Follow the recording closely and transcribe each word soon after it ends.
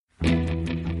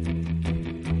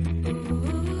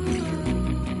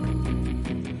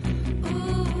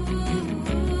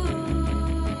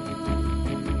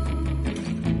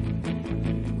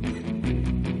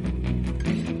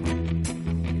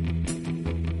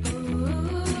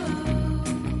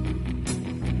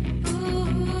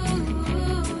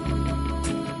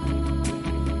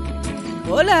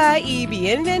Hola y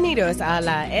bienvenidos a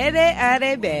la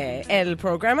RRB, el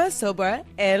programa sobre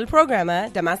el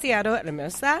programa demasiado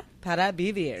hermosa para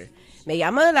vivir. Me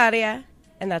llamo Hilaria,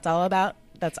 and that's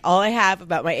all I have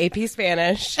about my AP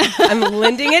Spanish. I'm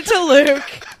lending it to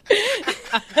Luke.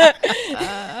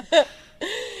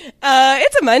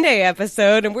 It's a Monday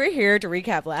episode, and we're here to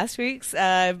recap last week's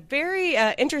very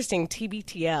interesting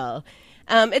TBTL.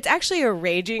 It's actually a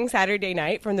raging Saturday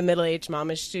night from the Middle-Aged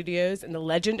Mamish Studios in the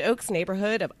Legend Oaks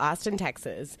neighborhood of Austin,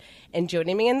 Texas. And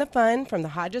joining me in the fun from the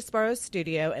Hodgesboro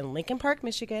Studio in Lincoln Park,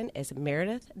 Michigan is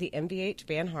Meredith, the MVH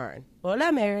Van Harn.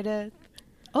 Hola, Meredith.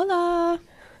 Hola.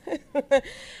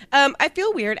 I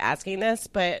feel weird asking this,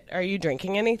 but are you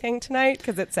drinking anything tonight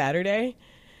because it's Saturday?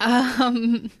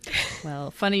 Well,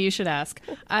 funny you should ask.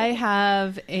 I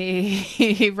have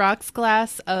a rocks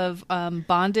glass of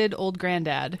bonded Old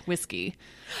Grandad whiskey.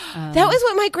 That was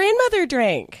what my grandmother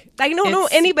drank. I don't know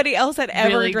anybody else that ever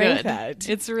really drank good. that.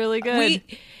 It's really good.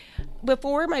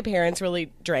 Before my parents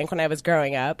really drank when I was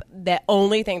growing up, the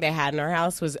only thing they had in our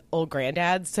house was Old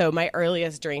Grandad. So my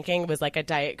earliest drinking was like a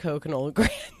Diet Coke and Old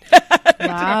Grandad.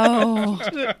 Wow.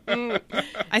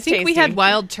 I think we tasty. had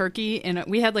wild turkey, and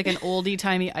we had like an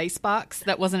oldie-timey ice box.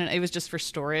 That wasn't, it was just for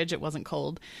storage. It wasn't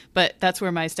cold. But that's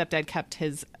where my stepdad kept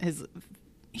his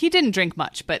he didn't drink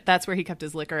much, but that's where he kept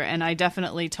his liquor. And I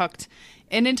definitely tucked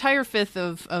an entire fifth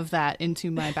of that into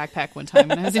my backpack one time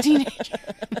when I was a teenager.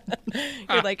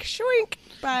 You're like, shrink.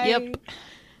 Bye.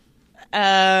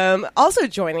 Yep. Also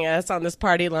joining us on this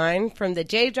party line from the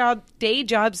Day Job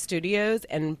Studios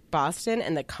in Boston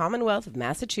and the Commonwealth of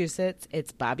Massachusetts,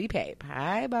 it's Bobby Pape.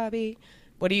 Hi, Bobby.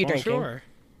 What are you Bonjour.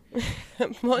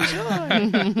 drinking?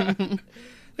 Bonjour.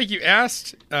 Like you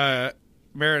asked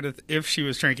Meredith if she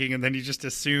was drinking, and then you just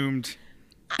assumed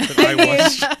that I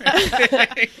was.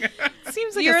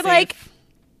 Seems like You're like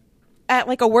at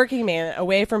like a working man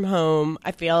away from home.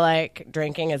 I feel like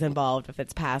drinking is involved if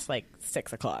it's past like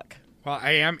 6 o'clock. Well,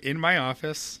 I am in my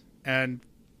office, and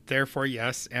therefore,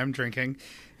 yes, am drinking.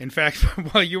 In fact,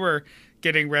 while you were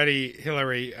getting ready,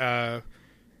 Hillary,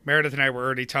 Meredith and I were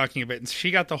already talking a bit, and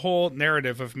she got the whole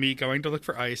narrative of me going to look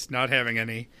for ice, not having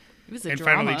any, it was a and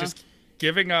drama. finally just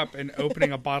giving up and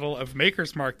opening a bottle of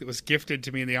Maker's Mark that was gifted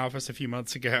to me in the office a few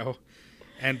months ago,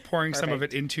 and pouring some of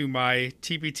it into my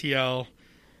TBTL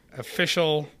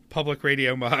official public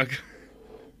radio mug.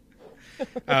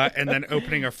 And then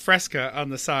opening a Fresca on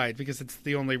the side because it's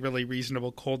the only really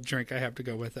reasonable cold drink I have to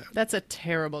go with it. That's a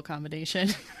terrible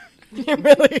combination. It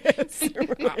really is.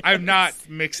 It really I'm not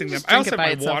mixing them. Just I also drink it by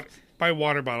have itself. my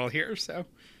water bottle here. So,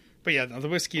 but yeah, no, the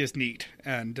whiskey is neat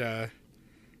and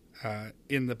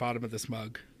in the bottom of this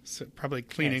mug. So probably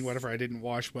cleaning whatever I didn't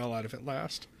wash well out of it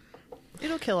last.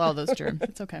 It'll kill all those germs.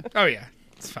 It's okay. Oh yeah,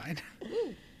 it's fine.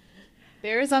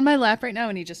 Bear is on my lap right now,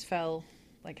 and he just fell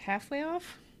like halfway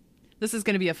off. This is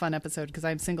going to be a fun episode because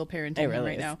I'm single parenting him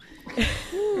really right is. now.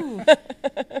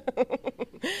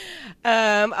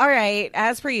 All right.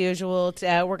 As per usual,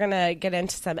 we're going to get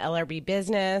into some LRB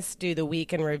business, do the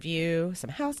week in review,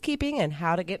 some housekeeping, and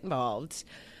how to get involved.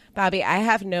 Bobby, I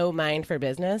have no mind for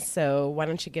business, so why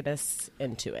don't you get us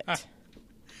into it?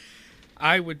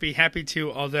 I would be happy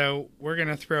to, although we're going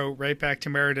to throw right back to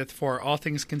Meredith for all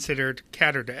things considered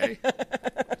Catterday.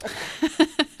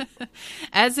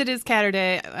 As it is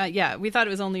Catterday, we thought it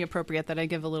was only appropriate that I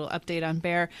give a little update on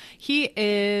Bear. He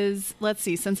is, let's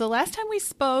see, since the last time we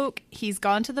spoke, he's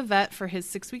gone to the vet for his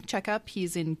 6-week checkup.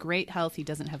 He's in great health. He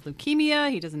doesn't have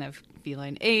leukemia. He doesn't have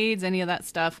feline AIDS, any of that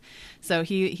stuff. So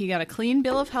he got a clean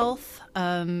bill of health.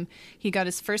 He got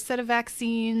his first set of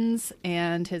vaccines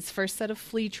and his first set of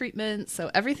flea treatments.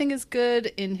 So everything is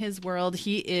good in his world.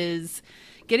 He is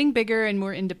getting bigger and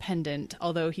more independent,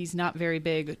 although he's not very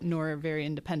big nor very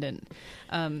independent.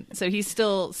 So he's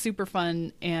still super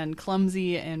fun and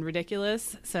clumsy and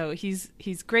ridiculous. So he's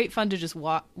great fun to just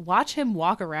watch him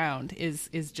walk around is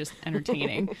just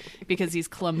entertaining because he's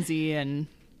clumsy and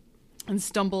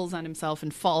stumbles on himself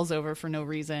and falls over for no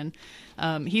reason.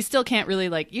 He still can't really,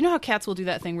 like, you know how cats will do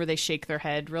that thing where they shake their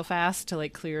head real fast to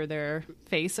like clear their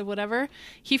face or whatever?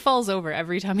 He falls over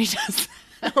every time he does that.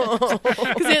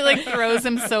 Because it like throws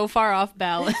him so far off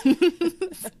balance.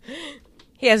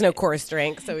 He has no core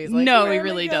strength, so he's like, no, where he am I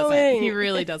really going? doesn't. He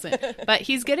really doesn't. But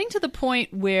he's getting to the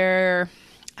point where,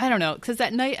 I don't know, because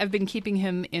at night I've been keeping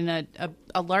him in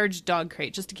a large dog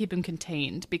crate just to keep him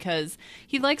contained because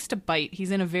he likes to bite.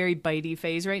 He's in a very bitey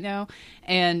phase right now.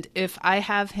 And if I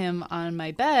have him on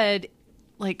my bed,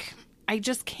 like, I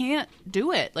just can't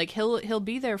do it. Like he'll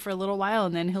be there for a little while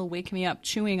and then he'll wake me up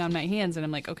chewing on my hands and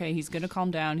I'm like, okay, he's going to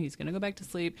calm down. He's going to go back to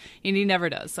sleep. And he never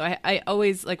does. So I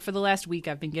always, like for the last week,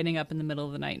 I've been getting up in the middle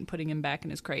of the night and putting him back in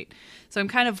his crate. So I'm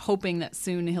kind of hoping that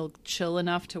soon he'll chill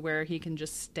enough to where he can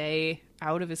just stay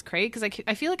out of his crate. Because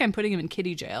I feel like I'm putting him in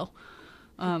kitty jail.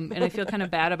 And I feel kind of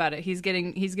bad about it. He's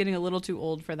getting a little too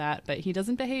old for that, but he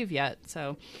doesn't behave yet.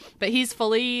 So, but he's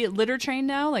fully litter trained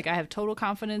now. Like I have total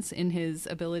confidence in his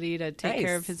ability to take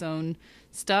care of his own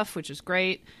stuff, which is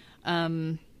great.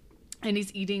 And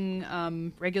he's eating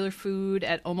regular food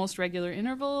at almost regular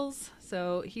intervals.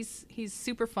 So he's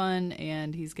super fun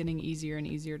and he's getting easier and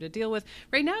easier to deal with.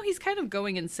 Right now, he's kind of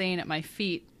going insane at my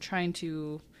feet, trying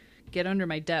to get under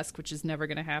my desk, which is never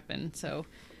going to happen. So.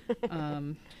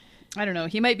 I don't know.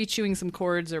 He might be chewing some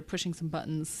cords or pushing some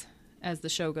buttons as the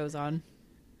show goes on.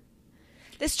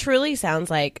 This truly sounds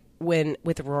like when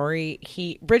with Rory,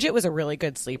 Bridget was a really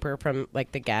good sleeper from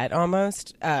like the get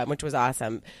almost, which was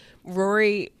awesome.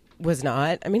 Rory was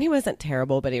not. I mean, he wasn't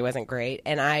terrible, but he wasn't great.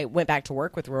 And I went back to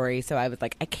work with Rory, so I was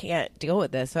like, I can't deal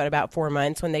with this. So at about 4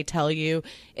 months, when they tell you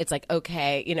it's like,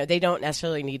 okay, they don't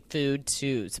necessarily need food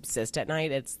to subsist at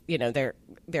night. It's,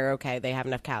 they're okay. They have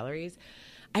enough calories.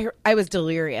 I was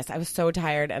delirious. I was so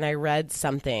tired, and I read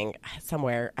something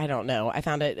somewhere, I don't know, I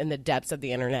found it in the depths of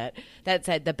the internet, that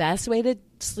said the best way to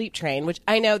sleep train, which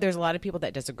I know there's a lot of people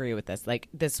that disagree with this. Like,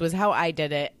 this was how I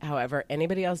did it. However,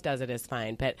 anybody else does it is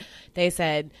fine. But they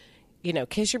said,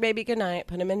 kiss your baby goodnight,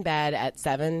 put him in bed at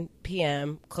 7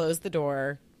 p.m., close the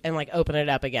door, and like open it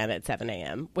up again at 7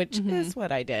 a.m., which is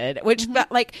what I did, which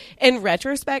like in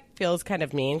retrospect feels kind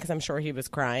of mean because I'm sure he was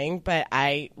crying, but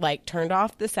I like turned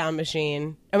off the sound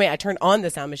machine. I turned on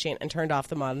the sound machine and turned off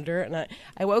the monitor, and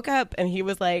I woke up and he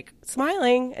was like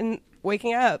smiling and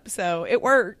waking up. So it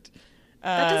worked.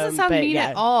 That doesn't sound mean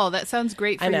at all. That sounds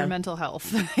great for your mental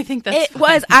health. I think that's it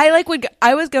was. I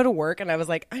would go to work and I was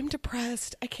like, I'm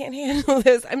depressed. I can't handle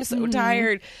this. I'm so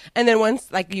tired. And then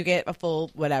once like you get a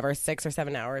full 6 or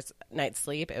 7 hours night's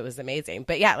sleep, it was amazing.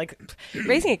 But yeah, like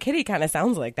raising a kitty kind of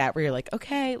sounds like that, where you're like,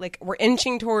 okay, like we're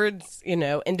inching towards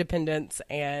independence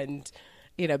and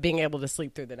being able to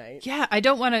sleep through the night. Yeah, I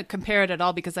don't want to compare it at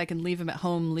all because I can leave him at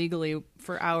home legally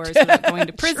for hours without going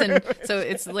to prison. So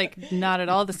it's like not at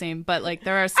all the same. But like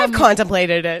there are some. I've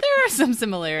contemplated it. There are some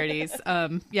similarities.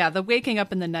 The waking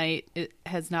up in the night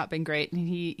has not been great. And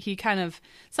he kind of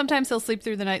sometimes he'll sleep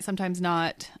through the night, sometimes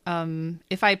not.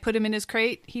 If I put him in his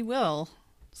crate, he will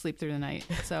sleep through the night.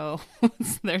 So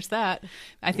there's that.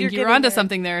 I think you're onto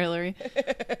something there, Hillary.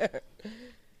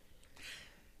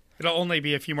 It'll only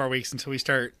be a few more weeks until we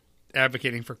start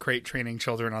advocating for crate training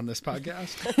children on this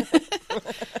podcast.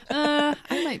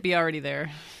 I might be already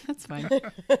there. That's fine.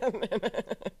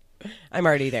 I'm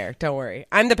already there. Don't worry.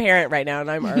 I'm the parent right now, and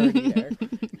I'm already there.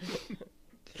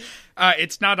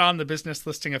 It's not on the business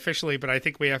listing officially, but I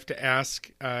think we have to ask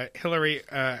Hillary,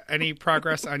 any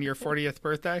progress on your 40th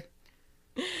birthday?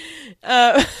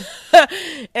 Are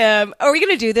we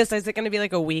going to do this? Is it going to be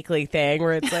like a weekly thing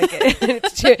where it's like,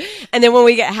 and then when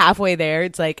we get halfway there,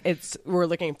 it's like, we're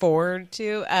looking forward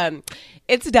to,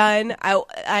 it's done.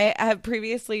 I have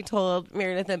previously told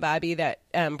Meredith and Bobby that,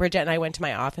 Bridget and I went to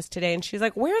my office today and she's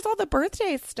like, where's all the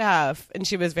birthday stuff? And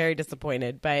she was very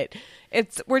disappointed, but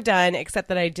we're done, except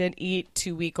that I did eat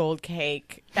 2-week-old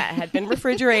cake that had been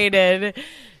refrigerated.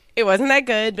 It wasn't that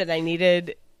good, but I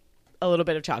needed a little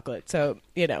bit of chocolate, so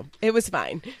it was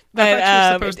fine. But I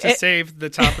thought you were supposed to save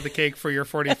the top of the cake for your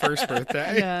 41st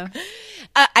birthday. Yeah,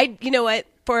 you know what,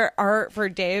 for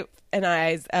Dave and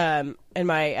I's and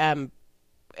my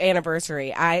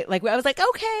anniversary, I was like,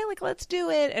 okay, like let's do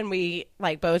it, and we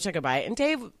like both took a bite. And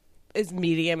Dave is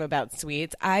medium about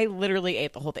sweets. I literally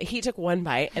ate the whole thing. He took one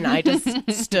bite, and I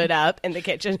just stood up in the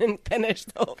kitchen and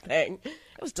finished the whole thing.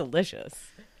 It was delicious.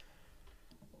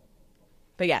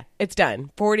 But yeah, it's done.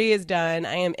 40 is done.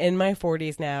 I am in my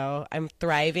 40s now. I'm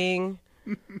thriving.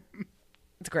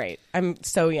 It's great. I'm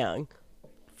so young.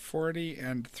 40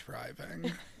 and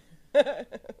thriving.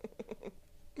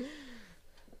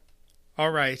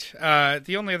 All right.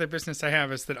 The only other business I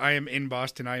have is that I am in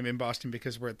Boston. I am in Boston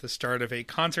because we're at the start of a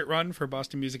concert run for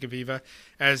Boston Music Aviva.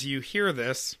 As you hear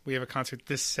this, we have a concert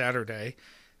this Saturday.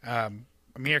 I'm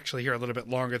actually here a little bit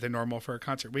longer than normal for a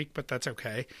concert week, but that's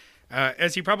okay.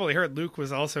 As you probably heard, Luke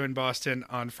was also in Boston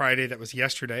on Friday. That was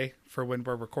yesterday for when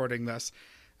we're recording this.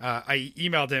 I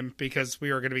emailed him because we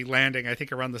were going to be landing, I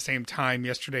think, around the same time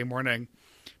yesterday morning.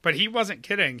 But he wasn't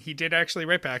kidding. He did actually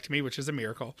write back to me, which is a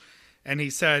miracle. And he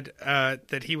said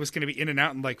that he was going to be in and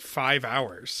out in like 5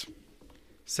 hours.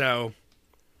 So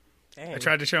dang. I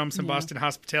tried to show him some Boston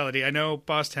hospitality. I know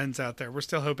Boston's out there. We're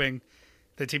still hoping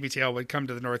that TBTL would come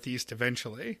to the Northeast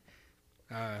eventually.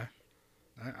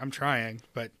 I'm trying,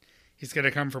 but he's going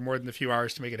to come for more than a few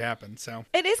hours to make it happen. So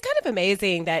It is kind of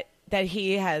amazing that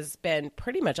he has been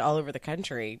pretty much all over the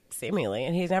country, seemingly,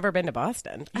 and he's never been to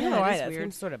Boston. I don't know it why. is That weird.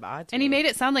 seems sort of odd to And he me. made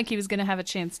it sound like he was going to have a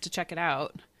chance to check it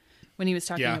out when he was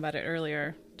talking Yeah. about it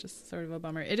earlier. Just sort of a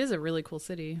bummer. It is a really cool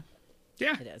city.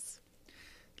 yeah, It is.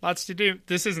 lots to do.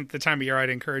 This isn't the time of year I'd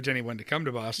encourage anyone to come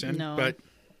to Boston. No. But,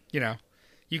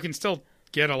 you can still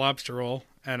get a lobster roll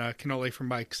and a cannoli from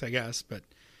Mike's, I guess. But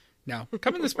no,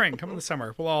 come in the spring, come in the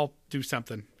summer. We'll all do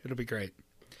something. It'll be great.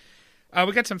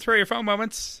 We got some Throw Your Phone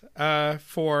moments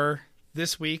for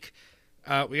this week.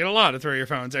 We got a lot of Throw Your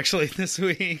Phones, actually, this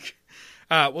week.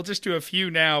 We'll just do a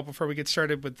few now before we get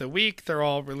started with the week. They're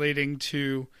all relating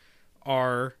to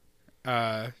our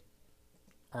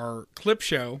clip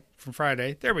show from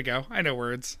Friday. There we go. I know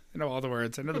words. I know all the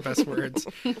words. I know the best words.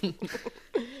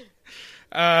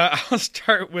 I'll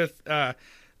start with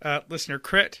listener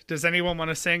Crit. Does anyone want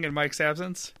to sing in Mike's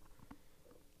absence?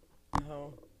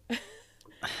 Oh.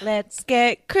 Let's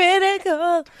get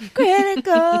critical.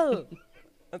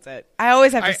 That's it. I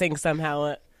always have to sing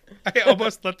somehow. I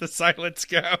almost let the silence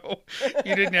go.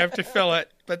 You didn't have to fill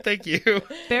it, but thank you.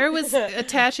 Bear was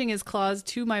attaching his claws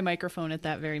to my microphone at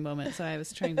that very moment, so I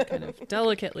was trying to kind of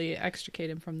delicately extricate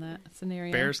him from that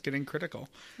scenario. Bear's getting critical.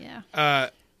 Yeah.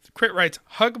 Crit writes,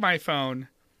 hug my phone.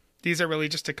 These are really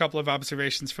just a couple of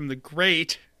observations from the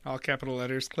great, all capital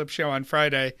letters, clip show on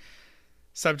Friday.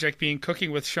 Subject being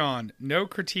cooking with Sean. No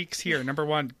critiques here. Number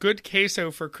one, good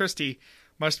queso for Christy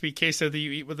must be queso that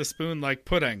you eat with a spoon like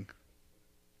pudding.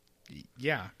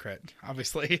 Yeah, Crit,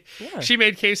 obviously. Yeah. She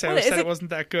made queso, Well, said it wasn't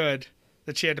that good,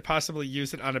 that she had to possibly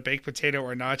use it on a baked potato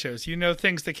or nachos. You know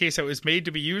things that queso is made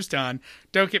to be used on.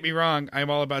 Don't get me wrong, I'm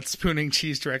all about spooning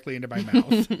cheese directly into my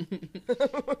mouth.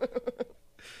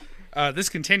 This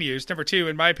continues. Number two,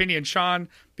 in my opinion, Sean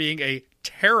being a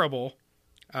terrible,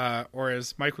 or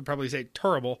as Mike would probably say,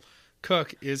 terrible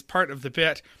cook is part of the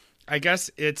bit. I guess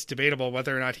it's debatable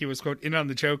whether or not he was, quote, in on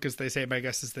the joke, as they say. My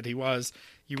guess is that he was.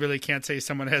 You really can't say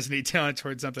someone has any talent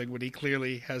towards something when he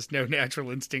clearly has no natural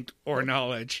instinct or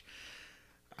knowledge.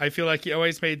 I feel like he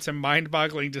always made some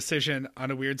mind-boggling decision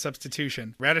on a weird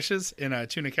substitution. Radishes in a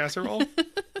tuna casserole.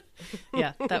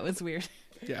 Yeah, that was weird.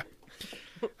 Yeah.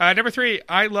 Number three,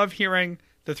 I love hearing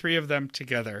the three of them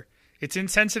together. It's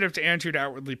insensitive to Andrew to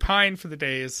outwardly pine for the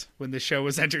days when the show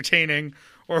was entertaining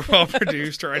or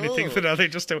well-produced or anything but other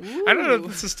just I don't know if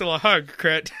this is still a hug,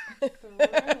 Crit.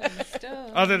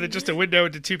 Other than just a window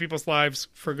into two people's lives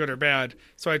for good or bad.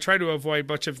 So I try to avoid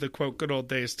much of the, quote, good old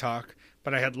days talk.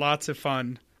 But I had lots of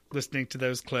fun listening to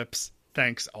those clips.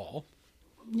 Thanks, all.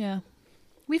 Yeah.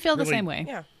 We feel the Really- same way.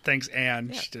 Yeah. Thanks,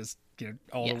 Anne. She does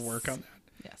all Yes. the work on that.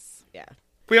 Yes. Yeah.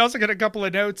 We also got a couple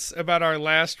of notes about our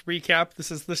last recap.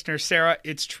 This is listener Sarah.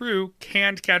 It's true,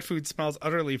 canned cat food smells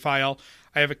utterly vile.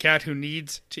 I have a cat who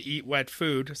needs to eat wet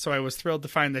food, so I was thrilled to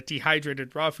find that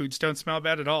dehydrated raw foods don't smell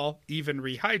bad at all, even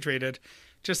rehydrated.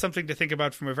 Just something to think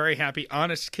about from a very happy,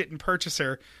 honest kitten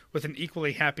purchaser with an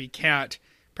equally happy cat.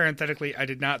 Parenthetically, I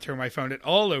did not throw my phone at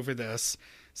all over this.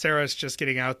 Sarah's just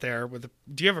getting out there with a...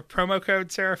 Do you have a promo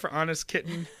code, Sarah, for Honest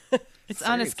Kitten? It's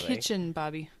Honest Seriously. Kitchen,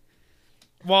 Bobby.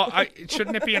 Well,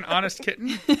 shouldn't it be an Honest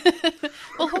Kitten?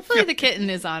 Well, hopefully the kitten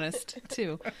is honest,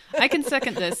 too. I can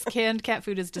second this. Canned cat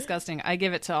food is disgusting. I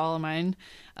give it to all of mine.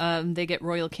 They get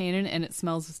Royal Canin, and it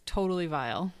smells totally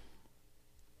vile.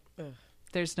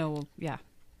 There's no... Yeah.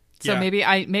 So Yeah.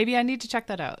 maybe I need to check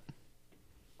that out.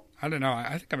 I don't know.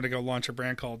 I think I'm going to go launch a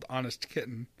brand called Honest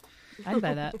Kitten. I'd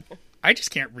buy that. I just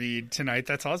can't read tonight.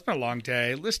 That's all. It's been a long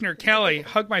day. Listener Kelly,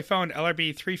 hug my phone,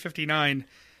 LRB 359.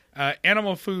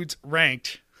 Animal foods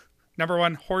ranked. Number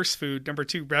 1, horse food. Number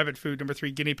 2, rabbit food. Number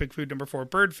 3, guinea pig food. Number 4,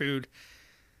 bird food.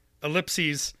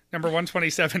 Ellipses. Number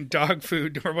 127, dog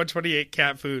food. Number 128,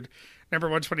 cat food. Number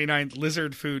 129,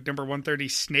 lizard food. Number 130,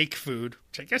 snake food,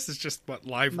 which I guess is just what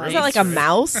live Is rodents. that like a right?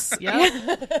 mouse?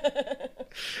 Yeah.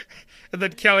 And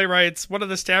then Kelly writes, one of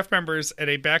the staff members at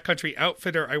a backcountry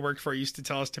outfitter I worked for used to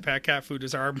tell us to pack cat food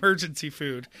as our emergency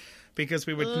food because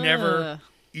we would never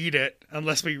eat it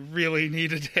unless we really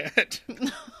needed it.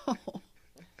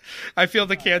 I feel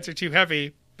the cans are too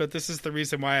heavy, but this is the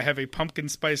reason why I have a pumpkin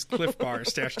spice Cliff Bar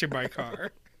stashed in my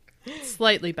car.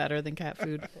 Slightly better than cat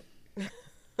food.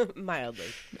 Mildly.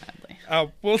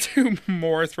 Badly. We'll do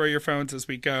more Throw Your Phones as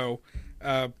we go.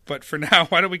 But for now,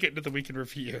 why don't we get into the week in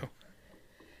review?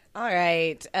 All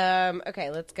right. Okay,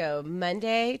 let's go.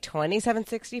 Monday,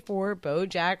 2764,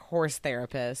 BoJack Horse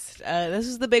Therapist. This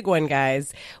is the big one,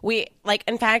 guys.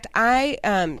 In fact, I,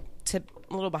 to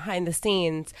little behind the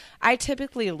scenes. I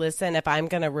typically listen if I'm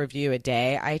going to review a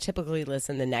day. I typically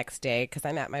listen the next day because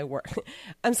I'm at my work.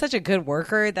 I'm such a good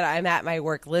worker that I'm at my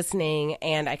work listening,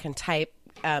 and I can type.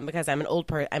 Because I'm an old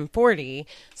person, I'm 40,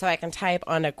 so I can type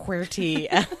on a QWERTY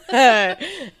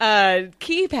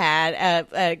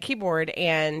keyboard,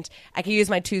 and I can use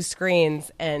my two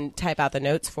screens and type out the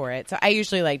notes for it. So I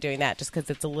usually like doing that just because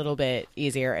it's a little bit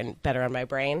easier and better on my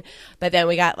brain. But then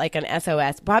we got like an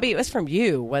SOS. Bobby, it was from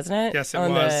you, wasn't it? Yes, it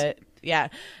was.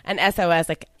 An SOS,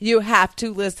 like, you have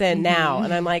to listen now.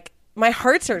 And I'm like, my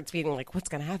heart starts beating, like, what's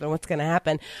going to happen? What's going to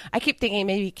happen? I keep thinking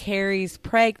maybe Carrie's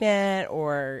pregnant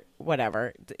or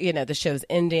whatever. You know, the show's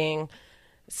ending,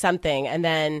 something. And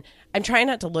then I'm trying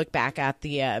not to look back at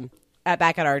the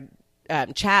back at our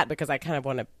chat because I kind of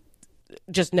want to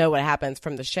just know what happens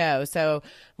from the show. So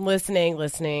I'm listening,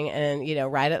 and, you know,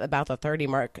 right at about the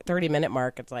 30-minute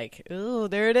mark, it's like, ooh,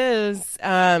 there it is.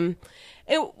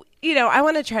 You know, I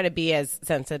want to try to be as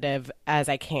sensitive as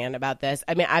I can about this.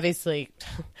 I mean, obviously,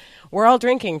 we're all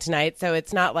drinking tonight, so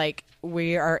it's not like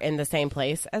we are in the same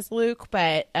place as Luke,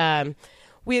 but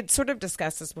we had sort of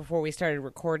discussed this before we started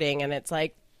recording, and it's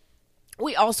like,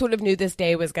 we all sort of knew this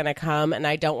day was going to come, and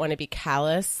I don't want to be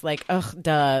callous, like, ugh,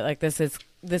 duh, like this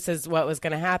is what was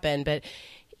going to happen, but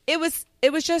it was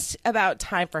just about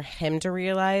time for him to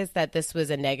realize that this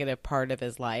was a negative part of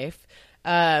his life.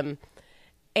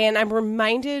 And I'm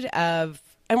reminded of,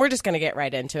 and we're just going to get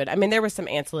right into it. I mean, there were some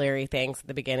ancillary things at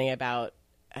the beginning about,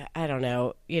 I don't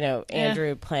know, you know,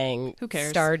 Andrew playing Who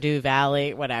cares? Stardew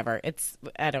Valley, whatever.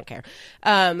 I don't care.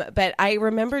 But I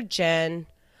remember Jen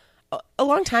a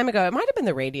long time ago. It might have been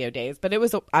the radio days, but it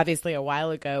was obviously a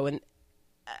while ago. And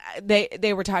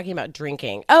they were talking about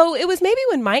drinking. Oh, it was maybe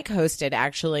when Mike hosted,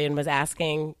 actually, and was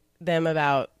asking them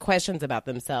about questions about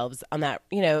themselves on that,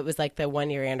 you know, it was like the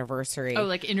 1 year anniversary. Oh,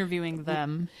 like interviewing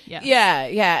them.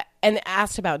 Yeah. And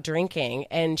asked about drinking.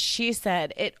 And she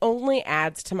said, it only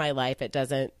adds to my life. It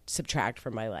doesn't subtract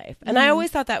from my life. And I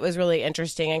always thought that was really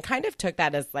interesting and kind of took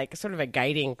that as like sort of a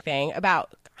guiding thing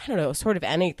about, I don't know, sort of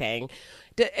anything.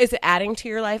 Is it adding to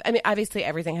your life? I mean, obviously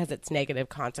everything has its negative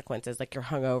consequences, like you're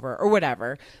hungover or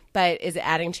whatever, but is it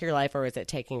adding to your life or is it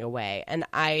taking away? And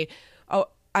I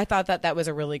thought that was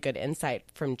a really good insight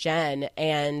from Jen.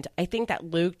 And I think that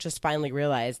Luke just finally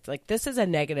realized, like, this is a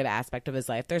negative aspect of his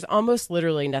life. There's almost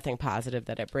literally nothing positive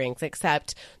that it brings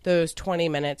except those 20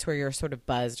 minutes where you're sort of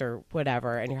buzzed or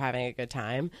whatever and you're having a good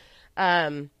time.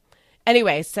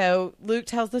 Anyway, so Luke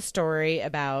tells the story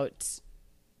about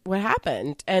what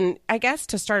happened. And I guess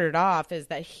to start it off is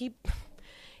that he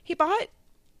bought,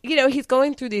 you know, he's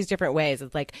going through these different ways.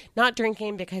 It's like not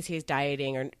drinking because he's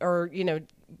dieting or you know,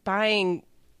 buying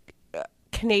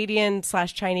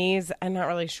Canadian/Chinese, I'm not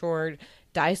really sure,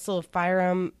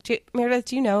 disulfiram. Meredith,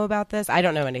 do you know about this? I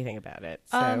don't know anything about it.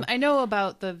 So. I know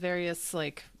about the various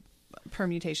like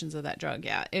permutations of that drug.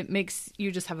 Yeah, it makes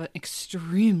you just have an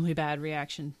extremely bad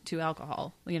reaction to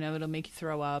alcohol. You know, it'll make you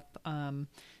throw up,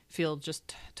 feel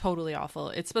just totally awful.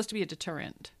 It's supposed to be a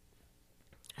deterrent.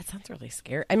 That sounds really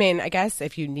scary. I mean, I guess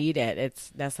if you need it,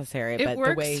 it's necessary. It but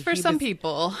works the way for some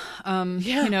people.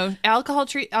 You know,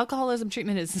 alcoholism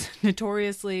treatment is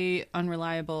notoriously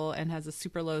unreliable and has a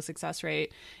super low success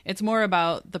rate. It's more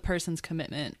about the person's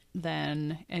commitment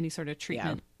than any sort of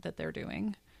treatment that they're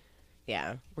doing.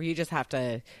 Yeah, where you just have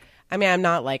to. I mean, I'm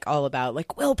not like all about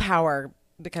like willpower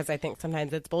because I think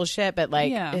sometimes it's bullshit. But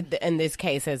like in these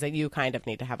cases, you kind of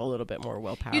need to have a little bit more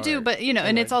willpower. You do, but you know,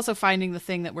 and it's also finding the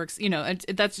thing that works. You know, and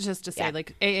that's just to say,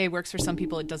 like AA works for some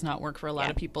people, it does not work for a lot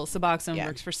of people. Suboxone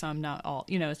works for some, not all.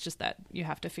 You know, it's just that you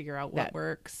have to figure out what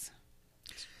works.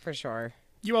 For sure.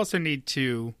 You also need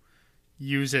to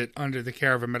use it under the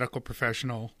care of a medical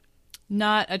professional,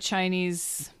 not a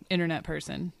Chinese internet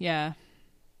person. Yeah.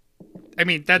 I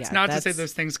mean, that's not to say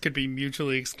those things could be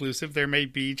mutually exclusive. There may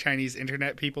be Chinese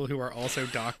internet people who are also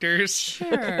doctors.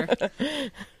 Sure.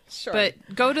 Sure.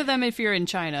 But go to them if you're in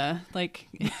China. Like,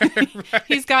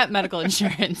 he's got medical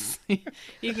insurance.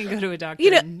 You can go to a doctor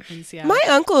in Seattle. My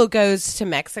uncle goes to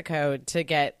Mexico to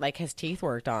get like his teeth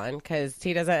worked on because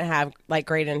he doesn't have like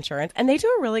great insurance, and they do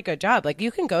a really good job. Like, you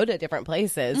can go to different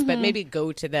places, but maybe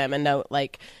go to them and don't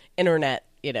like internet,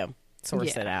 you know,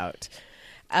 source it out.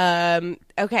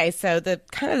 Okay, so the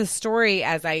kind of the story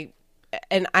I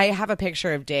have a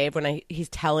picture of Dave when he's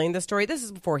telling the story. This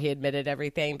is before he admitted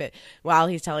everything, but while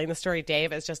he's telling the story,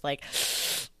 Dave is just like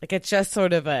it's just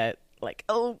sort of a like,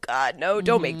 oh God, no,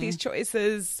 don't make these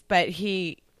choices. But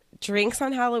he drinks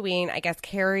on Halloween. I guess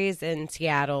Carrie's in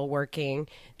Seattle working,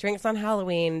 drinks on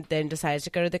Halloween, then decides to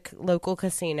go to the local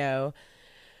casino,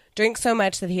 drinks so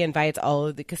much that he invites all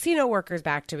of the casino workers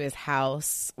back to his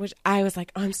house, which I was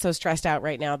like, I'm so stressed out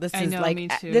right now. This I is know, like, me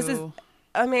too. this is,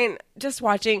 I mean, just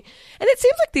watching, and it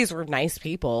seems like these were nice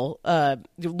people.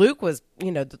 Luke was,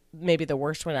 maybe the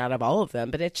worst one out of all of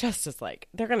them, but it just is like,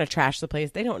 they're going to trash the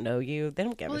place. They don't know you. They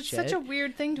don't give a shit. Well, it's such a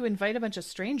weird thing to invite a bunch of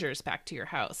strangers back to your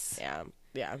house. Yeah.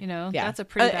 Yeah. That's a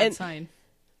pretty bad sign.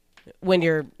 When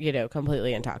you're,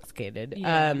 completely intoxicated.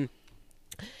 Yeah.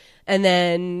 And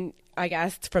then I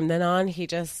guess from then on, he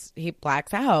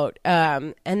blacks out.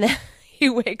 And then he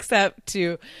wakes up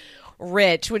to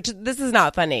Rich, which this is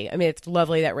not funny. I mean, it's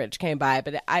lovely that Rich came by,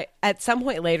 but at some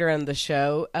point later in the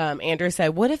show, Andrew said,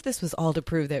 "What if this was all to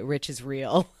prove that Rich is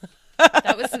real?"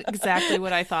 That was exactly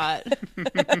what I thought.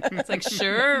 It's like,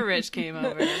 sure, Rich came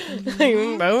over.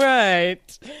 All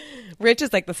right. Rich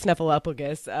is like the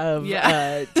Snuffleupagus of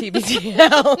TBTL.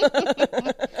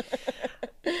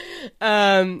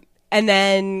 And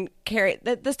then Carrie,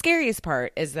 the scariest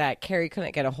part is that Carrie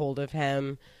couldn't get a hold of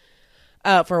him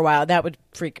for a while. That would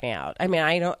freak me out. I mean,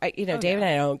 Dave and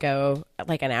I don't go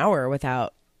like an hour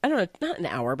without, I don't know, not an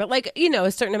hour, but like,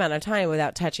 a certain amount of time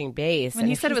without touching base. When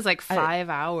he said it was like 5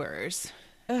 hours.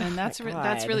 And that's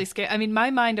really scary. I mean, my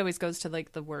mind always goes to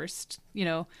like the worst,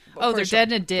 they're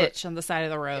dead in a ditch on the side of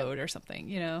the road or something,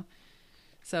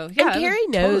 So yeah, and Carrie totally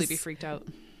knows, be freaked out.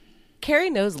 Carrie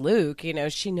knows Luke,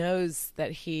 she knows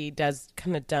that he does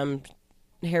kind of dumb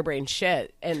harebrained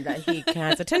shit and that he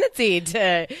has a tendency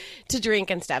to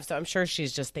drink and stuff. So I'm sure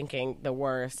she's just thinking the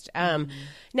worst. Now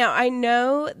I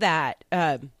know that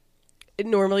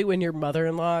normally when your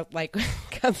mother-in-law like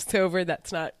comes over,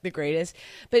 that's not the greatest,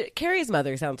 but Carrie's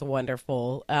mother sounds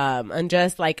wonderful. And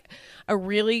just like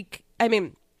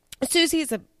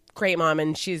Susie's a great mom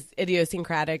and she's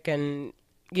idiosyncratic and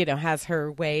has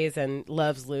her ways and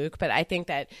loves Luke. But I think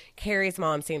that Carrie's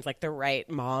mom seems like the right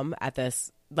mom at this,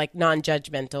 like,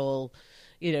 non-judgmental,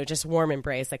 just warm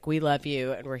embrace. Like, we love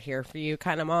you and we're here for you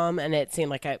kind of mom. And it seemed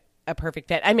like a perfect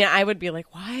fit. I mean, I would be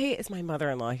like, why is my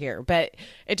mother-in-law here? But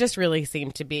it just really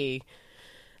seemed to be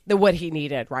what he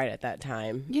needed right at that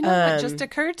time. What just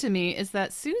occurred to me is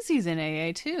that Susie's in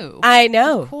AA too. I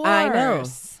know.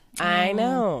 I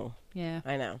know. Yeah.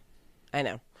 I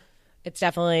know. It's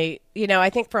definitely, I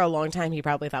think for a long time he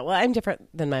probably thought, well, I'm different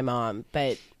than my mom,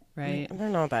 but right. They're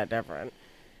not that different.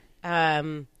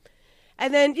 And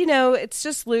then, it's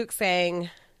just Luke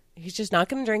saying he's just not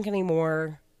going to drink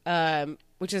anymore,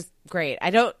 which is great.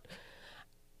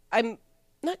 I'm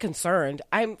not concerned.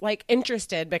 I'm like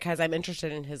interested because I'm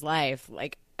interested in his life,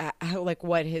 like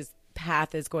what his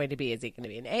path is going to be. Is he going to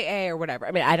be an AA or whatever?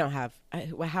 I mean, I don't have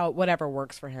whatever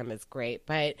works for him is great,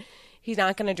 but he's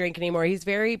not going to drink anymore. He's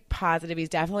very positive. He's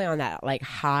definitely on that like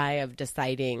high of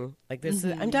deciding like this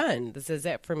is, I'm done. This is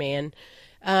it for me.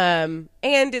 And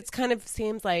it's kind of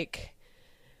seems like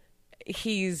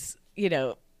he's,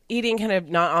 eating kind of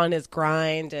not on his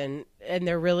grind and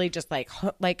they're really just like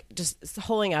just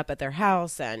holding up at their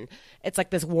house and it's like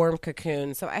this warm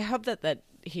cocoon. So I hope that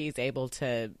he's able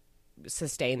to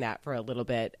sustain that for a little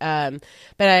bit. But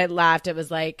I laughed. It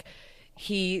was like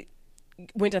he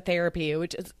went to therapy,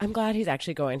 which is, I'm glad he's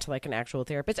actually going to like an actual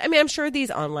therapist. I mean, I'm sure these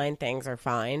online things are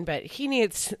fine, but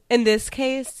in this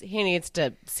case, he needs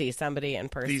to see somebody in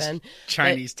person. These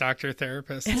Chinese doctor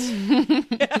therapists.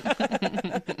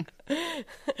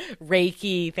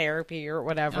 Reiki therapy or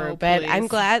whatever. Oh, but please. I'm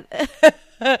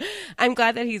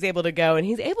glad that he's able to go, and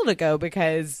he's able to go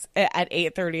because at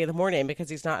 8:30 in the morning because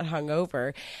he's not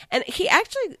hungover. And he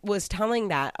actually was telling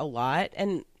that a lot.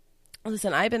 And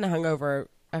listen, I've been hungover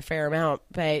a fair amount,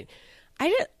 but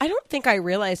I don't think I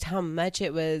realized how much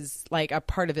it was like a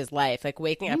part of his life. Like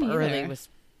waking up early was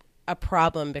a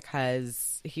problem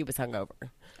because he was hungover.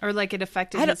 Or like it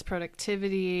affected his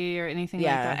productivity or anything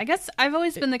like that. I guess I've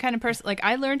always been the kind of person, like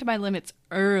I learned my limits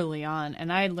early on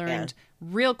and I learned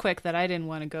real quick that I didn't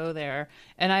want to go there.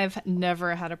 And I've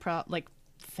never had a problem, like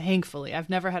thankfully, I've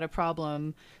never had a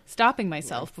problem stopping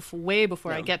myself way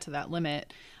before I get to that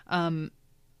limit. And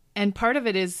part of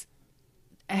it is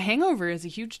a hangover is a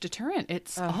huge deterrent.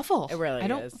 It's awful. It really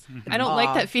is. I don't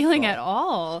like that feeling at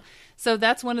all. So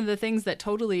that's one of the things that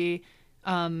totally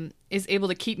is able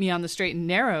to keep me on the straight and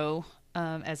narrow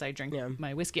as I drink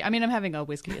my whiskey. I mean, I'm having a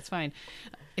whiskey. It's fine.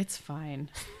 It's fine.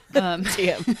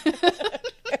 Damn.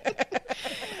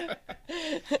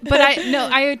 But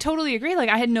I totally agree. Like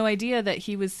I had no idea that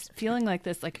he was feeling like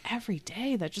this like every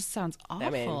day. That just sounds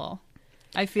awful.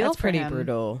 I feel that's for pretty him.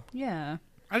 brutal. Yeah.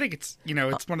 I think it's,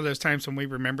 it's one of those times when we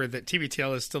remember that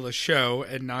TBTL is still a show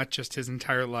and not just his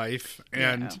entire life.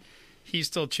 And he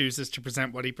still chooses to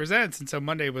present what he presents. And so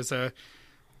Monday was a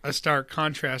stark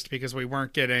contrast because we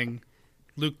weren't getting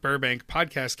Luke Burbank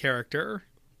podcast character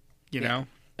you know?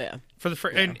 Yeah.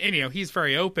 And you know, he's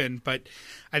very open, but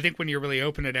I think when you're really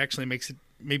open, it actually makes it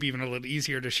maybe even a little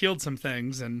easier to shield some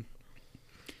things. And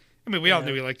I mean, we all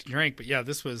knew he liked to drink, but yeah,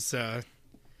 this was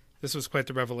quite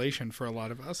the revelation for a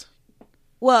lot of us.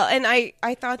 Well, and I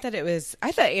thought that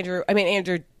I thought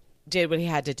Andrew did what he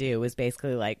had to do, was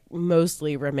basically like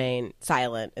mostly remain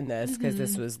silent in this because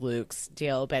this was Luke's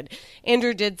deal. But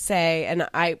Andrew did say, and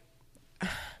I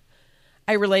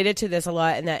related to this a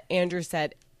lot, in that Andrew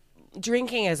said,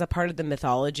 drinking is a part of the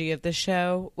mythology of the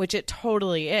show, which it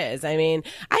totally is. I mean,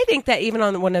 I think that even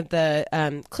on one of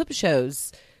the clip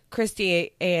shows,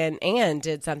 Christy and Ann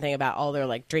did something about all their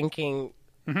like drinking,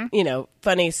 you know,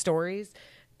 funny stories,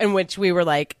 in which we were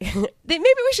like, maybe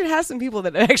we should have some people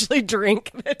that actually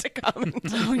drink to comment.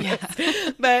 Oh yeah,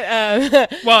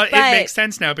 but well, it makes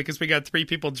sense now because we got 3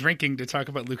 people drinking to talk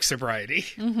about Luke's sobriety.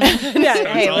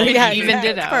 Even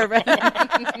did perfect.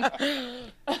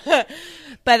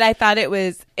 But I thought it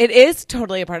is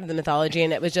totally a part of the mythology,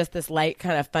 and it was just this light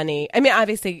kind of funny. I mean,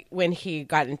 obviously, when he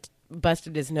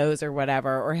busted his nose or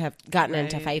whatever, or have gotten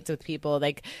into fights with people,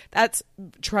 like that's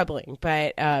troubling.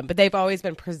 But they've always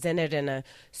been presented in a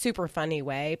super funny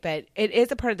way. But it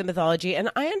is a part of the mythology, and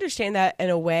I understand that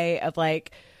in a way of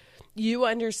like you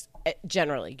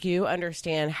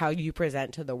understand how you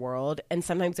present to the world, and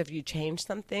sometimes if you change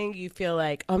something, you feel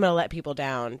like, oh, I'm going to let people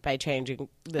down by changing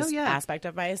this aspect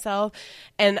of myself.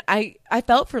 And I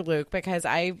felt for Luke because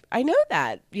I know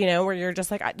that, you know, where you're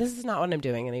just like, this is not what I'm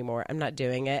doing anymore. I'm not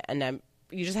doing it, and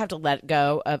you just have to let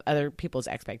go of other people's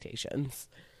expectations.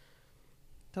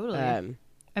 Totally.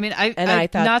 I mean, I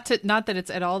thought, not that it's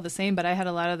at all the same, but I had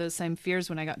a lot of those same fears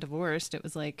when I got divorced. It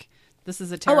was like, this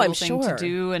is a terrible thing to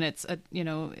do, and it's you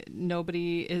know,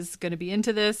 nobody is going to be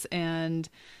into this, and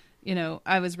you know,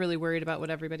 I was really worried about what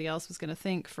everybody else was going to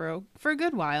think for a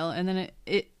good while, and then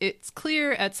it's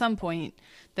clear at some point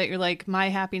that you're like, my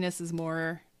happiness is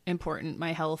more important,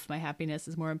 my health, my happiness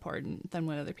is more important than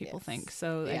what other people think.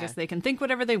 So I guess they can think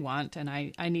whatever they want, and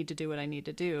I need to do what I need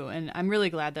to do, and I'm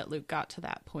really glad that Luke got to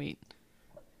that point.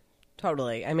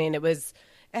 Totally. I mean, it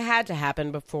had to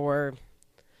happen before,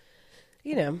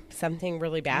 you know, something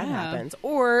really bad happens,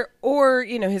 or,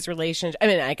 you know, his relationship. I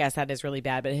mean, I guess that is really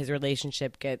bad, but his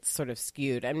relationship gets sort of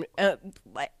skewed. And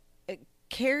like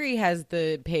Carrie has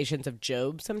the patience of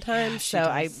Job sometimes, so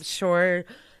I'm sure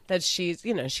that she's,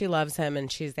 you know, she loves him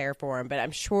and she's there for him. But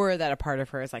I'm sure that a part of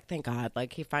her is like, thank God,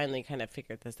 like he finally kind of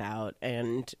figured this out,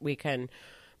 and we can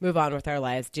move on with our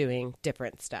lives doing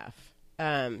different stuff.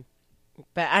 But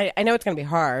I know it's going to be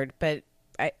hard, but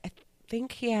I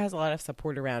think he has a lot of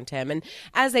support around him. And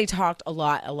as they talked a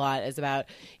lot is about,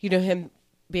 you know, him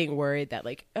being worried that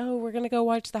like, oh, we're going to go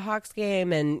watch the Hawks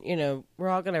game and, you know, we're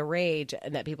all going to rage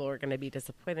and that people are going to be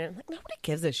disappointed. I'm like, nobody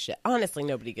gives a shit. Honestly,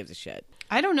 nobody gives a shit.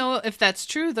 I don't know if that's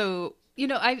true, though. You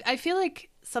know, I feel like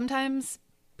sometimes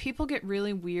people get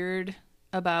really weird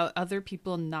about other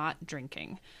people not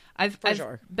drinking. I've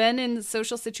been in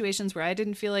social situations where I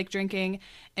didn't feel like drinking,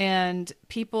 and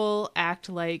people act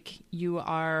like you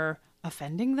are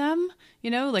offending them, you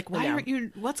know, like, why aren't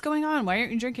you, what's going on? Why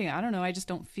aren't you drinking? I don't know. I just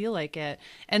don't feel like it.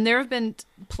 And there have been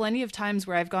plenty of times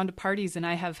where I've gone to parties and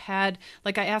I have had,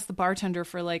 like, I asked the bartender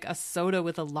for like a soda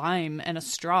with a lime and a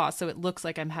straw, so it looks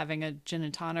like I'm having a gin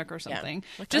and tonic or something.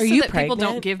 Like, just so that people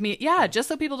don't give me, just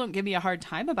so people don't give me a hard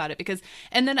time about it. Because,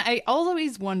 and then I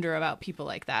always wonder about people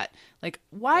like that. Like,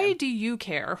 why do you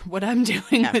care what I'm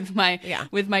doing with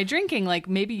my drinking? Like,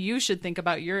 maybe you should think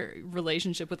about your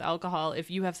relationship with alcohol if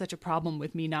you have such a problem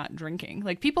with me not drinking.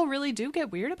 Like, people really do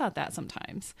get weird about that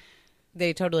sometimes.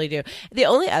 They totally do. The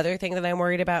only other thing that I'm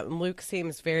worried about, and Luke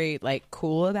seems very like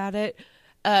cool about it,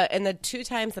 and the 2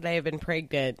 times that I have been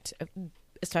pregnant,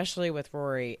 especially with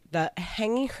Rory, the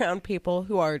hanging around people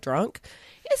who are drunk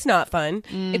is not fun.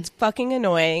 It's fucking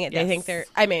annoying. Yes. They think they're,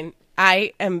 I mean,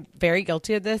 I am very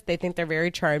guilty of this. They think they're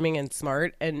very charming and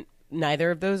smart, and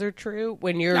neither of those are true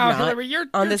when you're not. Hillary, you're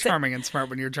charming and smart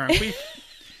when you're drunk.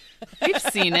 We've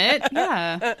seen it,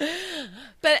 yeah.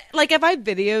 But like, if I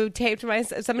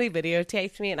somebody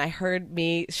videotaped me and I heard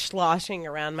me sloshing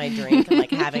around my drink and like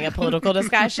having a political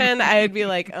discussion, I would be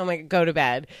like, oh my God, go to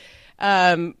bed.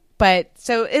 But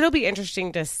so it'll be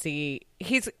interesting to see.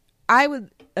 I would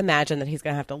imagine that he's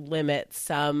going to have to limit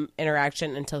some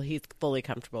interaction until he's fully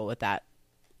comfortable with that.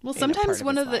 Well, sometimes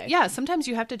sometimes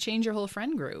you have to change your whole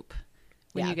friend group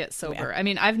when you get sober. Yeah. I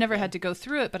mean, I've never had to go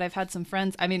through it, but I've had some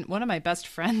friends. I mean, one of my best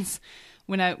friends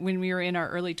when we were in our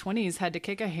early 20s had to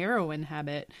kick a heroin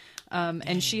habit,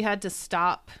 and she had to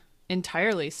stop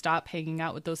entirely stop hanging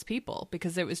out with those people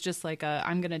because it was just like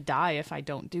I'm gonna die if I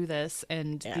don't do this,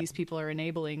 and these people are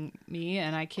enabling me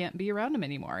and I can't be around them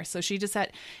anymore. So she just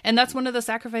had, and that's one of the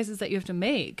sacrifices that you have to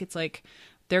make. It's like,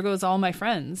 there goes all my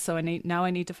friends, so I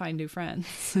need to find new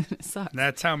friends. It sucks.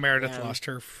 That's how Meredith lost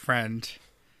her friend.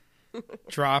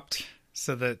 Dropped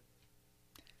so that.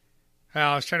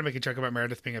 Well, I was trying to make a joke about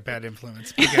Meredith being a bad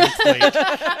influence. But again, it's late.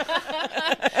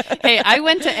 Hey, I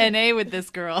went to NA with this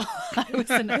girl. I was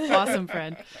an awesome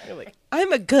friend.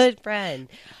 I'm a good friend.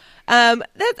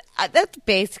 That's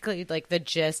basically like the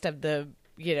gist of the,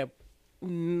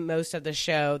 most of the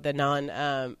show, the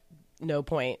no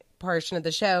point portion of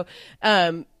the show.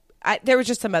 There was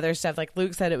just some other stuff. Like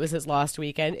Luke said, it was his lost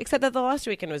weekend, except that the lost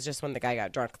weekend was just when the guy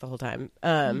got drunk the whole time.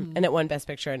 And it won Best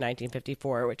Picture in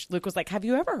 1954, which Luke was like, have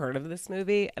you ever heard of this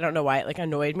movie? I don't know why it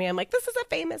annoyed me. I'm like, this is a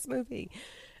famous movie.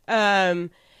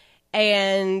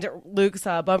 And Luke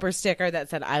saw a bumper sticker that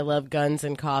said, I love guns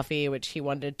and coffee, which he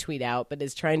wanted to tweet out, but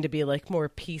is trying to be more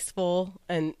peaceful.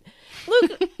 And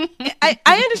Luke, I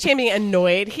understand being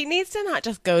annoyed. He needs to not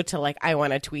just go to I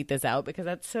want to tweet this out, because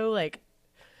that's so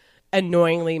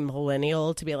annoyingly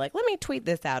millennial to be like, let me tweet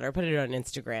this out or put it on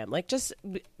Instagram. Just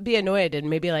be annoyed and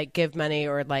maybe give money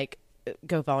or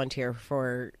go volunteer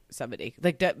for somebody.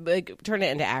 Turn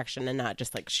it into action and not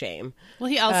just shame. Well,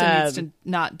 he also needs to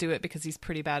not do it because he's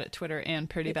pretty bad at Twitter and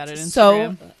pretty bad at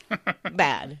Instagram. So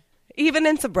bad. Even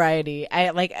in sobriety,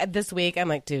 I this week I'm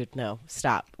like, dude, no,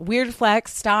 stop. Weird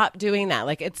flex, stop doing that.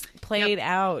 It's played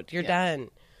out. You're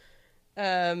done.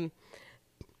 And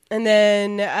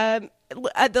then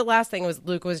the last thing was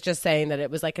Luke was just saying that it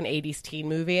was an 80s teen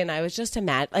movie, and I was just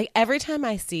mad. Every time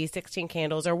I see 16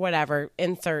 Candles or whatever,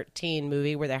 insert teen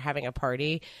movie where they're having a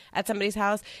party at somebody's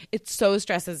house, it so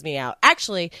stresses me out.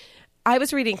 Actually, I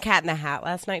was reading Cat in the Hat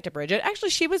last night to Bridget. Actually,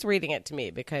 she was reading it to me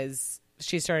because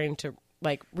she's starting to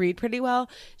read pretty well.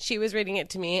 She was reading it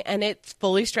to me, and it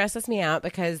fully stresses me out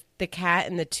because the cat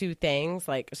and the two things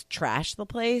trash the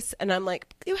place, and I'm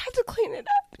like, you have to clean it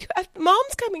up.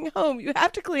 Mom's coming home. You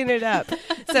have to clean it up.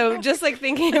 So just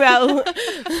thinking about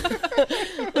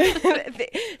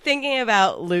thinking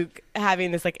about Luke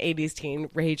having this 80s teen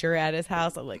rager at his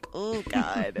house, I'm like, oh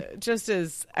god. Just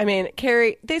as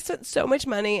Carrie, they spent so much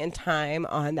money and time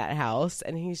on that house,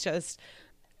 and he's just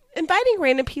inviting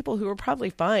random people who are probably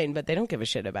fine, but they don't give a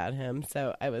shit about him.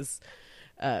 So I was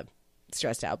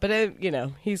stressed out. But,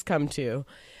 he's come to.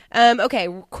 Okay,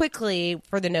 quickly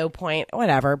for the no point,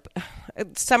 whatever.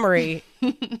 Summary.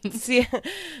 Seahawks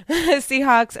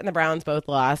and the Browns both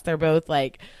lost. They're both,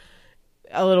 a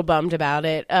little bummed about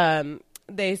it.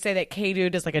 They say that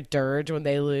K-Dude is a dirge when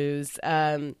they lose.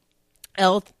 L,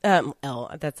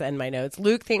 that's in my notes.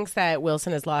 Luke thinks that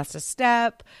Wilson has lost a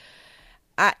step.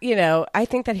 I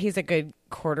think that he's a good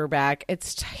quarterback.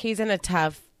 He's in a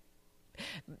tough.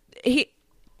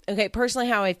 Personally,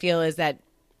 how I feel is that,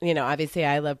 obviously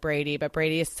I love Brady, but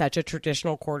Brady is such a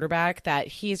traditional quarterback that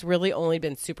he's really only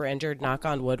been super injured, knock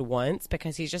on wood, once,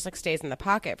 because he just stays in the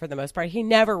pocket for the most part. He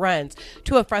never runs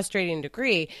to a frustrating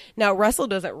degree. Now, Russell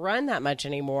doesn't run that much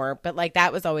anymore, but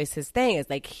that was always his thing, is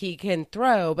he can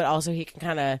throw, but also he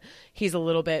can he's a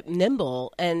little bit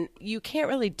nimble, and you can't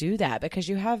really do that because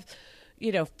you have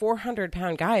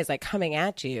 400-pound guys coming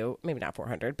at you, maybe not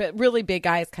 400, but really big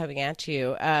guys coming at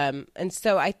you. And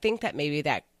so I think that maybe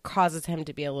that causes him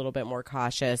to be a little bit more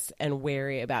cautious and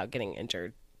wary about getting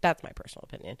injured. That's my personal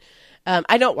opinion.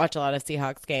 I don't watch a lot of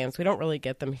Seahawks games. We don't really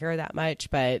get them here that much,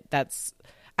 but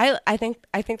I think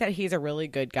that he's a really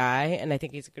good guy, and I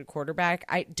think he's a good quarterback.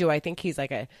 I think he's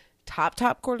a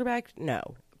top quarterback?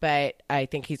 No, but I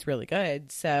think he's really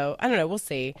good. So I don't know. We'll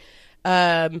see.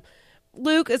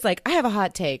 Luke is I have a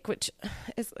hot take, which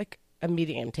is a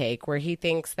medium take, where he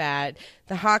thinks that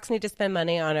the Hawks need to spend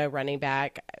money on a running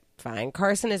back. Fine.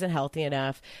 Carson isn't healthy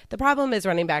enough. The problem is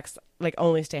running backs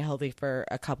only stay healthy for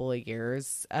a couple of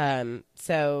years.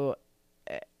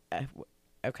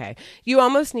 Okay. You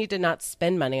almost need to not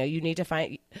spend money. You need to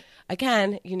find,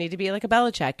 again, you need to be like a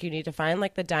Belichick. You need to find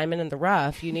like the diamond in the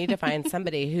rough. You need to find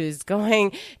somebody who's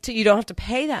going to, you don't have to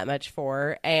pay that much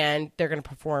for, and they're going to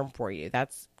perform for you.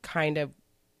 That's kind of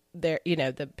their, you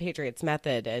know, the Patriots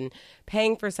method, and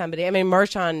paying for somebody. I mean,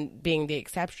 Marshawn being the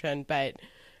exception, but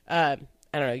I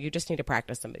don't know. You just need to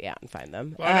practice somebody out and find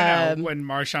them. Well, I know when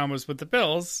Marshawn was with the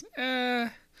Bills,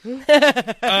 and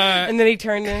then he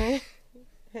turned in.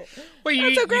 Well,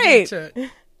 that's so great.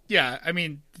 Yeah, I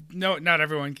mean, no, not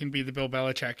everyone can be the Bill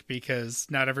Belichick, because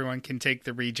not everyone can take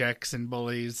the rejects and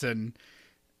bullies and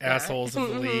assholes of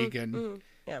the league, and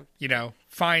you know,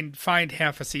 find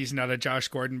half a season out of Josh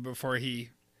Gordon before he,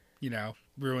 you know,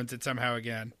 ruins it somehow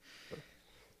again.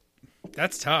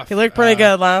 That's tough. He looked pretty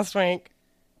good last week.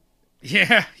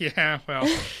 Yeah. Well,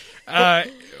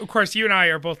 of course, you and I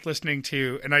are both listening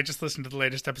to, and I just listened to the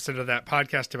latest episode of that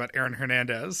podcast about Aaron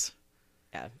Hernandez.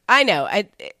 Yeah, I know.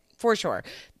 For sure.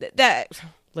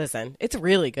 Listen, it's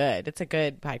really good. It's a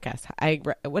good podcast.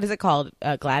 What is it called?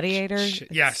 Gladiator?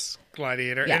 Yes,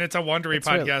 Gladiator. Yeah, and it's a Wondery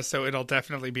podcast, so it'll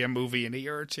definitely be a movie in a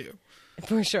year or two.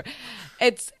 For sure.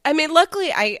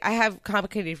 Luckily, I have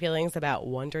complicated feelings about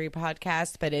Wondery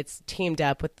podcast, but it's teamed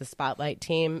up with the Spotlight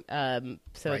team.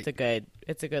 So right.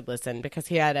 It's a good listen because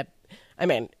he had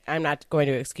I'm not going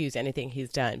to excuse anything he's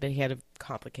done, but he had a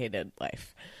complicated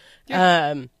life.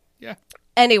 Yeah.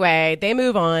 Anyway, they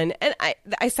move on, and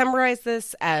I summarize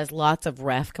this as lots of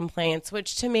ref complaints,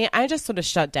 which to me, I just sort of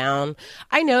shut down.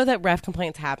 I know that ref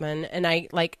complaints happen, and I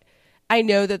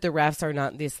know that the refs are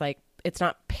not this, like, it's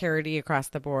not parity across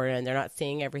the board, and they're not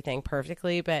seeing everything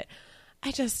perfectly, but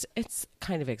it's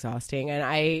kind of exhausting.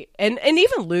 And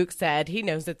even Luke said he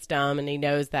knows it's dumb, and he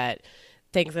knows that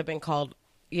things have been called,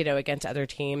 against other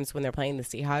teams when they're playing the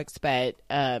Seahawks, but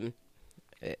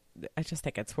I just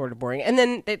think it's sort of boring. And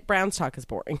then Brown's talk is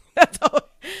boring. That's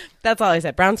all I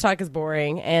said. Brown's talk is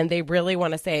boring, and they really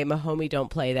want to say, Mahomie, don't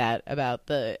play that about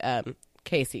the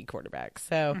KC quarterback.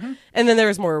 So, And then there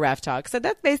was more ref talk. So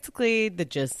that's basically the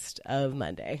gist of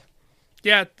Monday.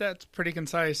 Yeah, that's pretty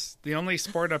concise. The only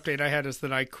sport update I had is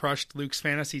that I crushed Luke's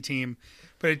fantasy team,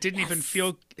 but it didn't even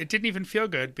feel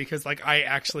good because I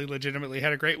actually legitimately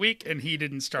had a great week and he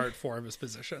didn't start 4 of his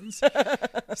positions.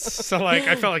 So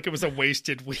I felt like it was a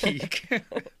wasted week.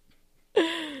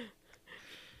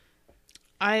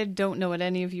 I don't know what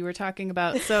any of you were talking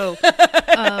about. So,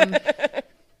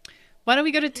 why don't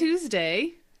we go to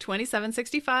Tuesday,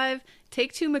 2765,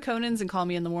 take 2 McConans and call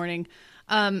me in the morning.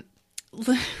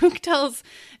 Luke tells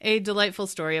a delightful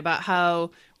story about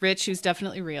how Rich, who's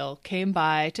definitely real, came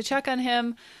by to check on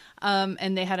him,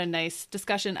 and they had a nice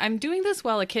discussion. I'm doing this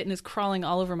while a kitten is crawling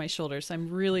all over my shoulders, so I'm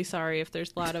really sorry if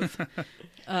there's a lot of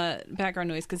background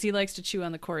noise, because he likes to chew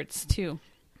on the cords, too.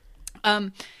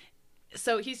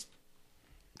 So he's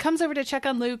comes over to check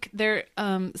on Luke. They're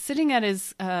sitting at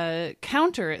his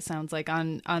counter, it sounds like,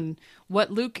 on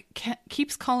what Luke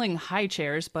keeps calling high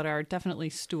chairs, but are definitely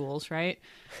stools, right?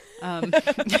 There's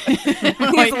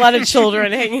a lot of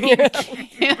children hanging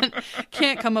around.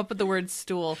 Can't come up with the word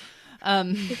stool.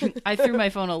 I threw my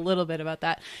phone a little bit about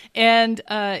that. And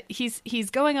he's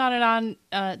going on and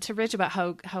on to Rich about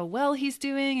how well he's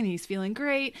doing and he's feeling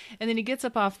great. And then he gets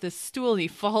up off this stool and he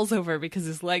falls over because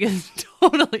his leg is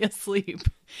totally asleep.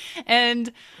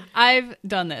 And I've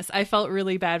done this. I felt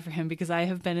really bad for him because I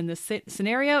have been in this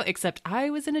scenario, except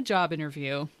I was in a job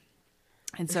interview.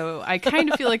 And so I kind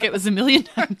of feel like it was a million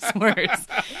times worse.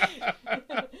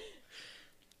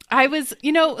 I was,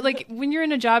 when you're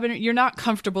in a job and you're not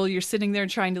comfortable, you're sitting there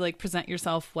trying to present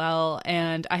yourself well.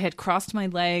 And I had crossed my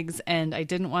legs and I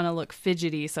didn't want to look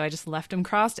fidgety. So I just left them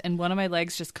crossed and one of my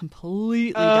legs just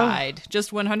completely died.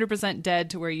 Just 100% dead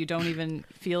to where you don't even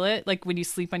feel it. Like when you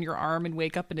sleep on your arm and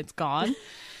wake up and it's gone.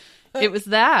 It was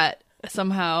that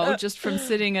somehow just from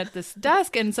sitting at this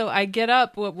desk. And so I get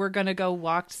up, we're going to go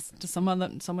walk to someone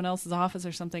else's office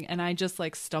or something. And I just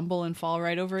stumble and fall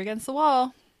right over against the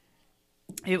wall.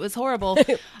 It was horrible.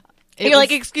 You're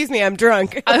like, excuse me, I'm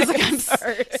drunk. I was like, I'm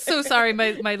sorry. So sorry.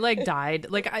 My leg died.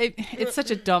 It's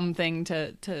such a dumb thing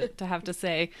to have to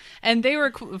say. And they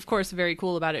were, of course, very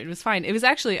cool about it. It was fine. It was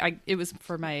actually, it was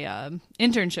for my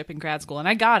internship in grad school and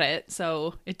I got it.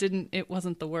 So it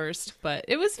wasn't the worst, but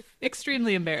it was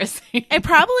extremely embarrassing. It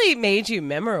probably made you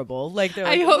memorable. I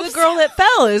hope the girl that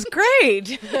fell is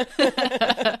great.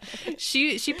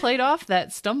 She played off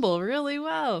that stumble really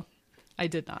well. I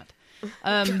did not.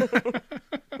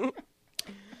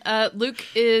 Luke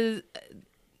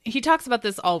he talks about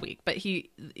this all week, but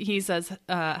he says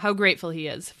how grateful he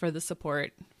is for the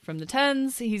support from the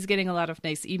Tens. He's getting a lot of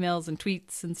nice emails and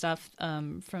tweets and stuff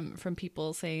from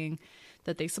people saying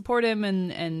that they support him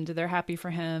and they're happy for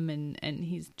him, and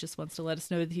he just wants to let us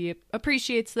know that he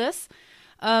appreciates this.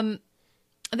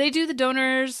 They do the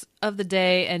donors of the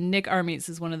day, and Nick Armies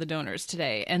is one of the donors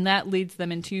today, and that leads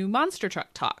them into monster truck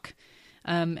talk.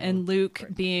 And Luke,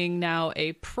 being now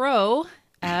a pro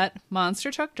at monster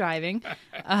truck driving,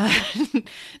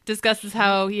 discusses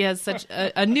how he has such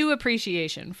a new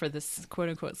appreciation for this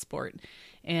quote-unquote sport.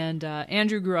 And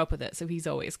Andrew grew up with it, so he's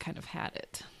always kind of had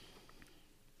it.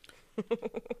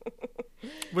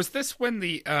 Was this when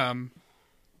the...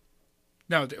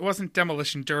 No, it wasn't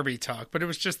Demolition Derby talk, but it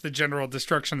was just the general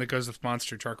destruction that goes with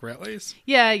monster truck rallies?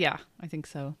 Yeah, I think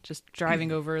so. Just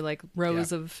driving over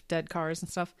rows of dead cars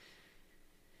and stuff.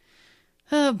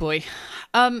 Oh boy.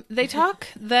 They talk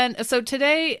then. So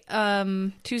today,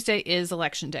 Tuesday is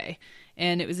election day,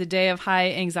 and it was a day of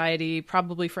high anxiety,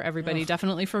 probably for everybody,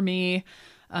 definitely for me.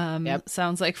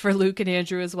 Sounds like for Luke and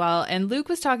Andrew as well. And Luke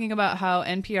was talking about how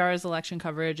NPR's election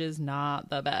coverage is not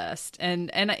the best.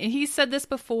 And he said this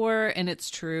before, and it's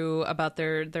true about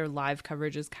their live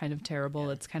coverage is kind of terrible.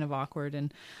 Yeah. It's kind of awkward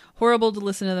and horrible to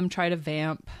listen to them try to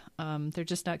vamp. They're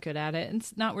just not good at it. And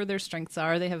it's not where their strengths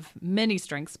are. They have many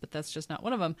strengths, but that's just not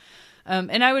one of them.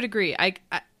 And I would agree.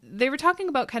 They were talking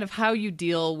about kind of how you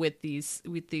deal with these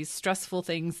stressful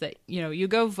things that, you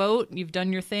go vote, you've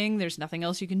done your thing, there's nothing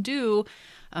else you can do.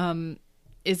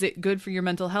 Is it good for your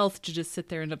mental health to just sit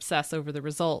there and obsess over the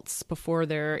results before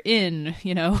they're in?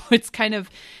 It's kind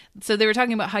of, so they were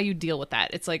talking about how you deal with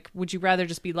that. It's like, would you rather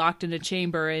just be locked in a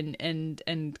chamber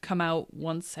and come out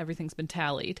once everything's been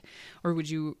tallied, or would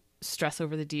you stress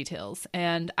over the details?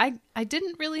 And I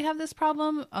didn't really have this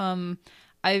problem.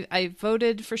 I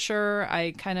voted for sure.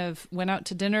 I kind of went out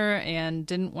to dinner and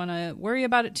didn't want to worry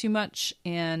about it too much.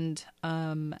 And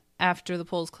after the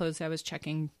polls closed, I was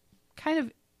checking kind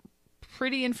of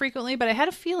pretty infrequently, but I had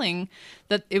a feeling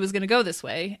that it was going to go this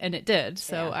way, and it did.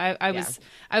 So yeah.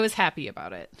 I was happy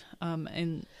about it.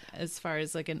 And as far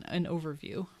as like an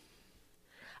overview,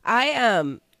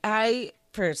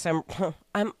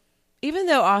 even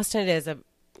though Austin is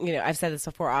I've said this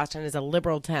before, Austin is a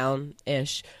liberal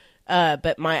town-ish.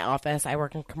 But my office, I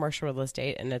work in commercial real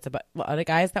estate, and it's a lot of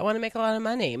guys that want to make a lot of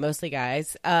money, mostly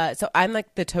guys. So I'm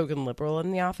like the token liberal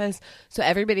in the office. So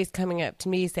everybody's coming up to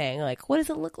me saying like, what does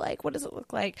it look like? What does it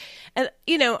look like? And,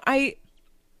 I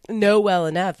know well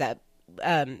enough that,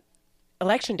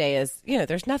 election day is,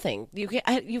 there's nothing you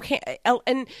can't,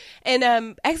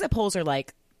 and exit polls are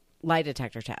like lie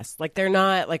detector tests. Like they're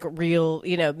not like real,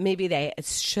 maybe they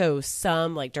show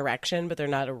some like direction, but they're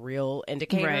not a real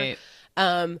indicator.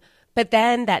 Right. But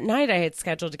then that night I had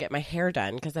scheduled to get my hair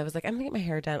done because I was like, I'm going to get my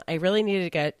hair done. I really needed to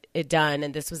get it done.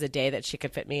 And this was a day that she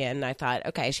could fit me in. And I thought,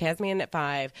 okay, she has me in at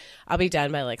 5. I'll be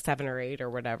done by like 7 or 8 or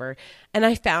whatever. And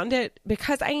I found it,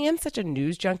 because I am such a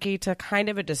news junkie, to kind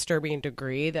of a disturbing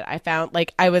degree, that I found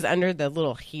like I was under the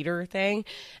little heater thing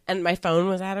and my phone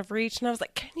was out of reach. And I was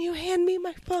like, can you hand me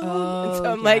my phone? And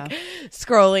so I'm like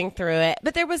scrolling through it.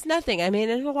 But there was nothing. I mean,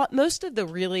 and most of the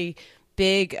really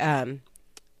big,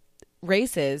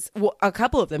 races, well, a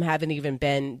couple of them haven't even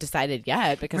been decided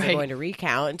yet because they're going to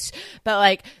recount. But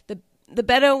like the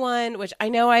Beto one, which I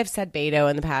know I've said Beto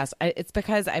in the past, it's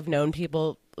because I've known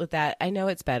people with that. I know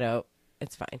it's Beto.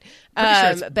 It's fine.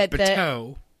 But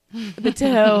Beto.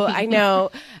 Beto, I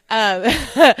know.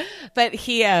 But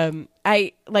he,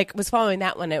 I like was following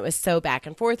that one. It was so back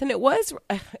and forth, and it was.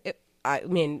 I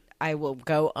mean, I will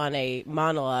go on a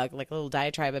monologue, like a little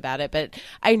diatribe about it, but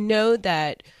I know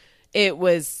that it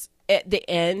was. At the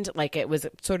end, like it was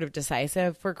sort of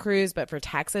decisive for Cruz, but for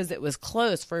Texas, it was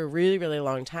close for a really, really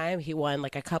long time. He won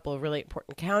like a couple of really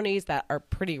important counties that are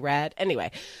pretty red.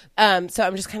 Anyway, so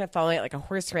I'm just kind of following it like a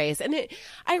horse race. And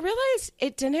I realized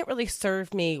it didn't really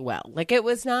serve me well. Like it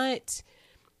was not,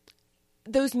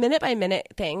 those minute by minute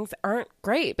things aren't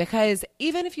great, because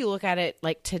even if you look at it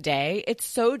like today, it's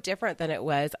so different than it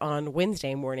was on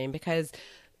Wednesday morning, because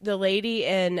the lady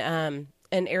in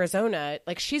Arizona,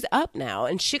 like she's up now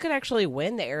and she could actually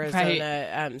win the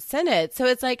Arizona Senate. So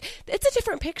it's like, it's a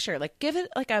different picture. Like give it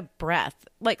like a breath.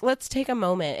 Like let's take a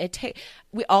moment.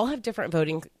 We all have different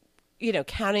voting,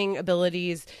 counting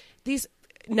abilities. These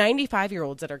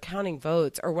 95-year-olds that are counting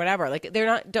votes or whatever, like they're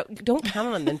not, don't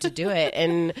count on them to do it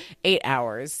in 8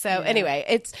 hours. So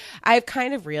anyway, I've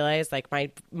kind of realized like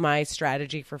my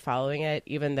strategy for following it,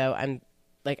 even though I'm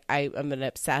an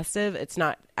obsessive, it's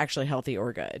not actually healthy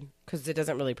or good, because it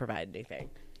doesn't really provide anything.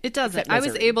 It doesn't. I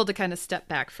was able to kind of step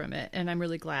back from it, and I'm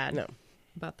really glad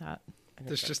about that.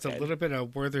 There's just a little bit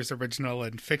of Werther's Original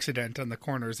and Fixodent on the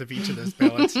corners of each of those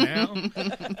ballots now.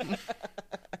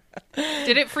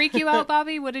 Did it freak you out,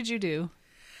 Bobby? What did you do?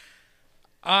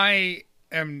 I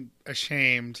am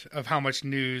ashamed of how much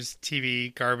news,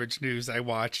 TV, garbage news I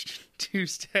watched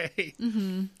Tuesday.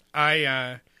 Mm-hmm.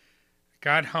 I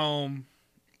got home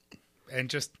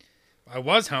and I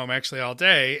was home actually all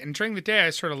day. And during the day, I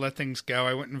sort of let things go.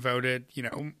 I went and voted,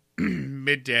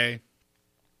 midday.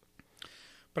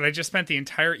 But I just spent the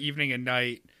entire evening and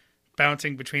night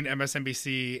bouncing between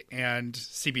MSNBC and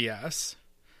CBS.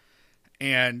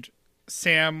 And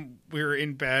Sam, we were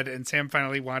in bed, and Sam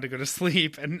finally wanted to go to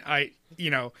sleep. And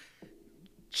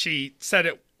she said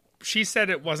it she said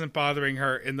it wasn't bothering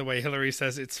her in the way Hillary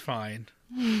says it's fine.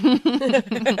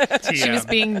 She was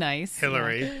being nice.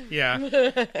 Hillary,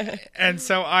 yeah. And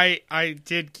so I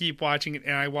did keep watching it,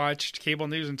 and I watched cable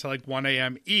news until like 1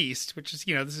 a.m. East, which is,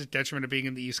 this is a detriment of being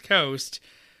in the East Coast.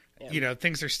 Yeah.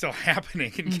 Things are still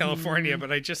happening in California,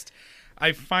 but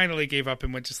I finally gave up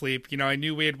and went to sleep. I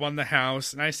knew we had won the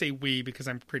House, and I say we because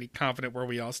I'm pretty confident where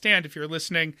we all stand. If you're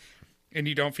listening and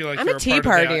you don't feel like I'm you're a tea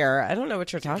partier. I don't know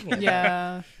what you're talking about.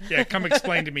 Yeah. Yeah, come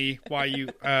explain to me why you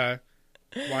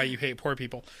hate poor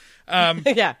people.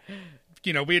 Yeah.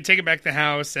 We had taken back the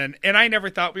House, and I never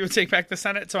thought we would take back the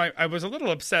Senate, so I was a little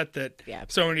upset that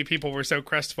so many people were so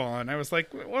crestfallen. I was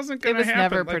like, it wasn't going to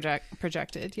happen. It was never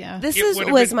projected, yeah. This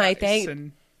was my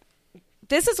thing.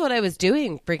 This is what I was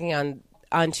doing, freaking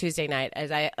on Tuesday night, as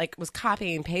I was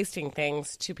copying and pasting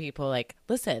things to people,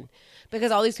 listen, because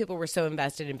all these people were so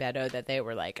invested in Beto that they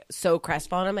were so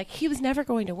crestfallen. I'm like, he was never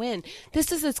going to win.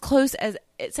 This is as close as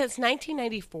since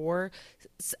 1994.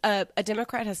 A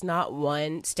Democrat has not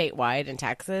won statewide in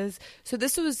Texas, so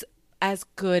this was as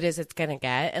good as it's gonna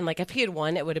get. And if he had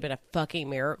won, it would have been a fucking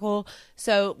miracle.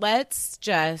 So let's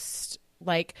just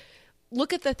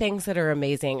look at the things that are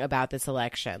amazing about this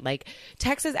election.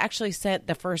 Texas actually sent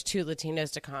the first 2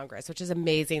 Latinos to Congress, which is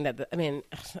amazing.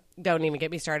 Don't even get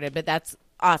me started, but that's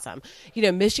awesome.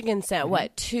 Michigan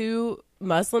sent 2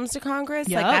 Muslims to Congress.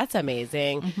 Yep. That's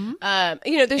amazing.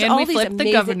 Mm-hmm. There's and all we these flipped amazing...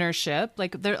 the governorship.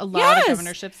 There a lot of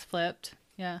governorships flipped.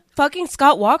 Yeah. Fucking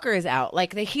Scott Walker is out.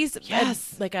 He's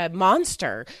a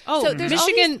monster. Oh, so there's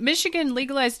Michigan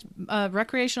legalized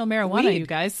recreational marijuana, Weed. you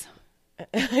guys.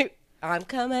 I'm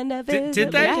coming to visit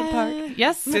Did they? Lincoln Park.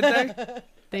 Yes. Did they?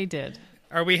 They did.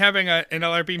 Are we having an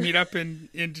LRB meetup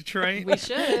in Detroit? We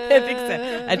should. I think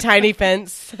so. A tiny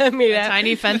fence meetup. A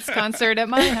tiny fence concert at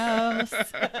my house.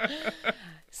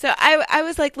 So I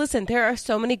was like, listen, there are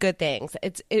so many good things.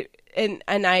 And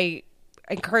I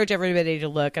encourage everybody to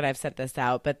look, and I've sent this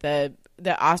out, but the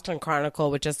Austin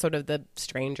Chronicle, which is sort of the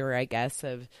stranger, I guess,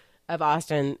 of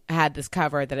Austin, had this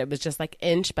cover that it was just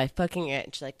inch by fucking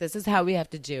inch. This is how we have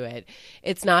to do it.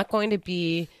 It's not going to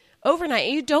be overnight.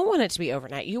 You don't want it to be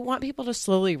overnight. You want people to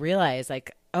slowly realize,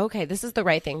 okay, this is the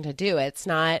right thing to do. It's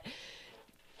not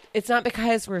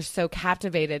because we're so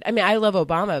captivated. I love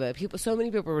Obama, but so many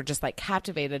people were just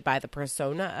captivated by the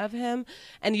persona of him.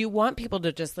 And you want people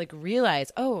to just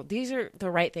realize, oh, these are the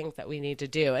right things that we need to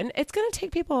do. And it's going to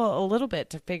take people a little bit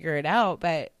to figure it out,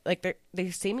 but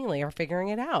they seemingly are figuring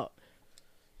it out.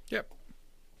 Yep.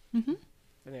 Mm-hmm.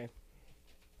 Anyway,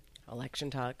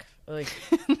 election talk.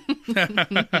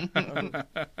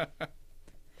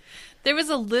 There was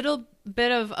a little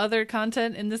bit of other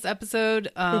content in this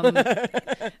episode.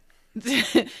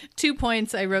 2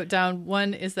 points I wrote down.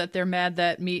 One is that they're mad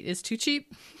that meat is too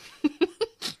cheap.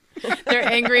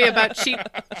 They're angry about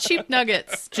cheap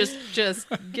nuggets. Just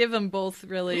give them both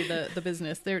really the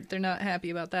business. They're not happy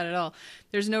about that at all.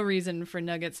 There's no reason for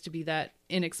nuggets to be that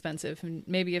inexpensive. And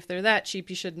maybe if they're that cheap,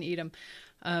 you shouldn't eat them.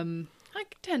 I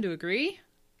tend to agree.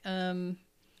 And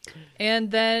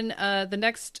then the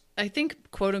next, I think,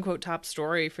 quote unquote, top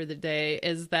story for the day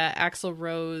is that Axl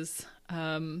Rose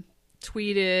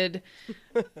tweeted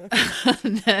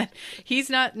that he's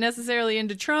not necessarily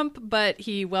into Trump, but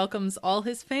he welcomes all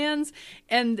his fans.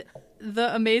 And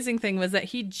the amazing thing was that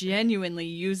he genuinely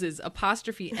uses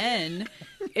apostrophe N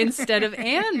instead of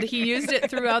and. He used it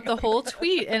throughout the whole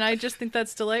tweet. And I just think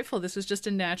that's delightful. This was just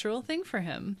a natural thing for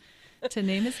him to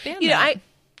name his band.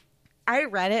 I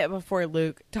read it before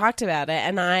Luke talked about it,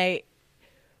 and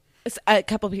a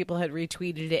couple people had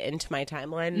retweeted it into my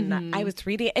timeline, and I was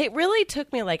reading it. It really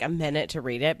took me a minute to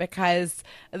read it because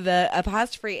the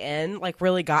apostrophe N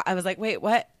really got, I was like, wait,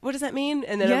 what does that mean?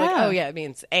 And then I'm like, oh yeah, it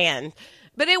means and.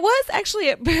 But it was actually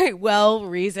a very well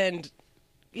reasoned,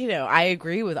 I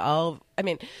agree with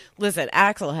listen,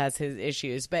 Axl has his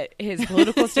issues, but his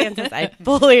political stances I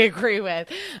fully agree with.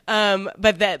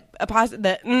 But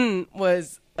the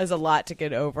was a lot to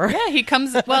get over. Yeah, he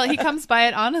comes by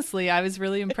it honestly. I was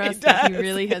really impressed that he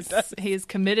really he is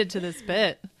committed to this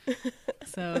bit.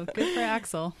 So good for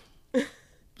Axl.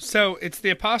 So it's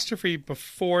the apostrophe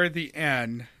before the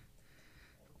N.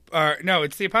 No,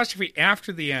 it's the apostrophe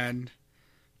after the N,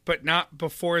 but not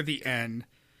before the N.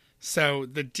 So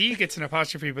the D gets an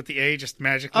apostrophe, but the A just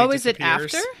magically disappears. Is it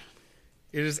after?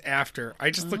 It is after. I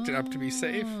just looked it up to be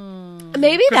safe.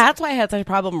 Maybe that's why I had such a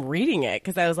problem reading it,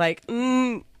 because I was like,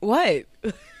 what?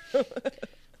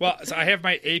 Well, so I have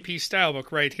my AP style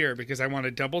book right here because I want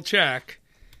to double check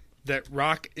that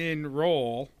rock and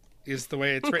roll is the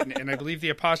way it's written. And I believe the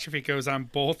apostrophe goes on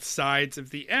both sides of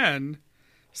the N.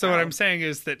 So what I'm saying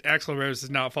is that Axl Rose is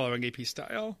not following AP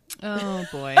style. Oh,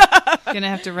 boy. Gonna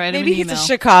have to write him Maybe an he's email. a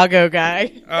Chicago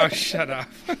guy. Oh, shut up.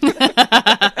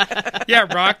 Yeah,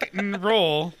 rock and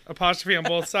roll, apostrophe on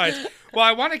both sides. Well,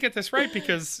 I want to get this right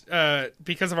because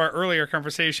of our earlier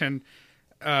conversation,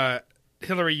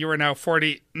 Hillary, you are now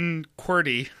 40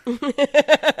 QWERTY.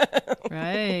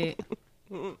 Right.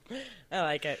 I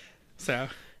like it. So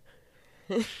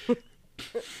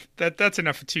that's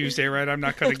enough for Tuesday, right? I'm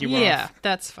not cutting you Yeah, off.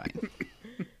 that's fine.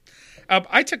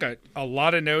 I took a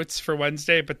lot of notes for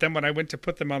Wednesday, but then when I went to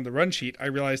put them on the run sheet, I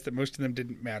realized that most of them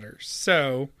didn't matter.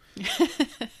 So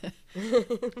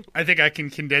I think I can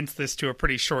condense this to a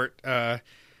pretty short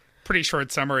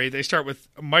summary. They start with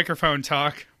microphone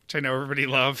talk, which I know everybody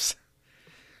loves.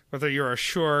 Whether you're a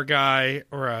Shure guy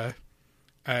or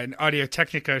an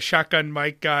Audio-Technica shotgun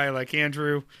mic guy like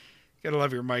Andrew, you gotta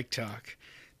love your mic talk.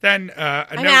 Then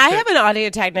I have an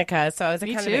Audio-Technica, so I was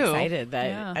Me kind too. of excited that.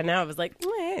 Yeah. And now I was like,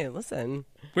 hey, listen.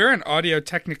 we're an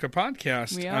Audio-Technica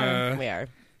podcast. We are. We are.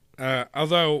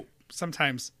 Although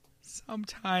sometimes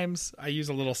I use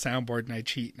a little soundboard and I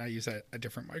cheat and I use a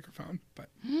different microphone. But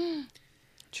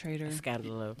Traitor.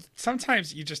 Scandalo.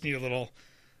 sometimes you just need a little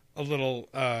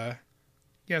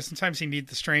sometimes you need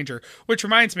the stranger. Which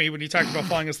reminds me, when you talked about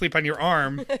falling asleep on your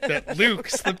arm, that Luke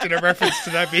slipped in a reference to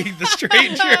that being the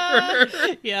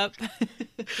stranger. Yep.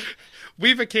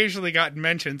 We've occasionally gotten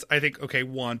mentions, I think,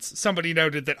 once. Somebody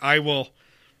noted that I will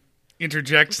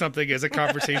interject something as a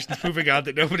conversation's moving on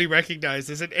that nobody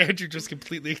recognizes, and Andrew just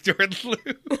completely ignored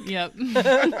Luke. Yep.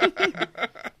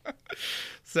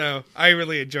 So I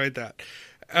really enjoyed that.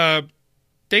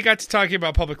 They got to talking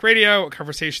about public radio, a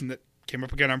conversation that came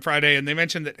up again on Friday, and they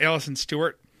mentioned that Allison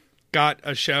Stewart got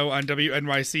a show on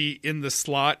WNYC in the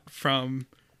slot from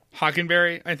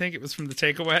Hockenberry. I think it was from The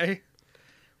Takeaway,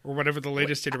 or whatever the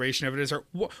latest iteration of it is, or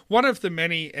one of the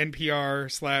many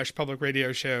NPR/public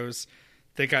radio shows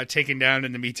that got taken down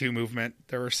in the Me Too movement.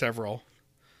 There were several.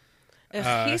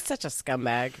 He's such a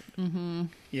scumbag. Mm-hmm.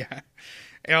 Yeah.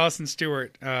 Allison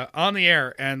Stewart on the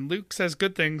air, and Luke says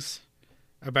good things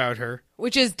about her.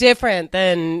 Which is different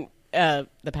than the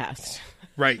past.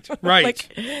 Right.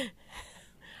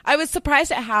 I was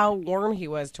surprised at how warm he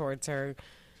was towards her.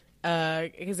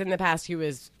 Because in the past, he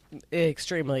was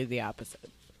extremely the opposite.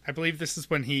 I believe this is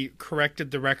when he corrected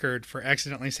the record for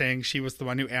accidentally saying she was the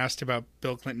one who asked about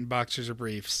Bill Clinton boxers or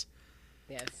briefs.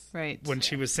 Yes. Right. When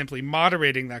she was simply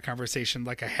moderating that conversation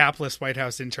like a hapless White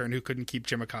House intern who couldn't keep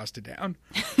Jim Acosta down.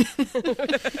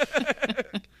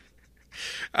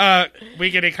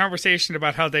 We get a conversation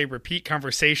about how they repeat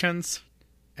conversations,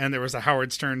 and there was a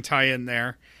Howard Stern tie-in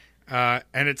there.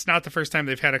 And it's not the first time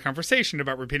they've had a conversation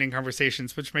about repeating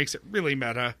conversations, which makes it really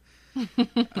meta.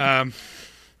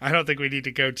 I don't think we need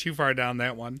to go too far down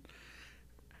that one.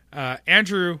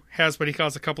 Andrew has what he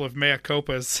calls a couple of mea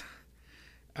culpas.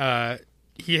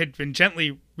 He had been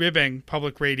gently ribbing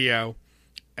public radio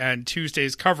and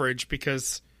Tuesday's coverage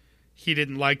because he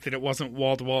didn't like that it wasn't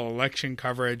wall-to-wall election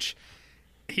coverage.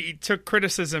 He took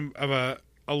criticism of a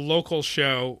local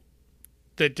show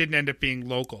that didn't end up being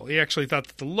local. He actually thought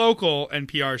that the local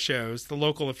NPR shows, the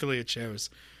local affiliate shows,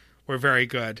 were very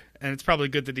good. And it's probably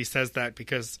good that he says that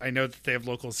because I know that they have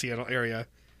local Seattle area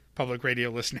public radio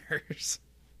listeners.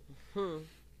 And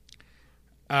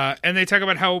they talk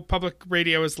about how public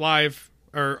radio is live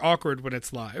or awkward when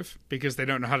it's live because they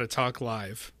don't know how to talk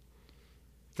live.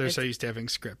 They're so used to having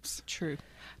scripts. True.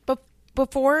 But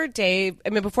before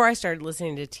I started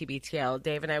listening to TBTL,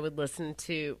 Dave and I would listen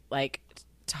to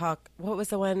talk. What was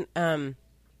the one? Not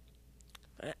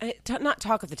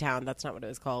Talk of the Town. That's not what it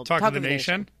was called. Talk of the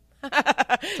Nation.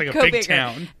 It's like a Go big bigger.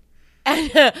 town.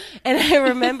 And I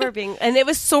remember and it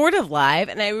was sort of live,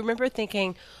 and I remember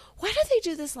thinking, why do they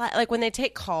do this live? Like when they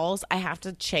take calls, I have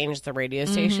to change the radio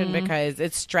station because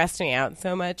it's stressed me out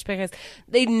so much because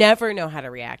they never know how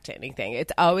to react to anything.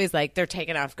 It's always like they're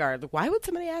taken off guard. Like, why would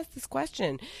somebody ask this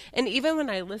question? And even when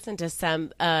I listen to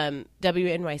some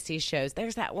WNYC shows,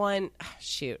 there's that one, I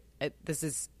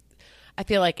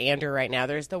feel like Andrew right now.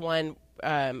 There's the one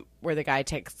where the guy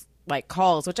takes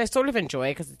calls, which I sort of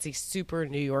enjoy because it's these super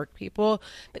New York people.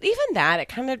 But even that, it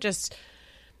kind of just,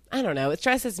 I don't know, it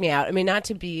stresses me out. I mean, not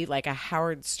to be like a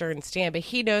Howard Stern stan, but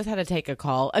he knows how to take a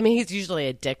call. I mean, he's usually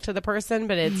a dick to the person,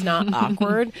 but it's not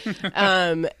awkward.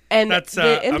 And That's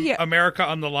the NPR America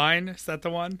on the Line. Is that the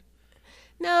one?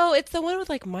 No, it's the one with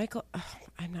Michael.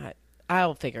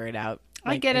 I'll figure it out.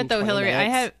 I get in it though, 20 Hillary.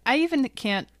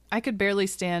 minutes. I could barely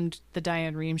stand the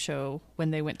Diane Rehm show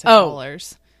when they went to Oh.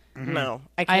 callers. No,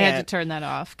 I I can't. had to turn that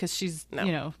off because she's,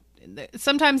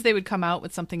 sometimes they would come out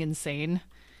with something insane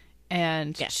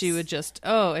and Yes. she would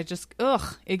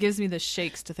it gives me the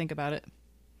shakes to think about it.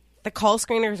 The call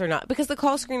screeners are not, because the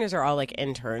call screeners are all like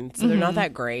interns, so they're not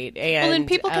that great. And Well, then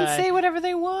people can say whatever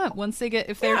they want once they get,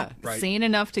 if they're Yeah. Right. sane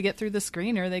enough to get through the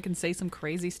screener, they can say some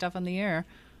crazy stuff on the air.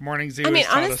 Morning Zoo I mean,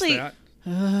 has taught honestly, us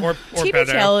that. Or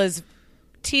TBTL is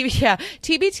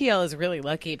TBTL is really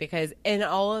lucky because in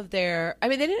all of their, I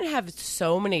mean, they didn't have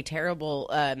so many terrible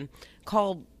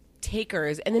call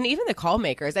takers, and then even the call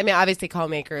makers. I mean, obviously, call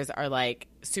makers are like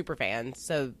super fans,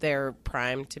 so they're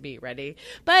primed to be ready.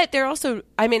 But they're also,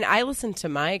 I mean, I listen to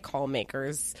my call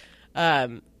makers,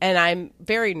 and I'm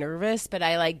very nervous, but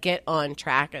I like get on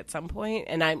track at some point,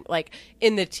 and I'm like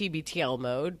in the TBTL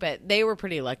mode. But they were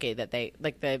pretty lucky that they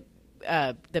like the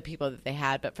people that they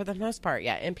had. But for the most part,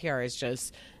 yeah, NPR is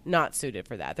just not suited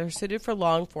for that. They're suited for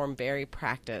long form, very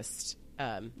practiced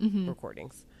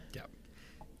recordings. Yeah.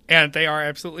 And they are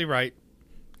absolutely right.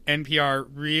 NPR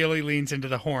really leans into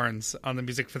the horns on the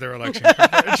music for their election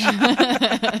coverage.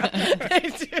 They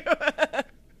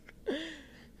do.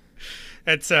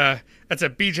 That's a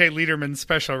BJ Liederman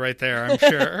special right there, I'm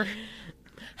sure.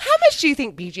 How much do you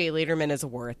think BJ Liederman is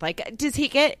worth? Like, does he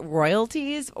get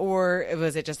royalties, or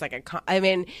was it just like a? I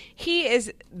mean, he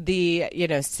is the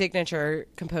signature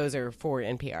composer for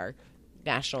NPR,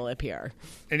 national NPR.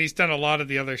 And he's done a lot of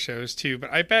the other shows too,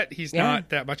 but I bet he's Yeah. not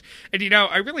that much. And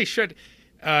I really should.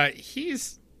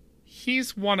 He's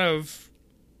one of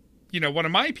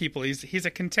my people. He's a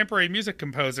contemporary music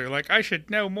composer. Like, I should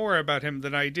know more about him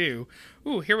than I do.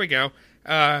 Ooh, here we go.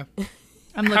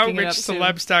 I'm looking it up too.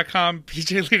 HowRichCelebs.com,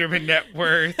 BJ Liederman net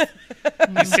worth.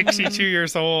 He's 62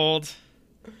 years old.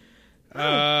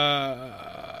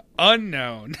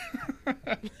 Unknown.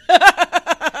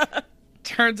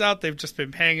 Turns out they've just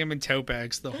been paying him in tote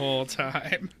bags the whole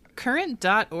time.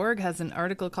 Current.org has an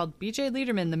article called BJ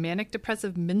Liederman, the manic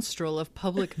depressive minstrel of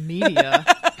public media.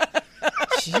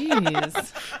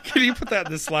 Jeez. Can you put that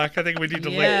in the Slack? I think we need to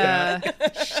link Yeah.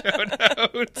 that. Show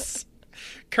notes.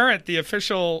 Current, the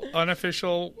official,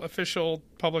 unofficial, official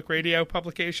public radio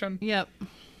publication. Yep.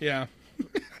 Yeah.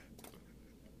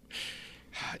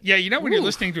 Yeah, when you're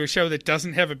listening to a show that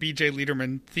doesn't have a BJ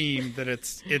Liederman theme, that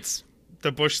it's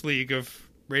the Bush League of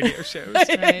radio shows.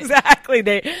 Right. Exactly.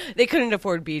 They couldn't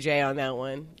afford BJ on that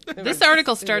one. This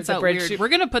article starts a out bridge weird. shoot. We're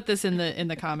going to put this in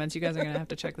the comments. You guys are going to have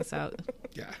to check this out.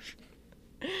 Yeah.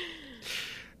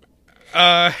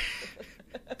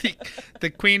 The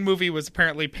Queen movie was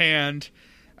apparently panned.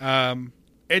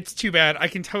 It's too bad. I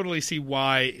can totally see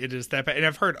why it is that bad. And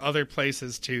I've heard other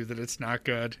places, too, that it's not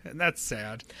good. And that's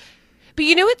sad. But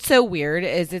what's so weird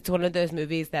is it's one of those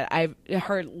movies that I've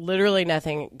heard literally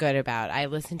nothing good about. I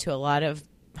listen to a lot of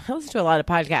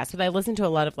podcasts, but I listen to a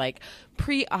lot of like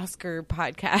pre-Oscar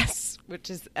podcasts, which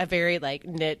is a very like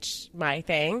niche my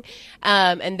thing.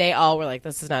 And they all were like,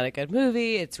 "This is not a good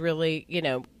movie. It's really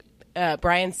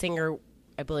Bryan Singer,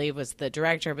 I believe, was the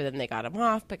director, but then they got him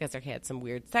off because they had some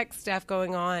weird sex stuff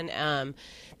going on.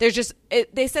 They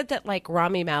said that like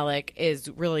Rami Malek is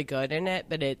really good in it,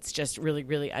 but it's just really,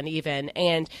 really uneven.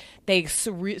 And they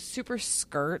super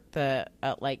skirt the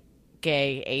like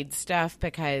gay AIDS stuff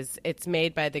because it's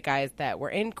made by the guys that were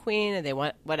in Queen and they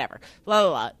want whatever, blah, blah,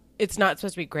 blah. It's not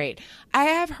supposed to be great. I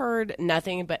have heard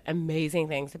nothing but amazing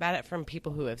things about it from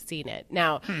people who have seen it.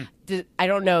 Now, I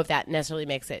don't know if that necessarily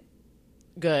makes it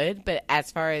good, but as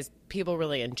far as people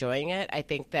really enjoying it, I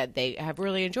think that they have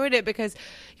really enjoyed it because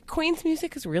Queen's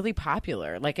music is really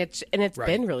popular. Like it's Right.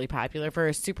 been really popular for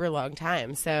a super long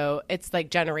time. So it's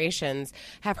like generations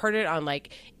have heard it on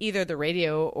like either the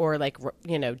radio or like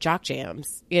jock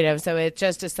jams. So it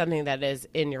just is something that is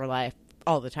in your life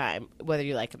all the time, whether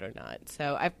you like it or not.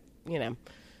 So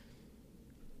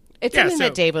it's something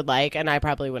that Dave would like, and I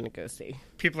probably wouldn't go see.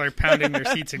 People are pounding their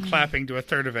seats and clapping to a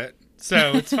third of it.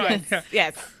 So it's fine.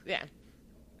 Yes. Yeah.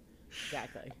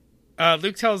 Exactly.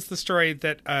 Luke tells the story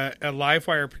that a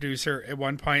Livewire producer at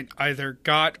one point either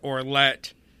got or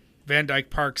let Van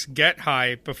Dyke Parks get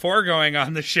high before going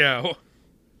on the show.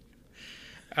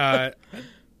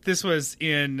 This was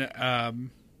in...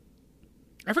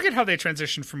 I forget how they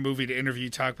transitioned from movie to interview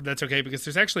talk, but that's okay because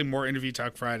there's actually more interview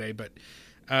talk Friday. But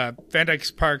Van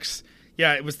Dyke Parks,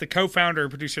 yeah, it was the co-founder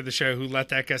and producer of the show who let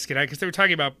that guest get high because they were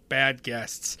talking about bad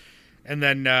guests and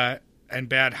then and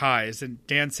bad highs. And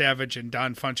Dan Savage and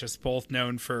Don Funches, both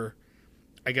known for,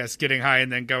 I guess, getting high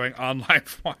and then going on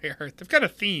Livewire. They've got a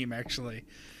theme, actually.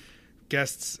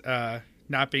 Guests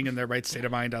not being in their right state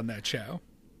of mind on that show.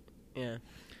 Yeah.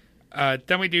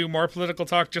 Then we do more political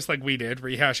talk, just like we did,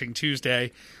 rehashing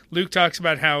Tuesday. Luke talks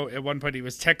about how at one point he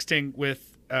was texting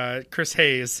with Chris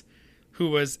Hayes, who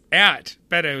was at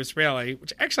Beto's rally,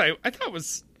 which actually I thought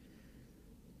was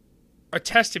a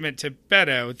testament to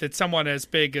Beto that someone as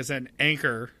big as an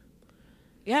anchor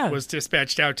Yeah. was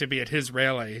dispatched out to be at his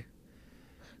rally.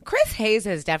 Chris Hayes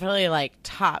is definitely like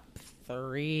top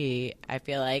 3, I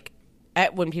feel like,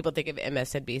 when people think of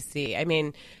MSNBC. I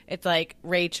mean, it's like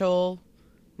Rachel,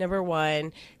 number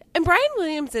 1. And Brian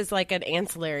Williams is like an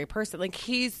ancillary person. Like,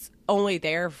 he's only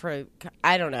there for,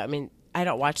 I don't know. I mean, I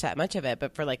don't watch that much of it,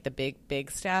 but for like the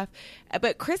big stuff.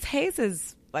 But Chris Hayes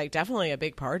is like definitely a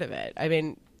big part of it. I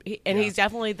mean, he's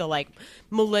definitely the like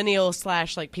millennial /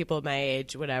 like people my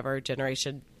age, whatever,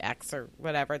 Generation X or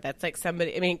whatever. That's like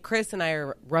somebody. I mean, Chris and I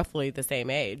are roughly the same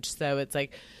age, so it's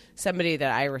like somebody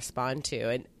that I respond to.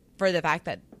 And for the fact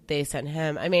that they sent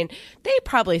him, I mean, they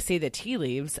probably see the tea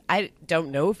leaves. I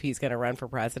don't know if he's going to run for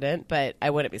president, but I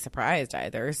wouldn't be surprised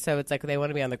either. So it's like they want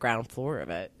to be on the ground floor of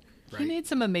it. He made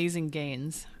some amazing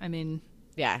gains. I mean,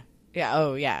 yeah.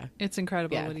 Oh, yeah. It's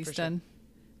incredible Yeah, what he's for sure. done.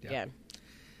 Yeah.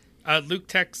 Luke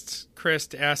texts Chris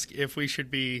to ask if we should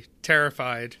be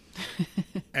terrified.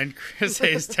 And Chris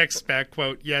Hayes texts back,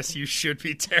 quote, "Yes, you should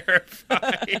be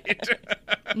terrified."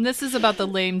 And this is about the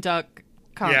lame duck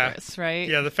Congress, right?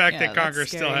 Yeah, the fact that that's Congress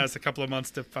still scary. has a couple of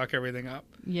months to fuck everything up.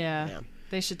 Yeah.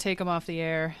 They should take him off the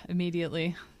air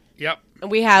immediately. Yep.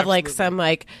 And we have like Absolutely. some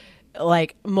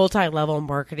like multi-level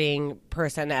marketing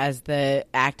person as the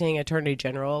acting attorney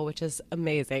general, which is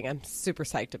amazing. I'm super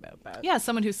psyched about that. Yeah,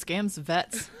 someone who scams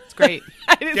vets. It's great.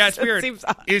 Yeah, it's weird. Seems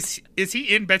odd. Is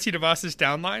he in Betsy DeVos's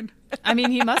downline? I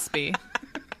mean, he must be.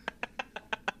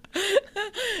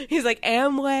 He's like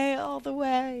Amway all the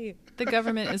way. The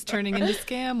government is turning into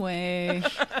Scamway.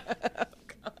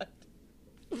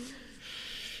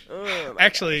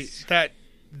 Actually, that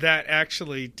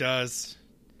actually does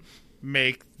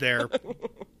make their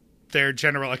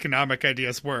general economic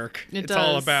ideas work. It It's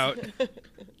all does. about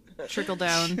Trickle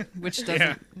down, which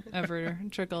doesn't ever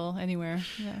trickle anywhere.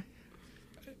 Yeah.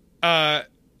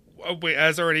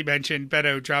 as already mentioned,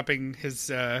 Beto dropping his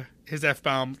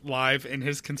F-bomb live in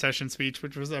his concession speech,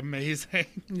 which was amazing.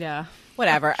 Yeah.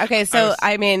 Whatever. Okay, so was-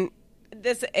 I mean,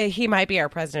 this he might be our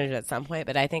president at some point,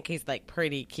 but I think he's like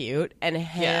pretty cute, and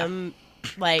him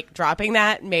like dropping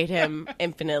that made him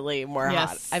infinitely more hot.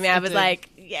 Yes, I mean, I it was did. like,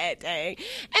 yeah, dang.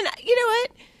 And you know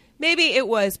what? Maybe it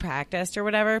was practiced or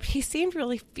whatever. But he seemed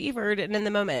really fevered and in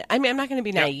the moment. I mean, I'm not going to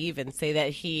be naive and say that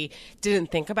he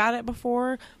didn't think about it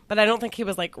before, but I don't think he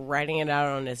was like writing it out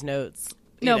on his notes.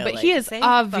 No, You know, but like, he is say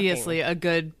obviously fucking- a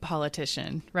good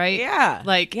politician, right? Yeah.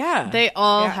 Like, Yeah. they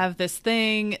all Yeah. have this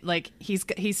thing. Like, he's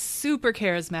super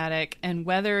charismatic, and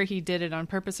whether he did it on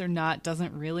purpose or not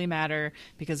doesn't really matter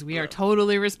because we are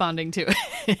totally responding to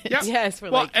it. Yeah. Yes, we're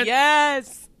Well, like, and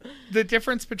yes. The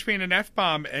difference between an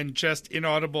F-bomb and just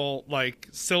inaudible, like,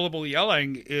 syllable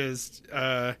yelling is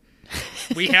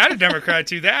we had a Democrat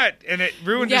do that, and it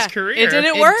ruined Yeah, his career. it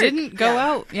didn't It work. didn't go Yeah.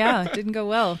 out. Yeah, it didn't go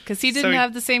well because he didn't So he-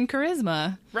 have the same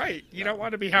charisma. Right. You don't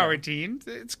want to be Howard Dean.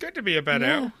 It's good to be a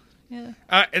Beto. Yeah.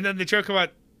 And then the joke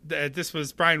about this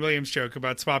was Brian Williams' joke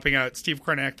about swapping out Steve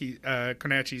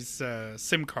Kornacki's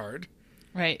SIM card.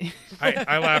 Right.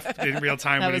 I laughed in real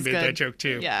time That when he was made good. that joke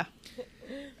too. Yeah.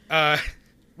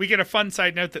 We get a fun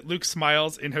side note that Luke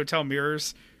smiles in hotel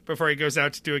mirrors before he goes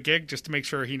out to do a gig, just to make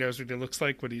sure he knows what he looks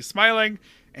like when he's smiling.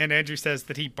 And Andrew says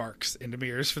that he barks into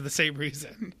mirrors for the same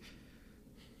reason.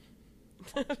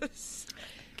 Okay. Was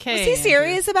he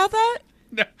serious about that?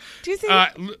 No. Do you think?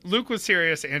 Luke was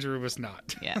serious. Andrew was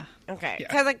not. Yeah. Okay, Yeah.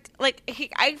 because like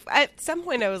I at some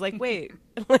point I was like, wait,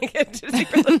 like does he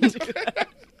really do that?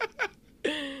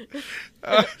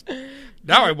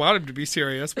 Now I want him to be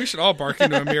serious. We should all bark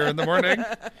into a mirror in the morning.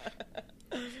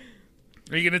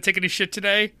 Are you going to take any shit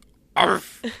today?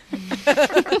 Arf.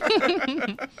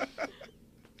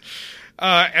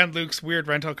 And Luke's weird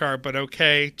rental car, but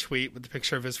okay, tweet with the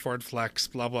picture of his Ford Flex,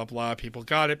 blah, blah, blah. People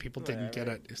got it, people didn't get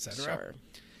it, etc.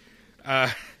 Sure.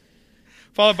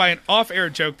 Followed by an off-air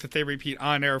joke that they repeat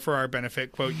on-air for our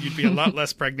benefit. Quote, "You'd be a lot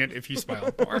less pregnant if you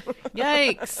smiled more."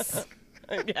 Yikes.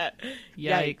 Yeah.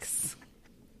 Yikes.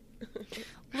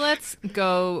 Let's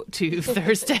go to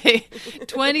Thursday,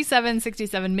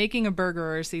 2767, Making a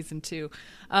Burger, Season 2.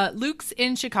 Luke's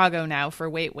in Chicago now for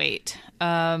Wait, Wait.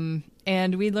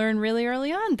 And we learn really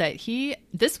early on that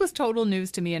this was total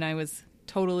news to me, and I was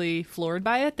totally floored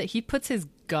by it, that he puts his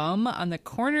gum on the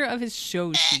corner of his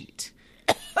show sheet.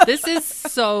 This is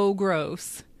so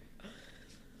gross.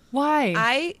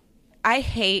 Why? I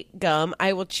hate gum.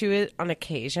 I will chew it on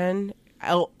occasion.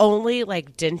 I'll only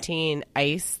like dentine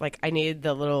ice. Like I need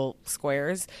the little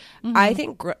squares. I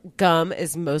think gum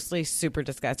is mostly super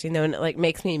disgusting though, and it like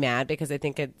makes me mad because I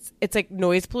think it's like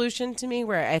noise pollution to me.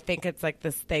 Where I think it's like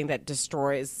this thing that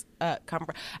destroys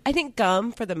comfort. I think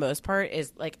gum for the most part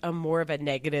is like a more of a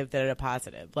negative than a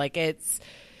positive. Like it's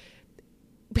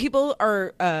people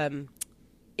are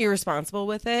irresponsible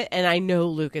with it, and I know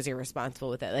Luke is irresponsible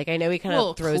with it. Like, I know he kind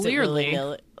of throws clearly. it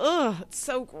willy-nilly. Ugh, it's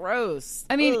so gross.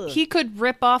 I mean, Ugh. he could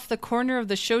rip off the corner of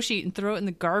the show sheet and throw it in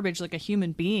the garbage like a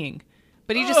human being,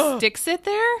 but he just sticks it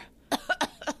there.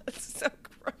 It's so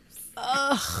gross.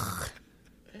 Ugh.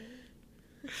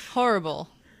 Horrible.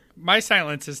 My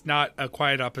silence is not a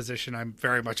quiet opposition. I'm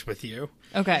very much with you.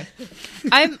 Okay.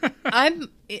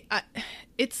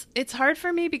 It's hard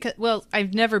for me because, well,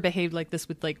 I've never behaved like this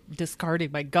with like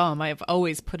discarding my gum. I have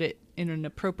always put it in an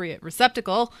appropriate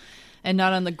receptacle and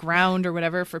not on the ground or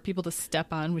whatever for people to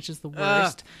step on, which is the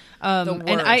worst. The worst.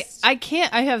 And I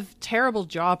can't, I have terrible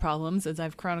jaw problems, as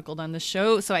I've chronicled on this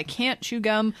show, so I can't chew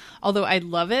gum, although I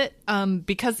love it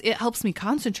because it helps me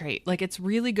concentrate. Like, it's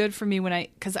really good for me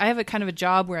because I have a kind of a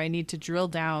job where I need to drill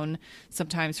down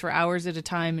sometimes for hours at a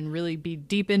time and really be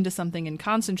deep into something and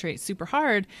concentrate super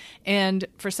hard. And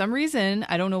for some reason,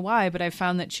 I don't know why, but I've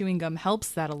found that chewing gum helps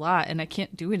that a lot, and I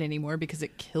can't do it anymore because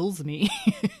it kills me.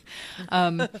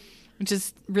 Which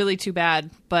is really too bad,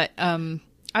 but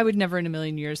I would never in a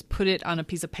million years put it on a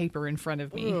piece of paper in front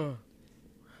of me. Ugh.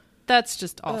 That's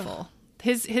just awful.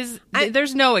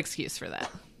 There's no excuse for that.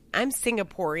 I'm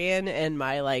Singaporean and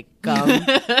my like gum.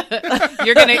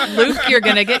 You're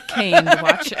gonna get caned.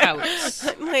 Watch out.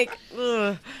 I'm like,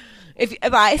 ugh. If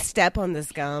I step on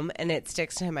this gum and it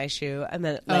sticks to my shoe, and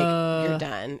then like you're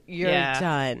done. You're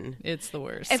done. It's the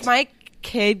worst. If my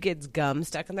kid gets gum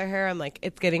stuck in their hair, I'm like,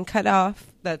 it's getting cut off.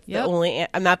 That's the only.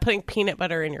 I'm not putting peanut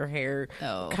butter in your hair,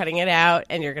 cutting it out,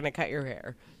 and you're gonna cut your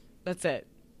hair. That's it.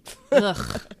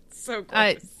 Ugh. So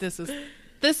gross.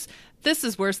 This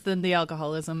is worse than the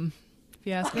alcoholism, if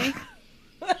you ask me.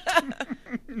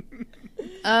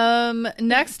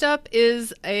 Next up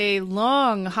is a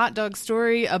long hot dog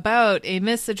story about a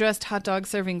misaddressed hot dog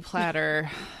serving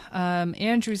platter.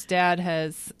 Andrew's dad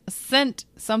has sent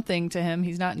something to him.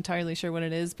 He's not entirely sure what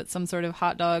it is, but some sort of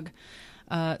hot dog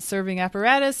serving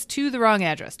apparatus to the wrong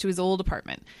address, to his old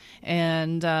apartment.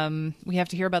 And we have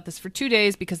to hear about this for 2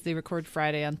 days because they record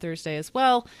Friday on Thursday as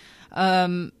well.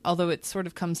 Although it sort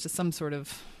of comes to some sort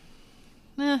of...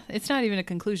 it's not even a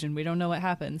conclusion. We don't know what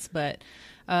happens, but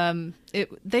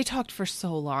they talked for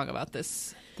so long about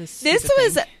this.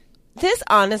 This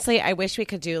honestly, I wish we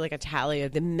could do like a tally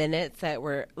of the minutes that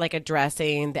were like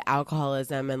addressing the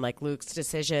alcoholism and like Luke's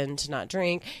decision to not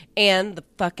drink and the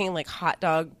fucking like hot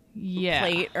dog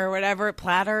plate or whatever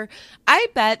platter. I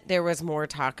bet there was more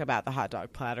talk about the hot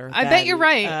dog platter. I bet you're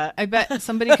right. I bet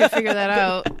somebody could figure that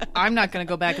out. I'm not going to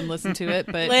go back and listen to it,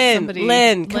 but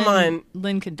Lynn, come on.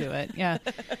 Lynn can do it. Yeah.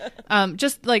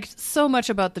 Just like so much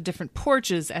about the different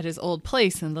porches at his old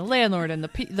place and the landlord and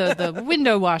the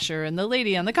window washer and the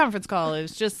lady on the conference call. It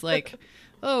was just like,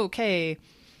 okay.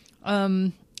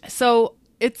 So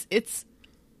it's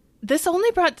this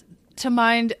only brought to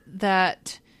mind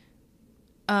that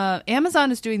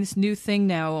Amazon is doing this new thing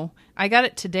now. I got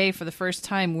it today for the first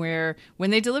time where when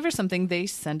they deliver something, they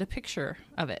send a picture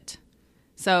of it.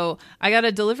 So I got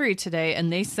a delivery today and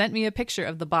they sent me a picture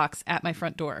of the box at my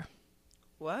front door.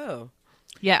 Whoa.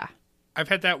 Yeah. I've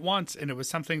had that once, and it was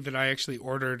something that I actually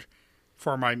ordered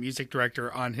for my music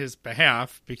director on his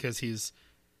behalf because he's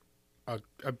a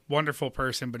wonderful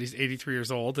person, but he's 83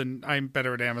 years old and I'm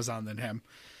better at Amazon than him.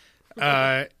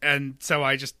 And so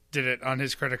I just did it on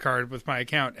his credit card with my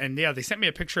account. And yeah, they sent me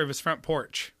a picture of his front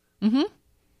porch. Mm-hmm.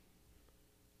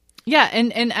 Yeah.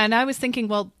 And I was thinking,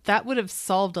 well, that would have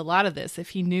solved a lot of this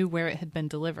if he knew where it had been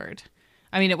delivered.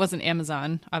 I mean, it wasn't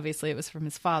Amazon. Obviously it was from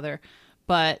his father,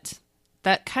 but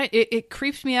that it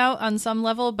creeped me out on some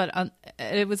level, but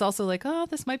it was also like, oh,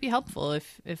 this might be helpful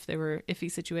if there were iffy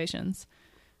situations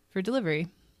for delivery.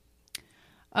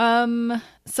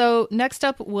 So next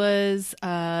up was,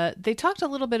 they talked a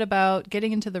little bit about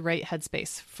getting into the right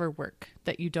headspace for work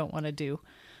that you don't want to do.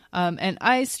 And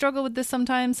I struggle with this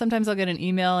sometimes. Sometimes I'll get an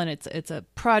email and it's a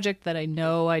project that I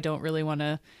know I don't really want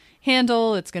to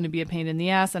handle. It's going to be a pain in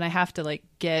the ass. And I have to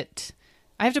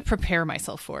I have to prepare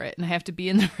myself for it and I have to be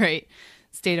in the right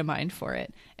state of mind for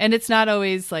it. And it's not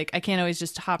always like, I can't always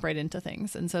just hop right into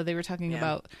things. And so they were talking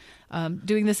about,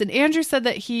 doing this. And Andrew said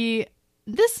that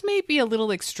this may be a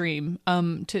little extreme.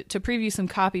 To preview some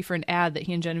copy for an ad that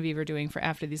he and Genevieve are doing for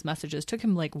After These Messages took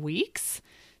him like weeks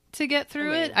to get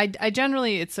through it. I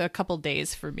generally, it's a couple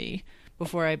days for me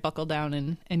before I buckle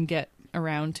down and get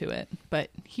around to it. But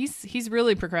he's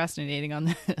really procrastinating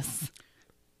on this.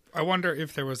 I wonder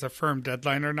if there was a firm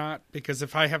deadline or not, because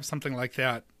if I have something like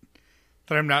that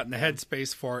I'm not in the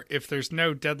headspace for, if there's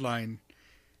no deadline,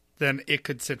 then it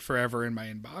could sit forever in my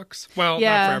inbox. Well,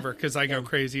 not forever, because I go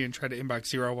crazy and try to inbox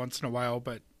zero once in a while,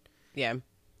 but... Yeah.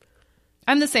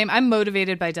 I'm the same. I'm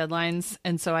motivated by deadlines,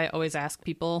 and so I always ask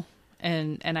people,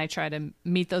 and I try to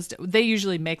meet those. They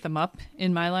usually make them up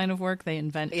in my line of work. They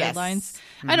invent Yes. deadlines.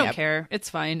 I don't care. It's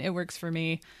fine. It works for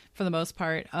me for the most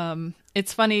part.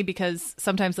 It's funny because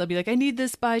sometimes they'll be like, I need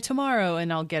this by tomorrow,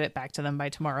 and I'll get it back to them by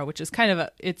tomorrow, which is kind of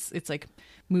it's like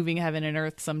moving heaven and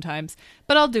earth sometimes.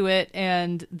 But I'll do it,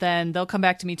 and then they'll come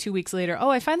back to me 2 weeks later. Oh,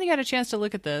 I finally got a chance to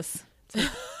look at this.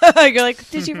 You're like,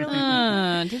 did you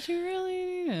really? Did you really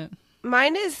need it?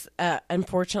 Mine is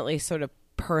unfortunately sort of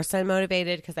person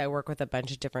motivated because I work with a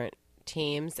bunch of different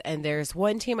teams, and there's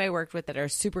one team I worked with that are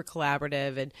super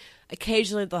collaborative, and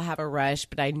occasionally they'll have a rush,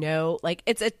 but I know like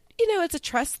it's a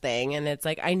trust thing, and it's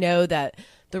like I know that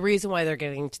the reason why they're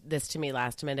getting this to me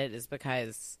last minute is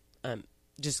because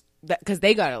just because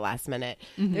they got it last minute.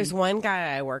 There's one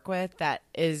guy I work with that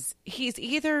he's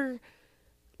either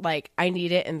like, I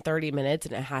need it in 30 minutes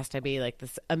and it has to be like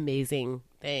this amazing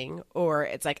thing, or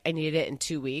it's like, I need it in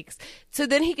 2 weeks. So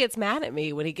then he gets mad at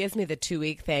me when he gives me the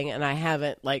 2-week thing and I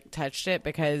haven't like touched it,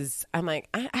 because I'm like,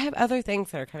 I have other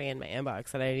things that are coming in my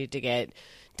inbox that I need to get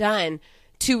done.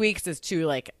 2 weeks is too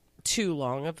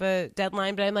long of a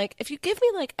deadline, but I'm like, if you give me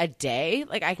like a day,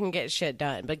 like I can get shit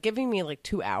done, but giving me like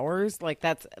 2 hours, like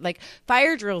that's like,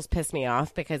 fire drills piss me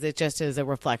off because it just is a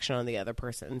reflection on the other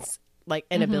person's like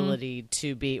inability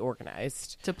to be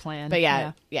organized, to plan. But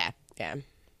yeah.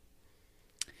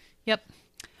 Yep.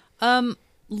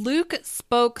 Luke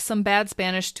spoke some bad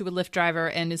Spanish to a Lyft driver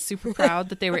and is super proud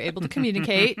that they were able to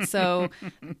communicate. So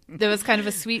that was kind of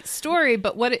a sweet story.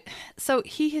 But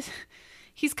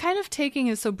he's kind of taking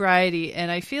his sobriety, and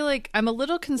I feel like I'm a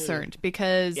little concerned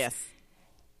because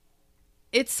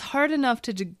it's hard enough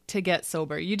to get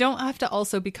sober. You don't have to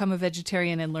also become a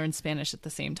vegetarian and learn Spanish at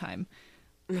the same time.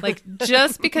 Like,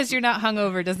 just because you're not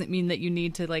hungover doesn't mean that you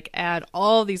need to like add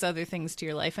all these other things to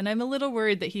your life. And I'm a little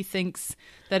worried that he thinks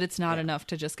that it's not enough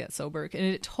to just get sober, and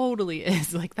it totally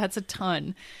is. Like, that's a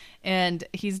ton. And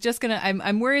he's just gonna.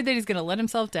 I'm worried that he's gonna let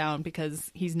himself down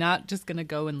because he's not just gonna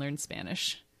go and learn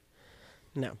Spanish.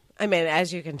 No, I mean,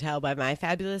 as you can tell by my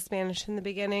fabulous Spanish in the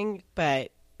beginning,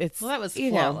 but it's that was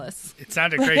flawless. It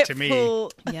sounded great to me.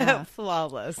 Yeah,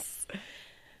 flawless.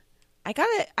 I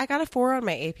got a 4 on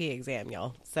my AP exam,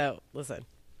 y'all. So listen,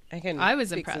 I was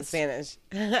speak impressed. Some Spanish,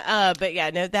 but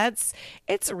yeah, no,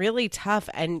 it's really tough,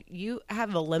 and you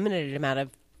have a limited amount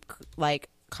of like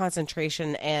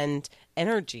concentration and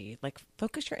energy. Like,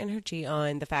 focus your energy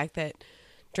on the fact that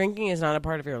drinking is not a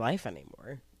part of your life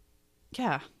anymore.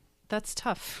 Yeah, that's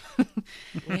tough.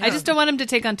 I just don't want him to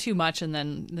take on too much and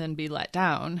then be let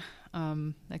down.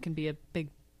 That can be a big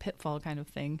pitfall kind of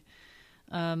thing.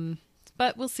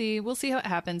 But we'll see. We'll see how it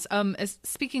happens.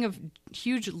 Speaking of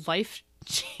huge life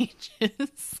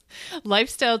changes,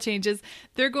 lifestyle changes,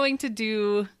 they're going to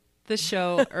do the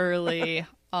show early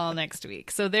all next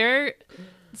week. So they're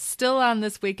still on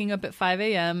this waking up at 5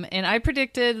 a.m. And I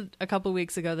predicted a couple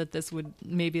weeks ago that this would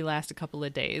maybe last a couple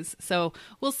of days. So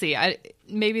we'll see.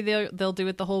 Maybe they'll do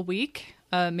it the whole week.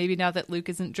 Maybe now that Luke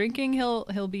isn't drinking,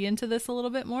 he'll be into this a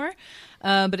little bit more.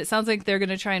 But it sounds like they're going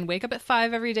to try and wake up at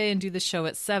 5 every day and do the show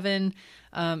at 7.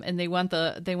 And they want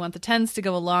the 10s to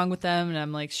go along with them. And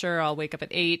I'm like, sure, I'll wake up at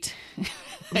 8.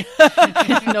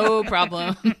 No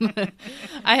problem.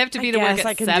 I have to be to work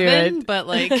at 7, but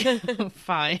like,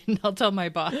 fine. I'll tell my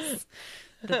boss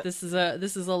that this is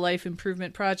a life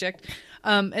improvement project.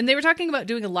 And they were talking about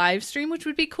doing a live stream, which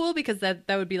would be cool because that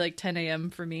would be like 10 a.m.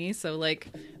 for me. So like,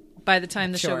 by the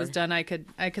time the show was done, I could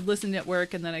listen at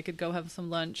work, and then I could go have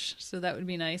some lunch. So that would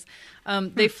be nice.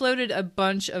 They floated a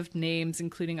bunch of names,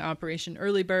 including Operation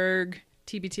Earlyberg,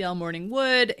 TBTL Morning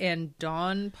Wood, and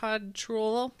Dawn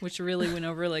Patrol, which really went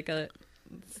over like a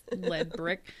lead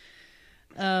brick.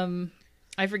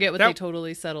 I forget what they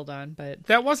totally settled on, but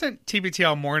that wasn't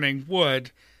TBTL Morning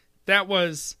Wood. That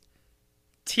was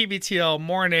TBTL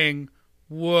Morning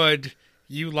Wood.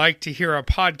 You like to hear a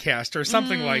podcast or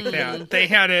something like that. They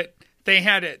had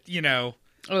it, you know.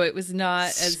 Oh, it was not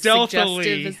as stealthily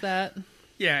suggestive as that.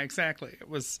 Yeah, exactly. It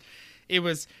was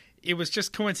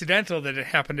just coincidental that it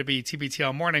happened to be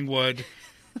TBTL Morning Wood.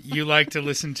 You like to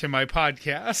listen to my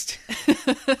podcast.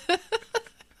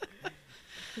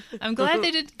 I'm glad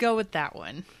they didn't go with that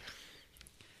one.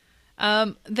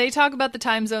 They talk about the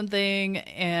time zone thing,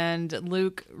 and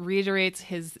Luke reiterates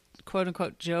his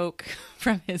quote-unquote joke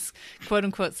from his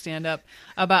quote-unquote stand-up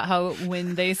about how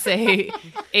when they say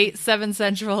 8/7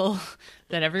 Central,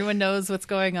 that everyone knows what's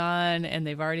going on, and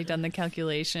they've already done the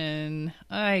calculation.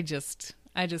 I just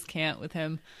can't with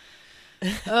him.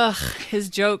 Ugh, his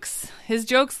jokes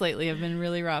lately have been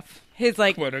really rough. His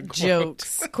like quote-unquote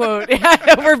jokes, quote.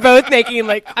 We're both making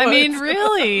like quotes. I mean,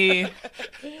 really.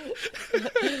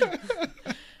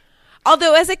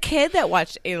 Although as a kid that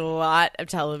watched a lot of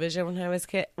television when I was a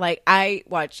kid, like I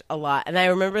watched a lot, and I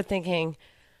remember thinking,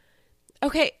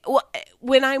 okay, well,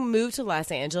 when I moved to Los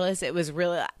Angeles, it was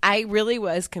really, I really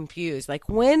was confused. Like,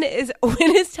 when is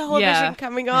television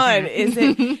coming on? Is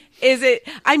it,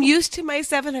 I'm used to my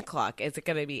 7 o'clock. Is it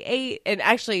going to be 8? And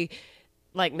actually,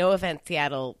 like, no offense,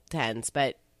 Seattle 10s,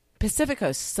 but Pacific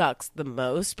Coast sucks the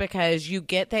most because you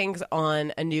get things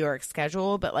on a New York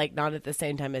schedule, but like not at the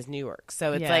same time as New York.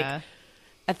 So it's like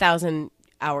 1,000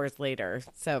 hours later.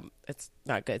 So it's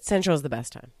not good. Central is the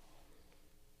best time.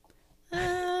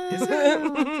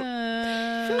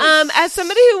 As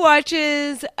somebody who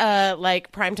watches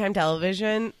like primetime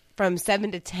television, from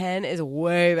 7 to 10 is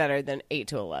way better than 8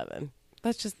 to 11.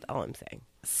 That's just all I'm saying.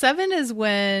 7 is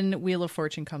when Wheel of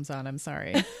Fortune comes on. I'm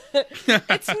sorry. It's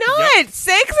not. Yep.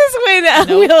 6 is when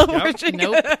Wheel of Fortune.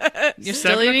 Nope. You're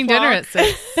still eating dinner at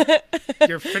 6.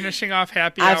 You're finishing off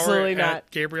happy hour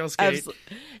at Gabriel's Gate.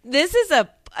 This is a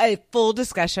full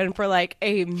discussion for like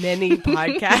a mini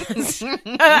podcast.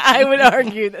 I would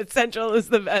argue that Central is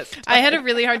the best time. I had a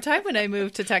really hard time when I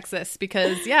moved to Texas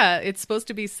because it's supposed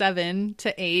to be 7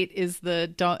 to 8 is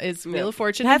Wheel of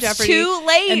Fortune and Jeopardy. That's too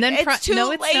late. And then it's too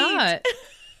late. It's not.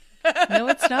 No,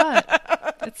 it's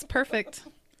not. It's perfect.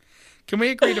 Can we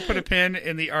agree to put a pin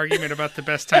in the argument about the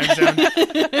best time zone?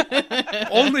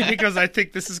 Only because I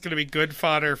think this is going to be good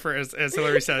fodder for, as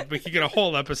Hillary said, we could get a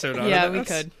whole episode on it. Yeah, we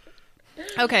could.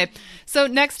 Okay, so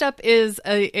next up is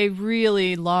a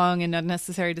really long and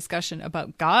unnecessary discussion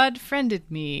about God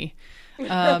Friended Me.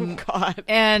 God.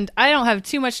 And I don't have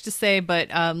too much to say,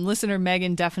 but listener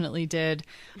Megan definitely did.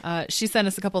 She sent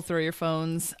us a couple Throw Your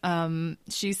Phones.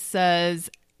 She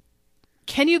says,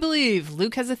 can you believe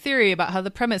Luke has a theory about how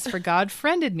the premise for God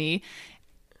Friended Me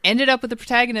ended up with the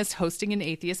protagonist hosting an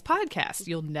atheist podcast?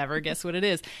 You'll never guess what it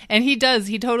is. And he does.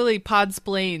 He totally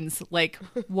podsplains like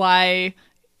why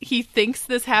he thinks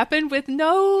this happened with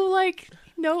no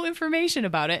information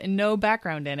about it and no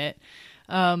background in it.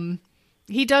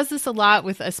 He does this a lot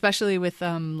especially with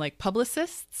like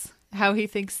publicists, how he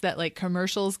thinks that like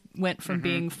commercials went from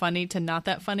being funny to not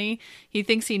that funny. He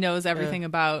thinks he knows everything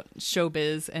about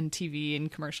showbiz and TV and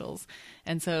commercials.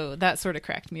 And so that sort of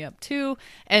cracked me up too.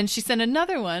 And she sent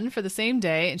another one for the same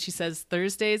day. And she says,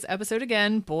 Thursday's episode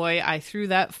again. Boy, I threw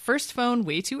that first phone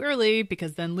way too early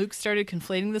because then Luke started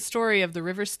conflating the story of the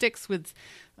River Styx with,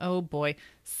 oh boy,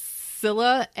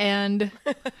 Scylla and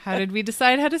how did we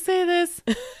decide how to say this?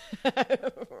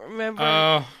 Remember?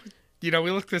 Oh, we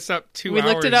looked this up 2 hours ago now.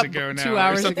 We looked it up 2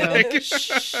 hours ago.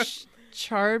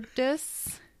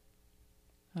 Charybdis?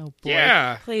 Oh boy.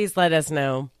 Yeah. Please let us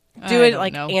know. Do it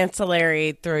like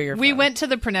ancillary through your phone. We went to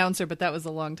the pronouncer, but that was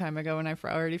a long time ago and I've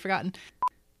already forgotten.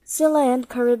 Scylla and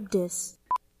Charybdis.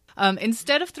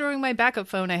 Instead of throwing my backup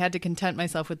phone, I had to content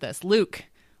myself with this. Luke,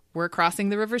 we're crossing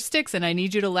the River Styx and I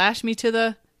need you to lash me to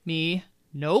the... Me.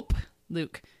 Nope.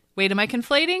 Luke. Wait, am I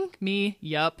conflating? Me.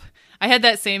 Yup. I had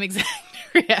that same exact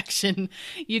reaction.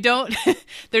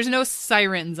 There's no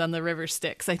sirens on the River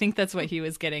Styx. I think that's what he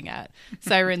was getting at.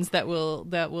 Sirens that will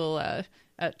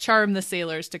charm the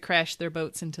sailors to crash their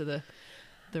boats into the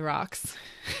rocks.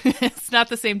 It's not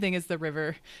the same thing as the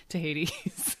river to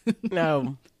Hades.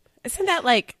 No. Isn't that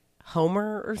like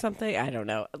Homer or something? I don't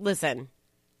know. Listen,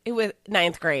 it was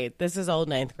 9th grade. This is old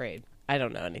 9th grade. I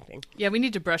don't know anything. Yeah, we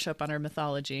need to brush up on our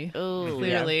mythology. Ooh,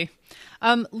 clearly.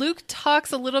 Yeah. Luke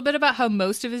talks a little bit about how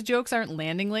most of his jokes aren't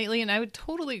landing lately, and I would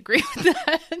totally agree with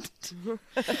that.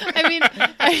 I mean,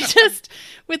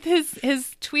 with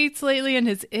his tweets lately and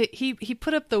he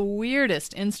put up the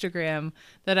weirdest Instagram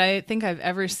that I think I've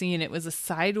ever seen. It was a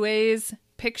sideways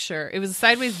picture. It was a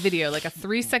sideways video, like a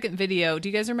 3-second video. Do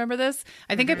you guys remember this?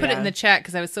 I think I put it in the chat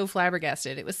because I was so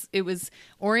flabbergasted. It was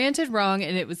oriented wrong,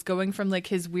 and it was going from like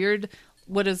his weird,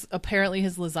 what is apparently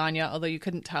his lasagna, although you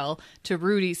couldn't tell, to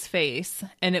Rudy's face,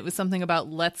 and it was something about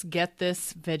let's get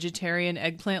this vegetarian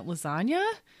eggplant lasagna.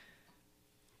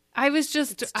 I was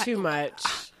just it's too much.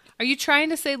 Are you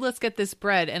trying to say let's get this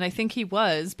bread? And I think he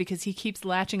was, because he keeps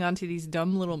latching onto these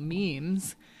dumb little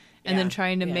memes. And then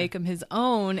trying to make him his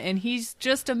own. And he's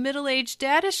just a middle-aged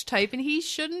daddish type, and he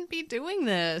shouldn't be doing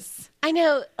this. I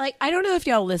know. Like, I don't know if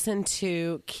y'all listen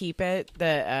to Keep It.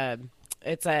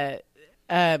 It's a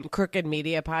Crooked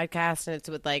Media podcast, and it's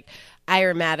with, like,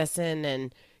 Ira Madison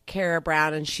and Kara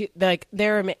Brown. And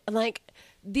they're, like,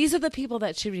 these are the people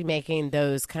that should be making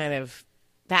those kind of,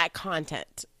 that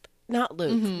content. Not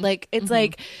Luke. Mm-hmm. Like, it's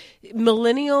like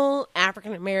millennial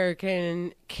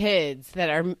African-American kids that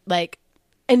are, like,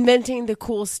 inventing the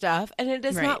cool stuff, and it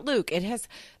is not Luke. It has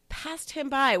passed him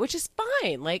by, which is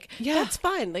fine. Like, Yeah. that's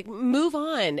fine. Like, move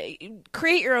on.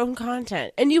 Create your own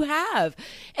content. And you have.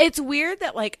 It's weird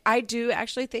that, like, I do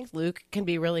actually think Luke can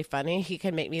be really funny. He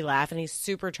can make me laugh, and he's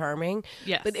super charming.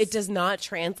 Yes. But it does not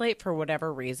translate, for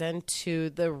whatever reason, to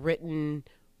the written,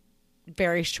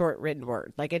 very short written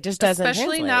word. Like, it just doesn't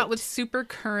Especially translate. not with super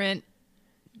current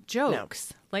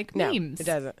jokes like No, memes. it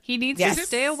doesn't. He needs Yes. to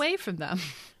stay away from them.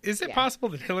 Is it possible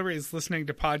that Hillary is listening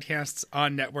to podcasts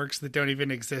on networks that don't even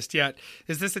exist yet?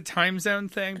 Is this a time zone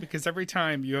thing? Because every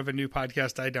time you have a new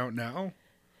podcast, I don't know.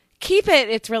 Keep it.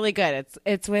 It's really good.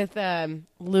 It's with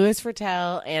Louis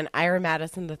Fertel and Ira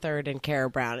Madison III and Kara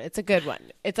Brown. It's a good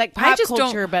one. It's like I pop just don't-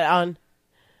 culture, but on.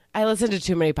 I listen to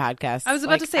too many podcasts. I was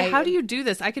about to say, how do you do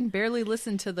this? I can barely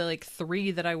listen to the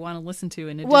 3 that I want to listen to.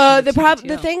 In addition Well, to the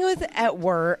TBTL. thing with at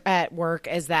work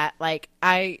is that like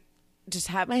I just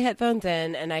have my headphones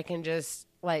in and I can just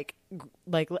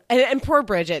and poor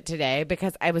Bridget today,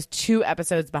 because I was 2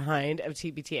 episodes behind of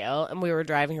TBTL and we were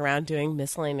driving around doing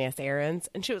miscellaneous errands,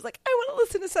 and she was like, I want to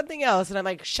listen to something else, and I'm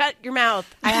like, shut your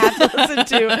mouth. I have to listen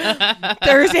to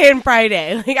Thursday and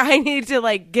Friday. Like, I need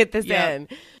to get this Yeah. in.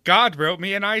 God wrote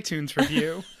me an iTunes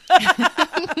review.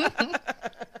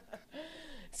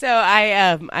 So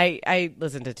I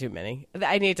listen to too many.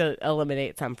 I need to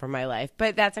eliminate some from my life,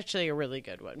 but that's actually a really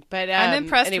good one. But I'm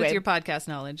impressed anyway. with your podcast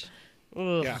knowledge.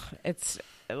 Ugh, Yeah. it's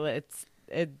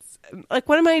like,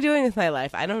 what am I doing with my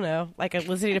life? I don't know. Like, I'm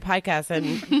listening to podcasts and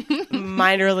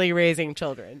minorly raising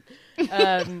children.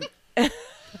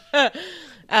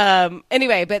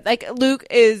 Anyway, but like, Luke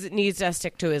needs to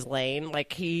stick to his lane.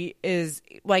 Like, he is,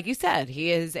 like you said,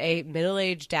 he is a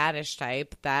middle-aged daddish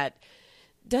type that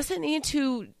doesn't need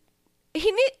to.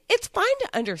 It's fine to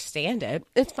understand it.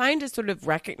 It's fine to sort of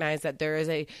recognize that there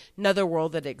is another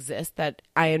world that exists that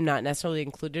I am not necessarily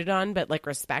included on, but like,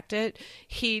 respect it.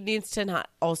 He needs to not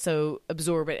also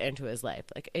absorb it into his life.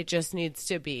 Like, it just needs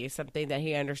to be something that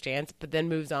he understands, but then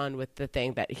moves on with the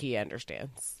thing that he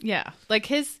understands. Yeah, like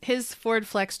his Ford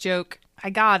Flex joke. I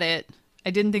got it.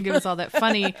 I didn't think it was all that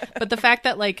funny, but the fact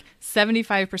that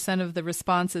 75% of the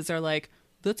responses are like,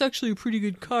 "That's actually a pretty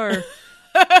good car,"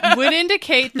 would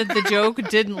indicate that the joke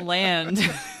didn't land,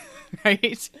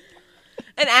 right?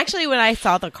 And actually, when I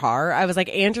saw the car, I was like,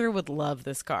 Andrew would love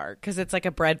this car because it's like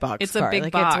a bread box. It's car. a big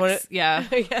Like, box. It's one of- Yeah.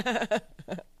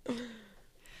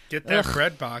 Get that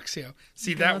bread box.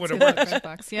 See, that would have Let's get worked. that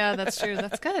box. Yeah, that's true.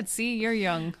 That's good. See, you're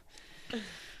young.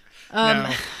 No,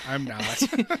 I'm not.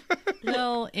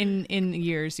 Well, in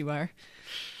years you are.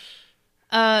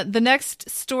 The next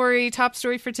top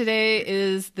story for today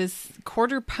is this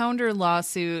Quarter Pounder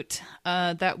lawsuit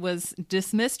that was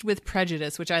dismissed with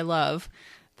prejudice, which I love.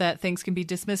 That things can be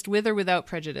dismissed with or without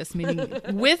prejudice, meaning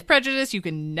with prejudice, you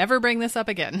can never bring this up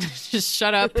again. Just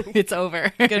shut up. It's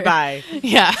over. Goodbye.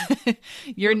 Yeah.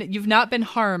 You've not been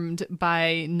harmed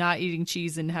by not eating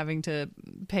cheese and having to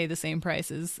pay the same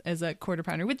prices as a Quarter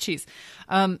Pounder with cheese.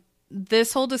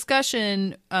 This whole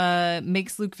discussion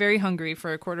makes Luke very hungry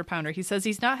for a Quarter Pounder. He says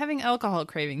he's not having alcohol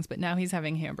cravings, but now he's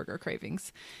having hamburger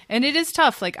cravings. And it is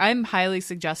tough. Like, I'm highly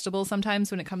suggestible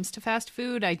sometimes when it comes to fast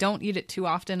food. I don't eat it too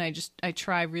often. I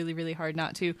try really, really hard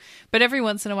not to. But every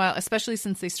once in a while, especially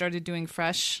since they started doing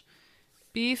fresh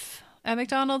beef at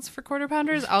McDonald's for Quarter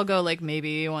Pounders, I'll go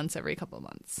maybe once every couple of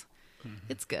months. Mm-hmm.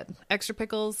 It's good. Extra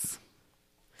pickles.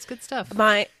 It's good stuff.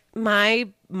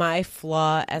 My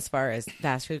flaw as far as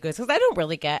fast food goes, because I don't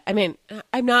really get, I mean,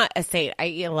 I'm not a saint. I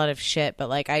eat a lot of shit, but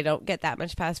I don't get that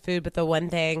much fast food. But the one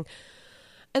thing,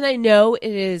 and I know it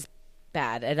is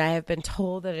bad, and I have been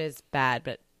told that it is bad,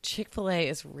 but Chick-fil-A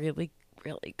is really,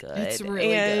 really good. It's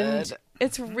really good.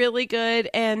 It's really good.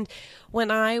 And when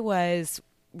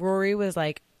Rory was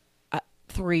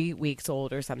 3 weeks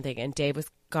old or something, and Dave was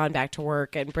gone back to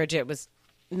work, and Bridget was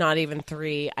not even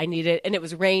 3. And it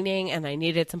was raining, and I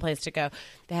needed some place to go.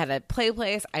 They had a play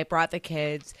place. I brought the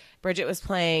kids. Bridget was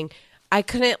playing. I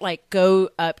couldn't go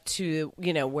up to,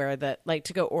 where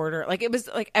to go order. It was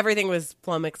everything was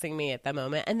flummoxing me at the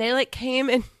moment. And they came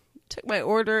and took my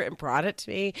order and brought it to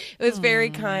me. It was very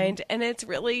kind. And it's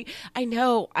really, I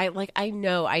know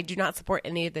I do not support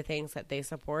any of the things that they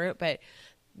support, but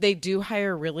they do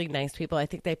hire really nice people. I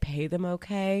think they pay them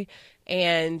okay.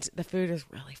 And the food is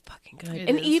really fucking good. It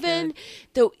and is even good.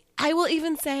 though I will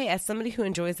even say, as somebody who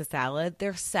enjoys a salad,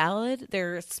 their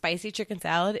spicy chicken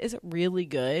salad is really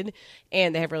good.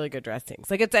 And they have really good dressings.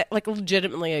 It's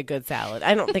legitimately a good salad.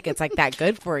 I don't think it's that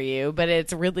good for you, but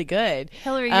it's really good.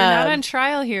 Hillary, you're not on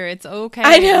trial here. It's okay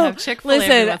I know. to have Chick-fil-A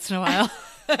every once in a while.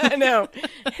 I know.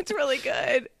 It's really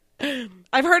good.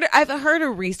 I've heard a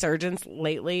resurgence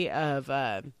lately of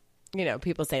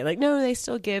people saying no, they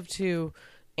still give to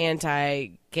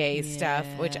anti-gay stuff,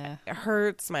 which Yeah.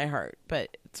 hurts my heart,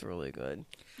 but it's really good.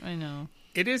 I know.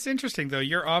 It is interesting, though.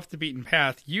 You're off the beaten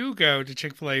path. You go to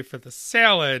Chick-fil-A for the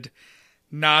salad,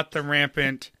 not the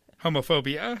rampant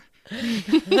homophobia.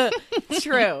 It's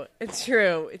true. It's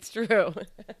true. It's true.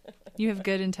 You have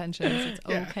good intentions. It's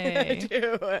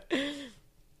okay.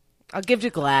 I'll give to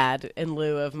Glad in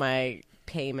lieu of my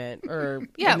payment, or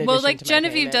Yeah, in well, addition like to my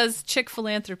Genevieve payment. does Chick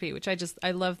Philanthropy, which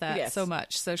I love that Yes. so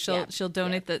much. So she'll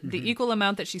donate the equal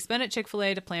amount that she spent at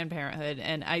Chick-fil-A to Planned Parenthood,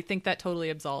 and I think that totally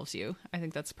absolves you. I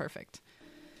think that's perfect.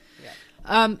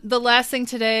 The last thing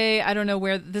today, I don't know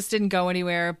where this didn't go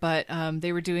anywhere, but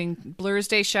they were doing Blur's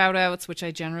Day shout outs, which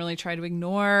I generally try to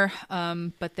ignore.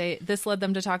 But this led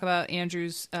them to talk about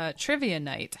Andrew's trivia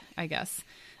night, I guess,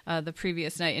 the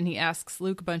previous night. And he asks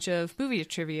Luke a bunch of movie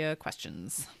trivia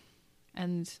questions.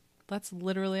 And that's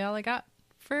literally all I got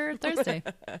for Thursday.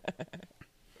 We'll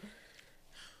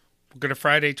go to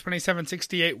Friday,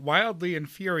 2768, wildly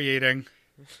infuriating.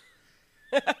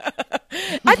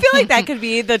 I feel like that could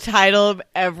be the title of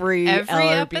every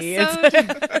LRB.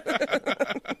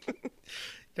 episode.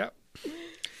 Yep.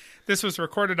 This was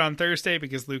recorded on Thursday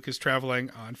because Luke is traveling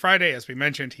on Friday. As we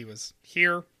mentioned, he was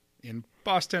here in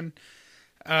Boston.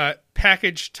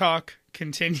 Package talk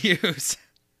continues.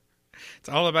 It's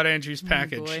all about Andrew's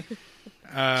package. Boy.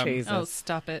 Jesus. Oh,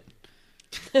 stop it.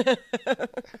 No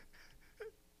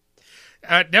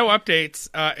updates,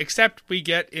 except we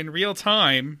get in real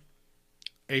time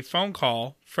a phone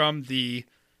call from the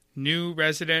new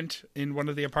resident in one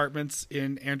of the apartments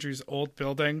in Andrew's old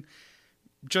building,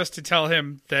 just to tell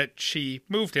him that she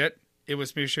moved it. It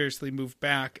was mysteriously moved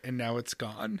back, and now it's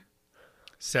gone.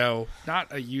 So, not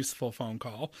a useful phone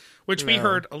call, which we No.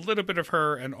 heard a little bit of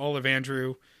her and all of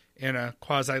Andrew in a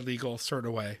quasi-legal sort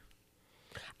of way.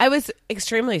 I was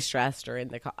extremely stressed during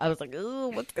the call. I was like, "Oh,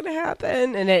 what's going to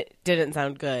happen?" And it didn't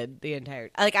sound good the entire.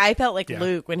 Like I felt like Yeah.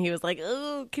 Luke when he was like,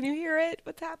 "Oh, can you hear it?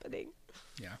 What's happening?"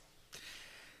 Yeah.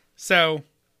 So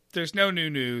there's no new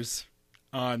news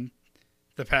on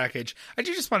the package. I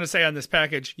do just want to say on this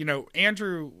package,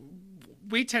 Andrew,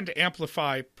 we tend to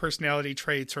amplify personality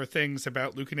traits or things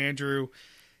about Luke and Andrew.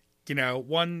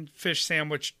 One fish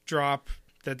sandwich drop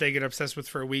that they get obsessed with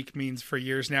for a week means for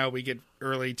years now we get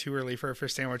too early for a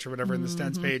fish sandwich or whatever in the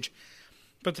Stens page.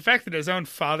 But the fact that his own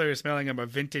father is mailing him a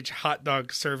vintage hot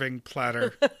dog serving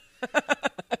platter.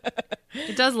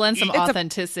 It does lend some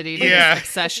authenticity to Yeah. this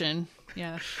obsession.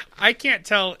 Yeah. I can't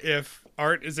tell if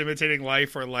art is imitating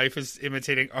life or life is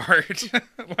imitating art.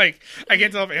 I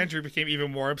can't tell if Andrew became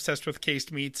even more obsessed with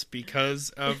cased meats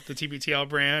because of the TBTL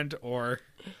brand or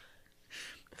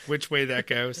which way that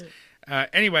goes.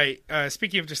 Anyway,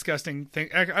 speaking of disgusting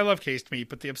things, I love cased meat,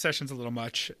 but the obsession's a little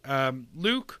much.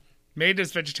 Luke made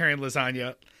his vegetarian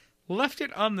lasagna, left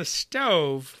it on the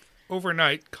stove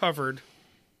overnight, covered,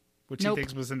 which Nope. he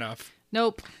thinks was enough.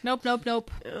 Nope.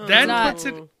 Then not. puts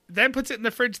it in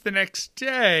the fridge the next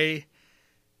day.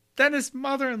 Then his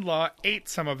mother-in-law ate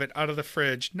some of it out of the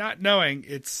fridge, not knowing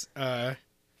its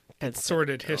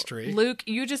sordid history. Luke,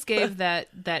 you just gave that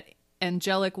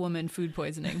angelic woman food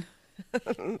poisoning.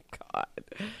 God,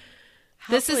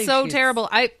 This is Hopefully so she's- terrible.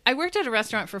 I worked at a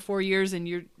restaurant for 4 years, and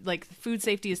you're like, food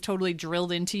safety is totally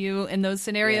drilled into you in those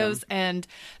scenarios. And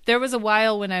there was a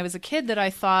while when I was a kid that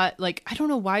I thought, like, I don't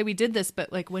know why we did this,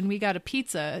 but like when we got a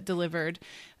pizza delivered,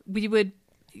 we would,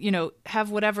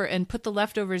 have whatever and put the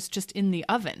leftovers just in the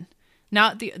oven.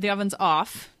 Not the oven's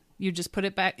off. You just put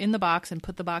it back in the box and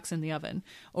put the box in the oven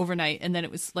overnight, and then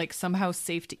it was like somehow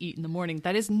safe to eat in the morning.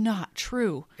 That is not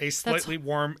true. A slightly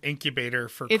warm incubator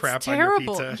for It's crap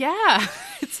terrible. on your pizza. Yeah,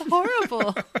 it's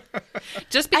horrible.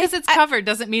 Just because it's covered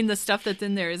doesn't mean the stuff that's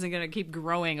in there isn't going to keep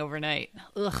growing overnight.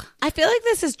 Ugh. I feel like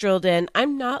this is drilled in.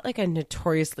 I'm not like a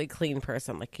notoriously clean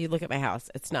person. Like you look at my house,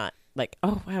 it's not like,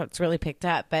 oh wow, it's really picked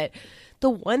up. But the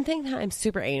one thing that I'm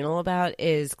super anal about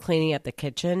is cleaning up the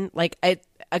kitchen. Like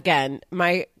again,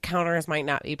 my counters might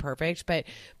not be perfect, but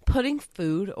putting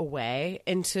food away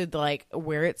into like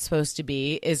where it's supposed to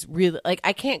be is really like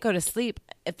I can't go to sleep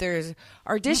if there's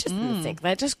our dishes in the sink.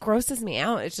 That just grosses me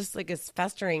out. It's just like it's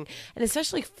festering, and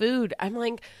especially food. I'm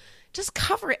like, just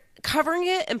cover it. Covering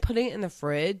it and putting it in the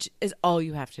fridge is all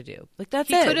you have to do. Like that's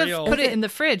He it. could have Real. put it in the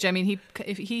fridge. I mean,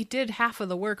 if he did half of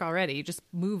the work already. Just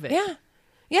move it. Yeah.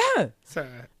 It's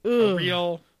a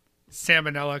real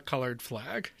salmonella-colored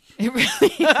flag. It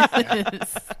really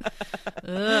is.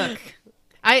 Ugh.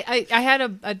 I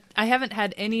haven't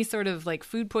had any sort of like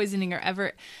food poisoning or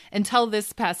ever until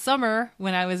this past summer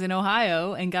when I was in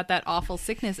Ohio and got that awful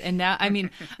sickness. And now, I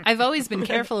mean, I've always been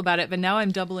careful about it, but now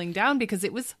I'm doubling down because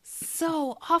it was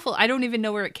so awful. I don't even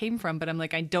know where it came from, but I'm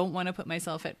like, I don't want to put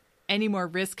myself at any more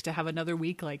risk to have another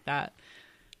week like that.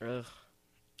 Ugh.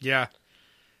 Yeah.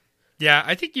 Yeah,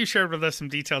 I think you shared with us some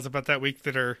details about that week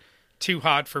that are too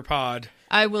hot for pod.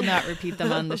 I will not repeat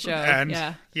them on the show. And,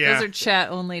 yeah. yeah. Those are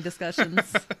chat-only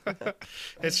discussions.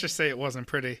 Let's just say it wasn't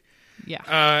pretty.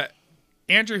 Yeah.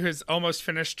 Andrew has almost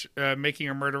finished Making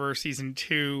a Murderer Season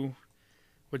 2,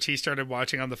 which he started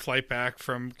watching on the flight back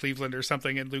from Cleveland or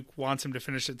something, and Luke wants him to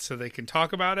finish it so they can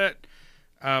talk about it.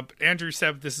 But Andrew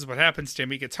said this is what happens to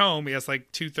him. He gets home, he has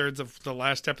like 2/3 of the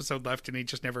last episode left, and he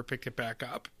just never picked it back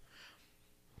up.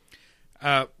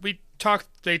 They talked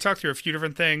through a few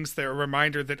different things. They're a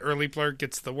reminder that Early Blur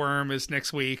Gets the Worm is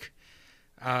next week.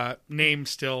 Name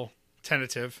still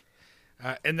tentative.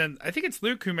 And then I think it's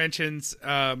Luke who mentions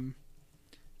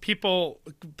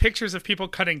pictures of people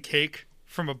cutting cake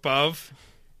from above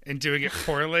and doing it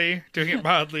poorly, doing it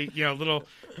mildly, a little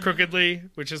crookedly,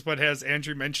 which is what has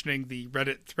Andrew mentioning the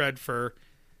Reddit thread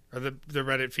the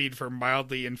Reddit feed for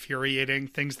mildly infuriating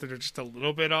things that are just a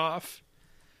little bit off.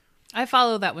 I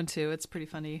follow that one too. It's pretty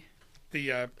funny.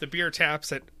 The beer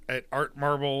taps at Art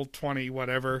Marble 20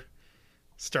 whatever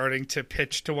starting to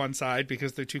pitch to one side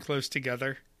because they're too close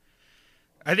together.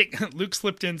 I think Luke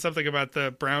slipped in something about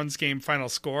the Browns game final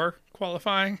score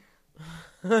qualifying,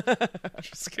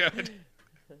 which is good.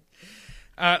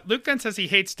 Luke then says he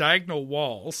hates diagonal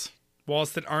walls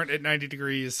that aren't at 90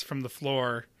 degrees from the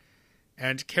floor,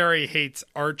 and Carrie hates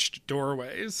arched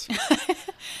doorways.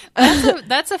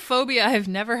 That's a phobia I've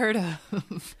never heard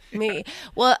of. Me.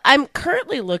 Well, I'm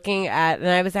currently looking at, and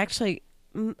I was actually,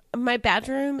 my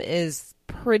bedroom is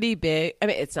pretty big. I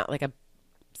mean, it's not like a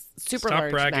super Stop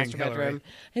large bragging, master bedroom. Hillary.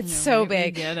 It's No, so we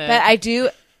big. get it.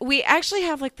 But we actually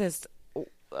have like this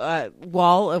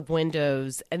wall of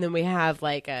windows, and then we have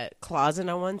like a closet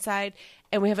on one side,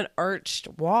 and we have an arched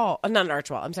wall, not an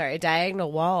arched wall, I'm sorry, a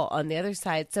diagonal wall on the other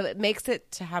side. So it makes it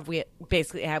to have, we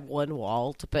basically have one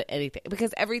wall to put anything,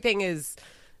 because everything is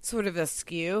sort of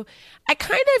askew. I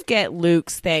kind of get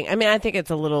Luke's thing. I mean, I think it's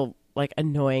a little like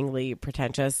annoyingly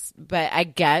pretentious, but I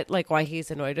get like why he's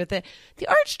annoyed with it. The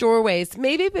arched doorways,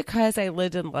 maybe because I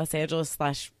lived in Los Angeles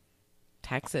 /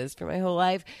 Texas for my whole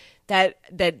life, that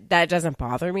doesn't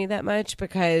bother me that much,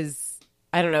 because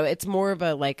I don't know, it's more of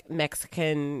a like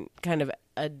Mexican kind of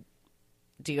a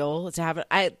deal to have it.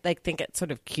 I like think it's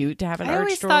sort of cute to have an I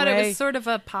always arched doorway. thought it was sort of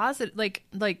a positive, like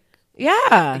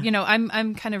yeah.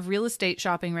 I'm kind of real estate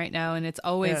shopping right now, and it's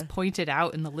always pointed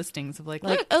out in the listings of like,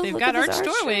 look, oh, they've look got at this arched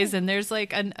arch doorways, door. and there's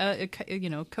like a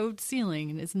code ceiling,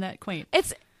 and isn't that quaint?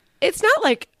 It's not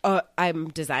like I'm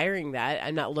desiring that.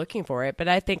 I'm not looking for it, but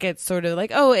I think it's sort of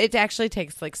like, oh, it actually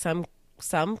takes like some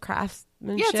craftsmanship.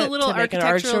 Yeah, it's a little to make an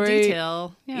architectural archery.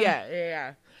 detail.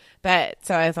 Yeah. But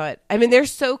so I thought, I mean, they're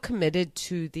so committed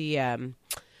to the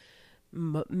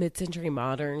mid-century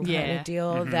modern kind of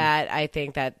deal that I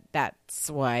think that's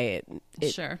why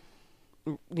it Sure.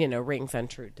 rings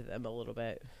untrue to them a little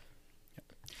bit.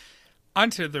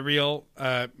 Onto the real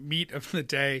meat of the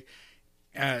day.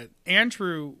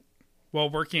 Andrew,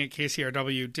 while working at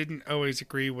KCRW, didn't always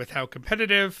agree with how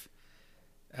competitive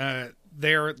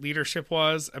their leadership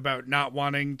was about not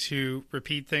wanting to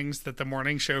repeat things that the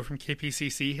morning show from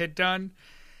KPCC had done.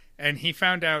 And he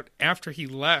found out after he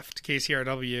left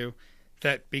KCRW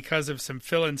that because of some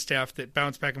fill-in staff that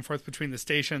bounced back and forth between the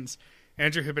stations,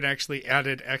 Andrew had been actually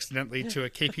added accidentally to a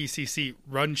KPCC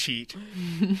run sheet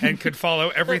and could follow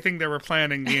everything they were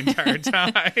planning the entire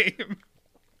time.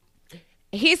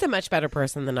 He's a much better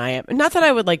person than I am. Not that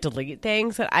I would like delete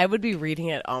things, but I would be reading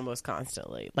it almost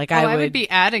constantly. Like I would be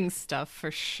adding stuff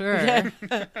for sure.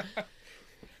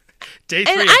 Day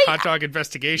 3 of hot dog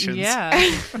investigations. Yeah.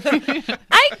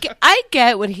 I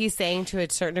get what he's saying to a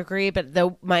certain degree, but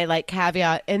my like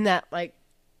caveat in that, like,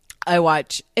 I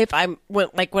watch,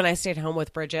 when I stayed home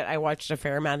with Bridget, I watched a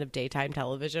fair amount of daytime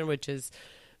television, which is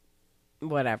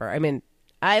whatever. I mean,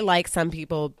 I like some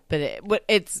people, but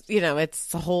it's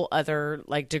a whole other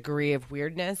like degree of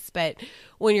weirdness. But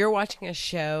when you're watching a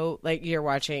show, like you're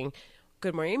watching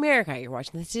Good Morning America, you're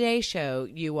watching the Today Show,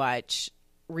 you watch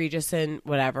Regis and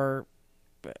whatever,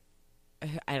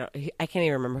 I can't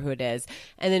even remember who it is,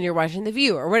 and then you're watching The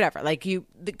View or whatever. Like you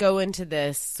go into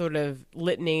this sort of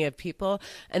litany of people,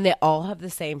 and they all have the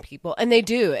same people, and they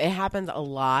do. It happens a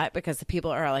lot because the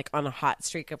people are like on a hot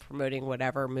streak of promoting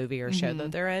whatever movie or show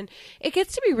that they're in. It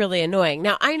gets to be really annoying.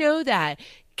 Now I know that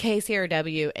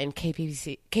KCRW and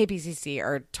KPCC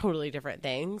are totally different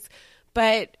things,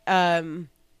 but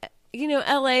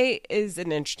LA is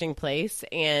an interesting place,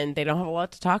 and they don't have a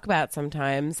lot to talk about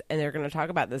sometimes, and they're going to talk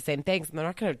about the same things, and they're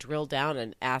not going to drill down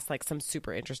and ask like some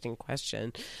super interesting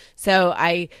question. So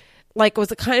I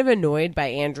was kind of annoyed by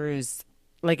Andrew's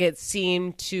Like, it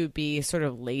seemed to be sort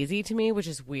of lazy to me, which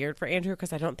is weird for Andrew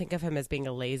because I don't think of him as being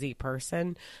a lazy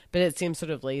person. But it seems sort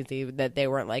of lazy that they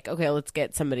weren't like, okay, let's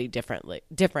get somebody different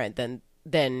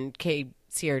than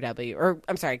KCRW, or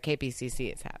I'm sorry,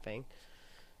 KPCC is having.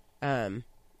 I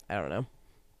don't know.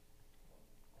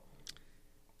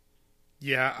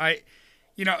 Yeah,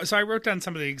 so I wrote down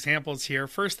some of the examples here.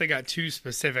 First, they got too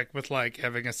specific with like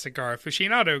having a cigar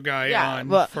aficionado guy on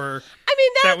for. I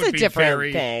mean, that that's would a be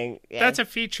different thing. Yeah. That's a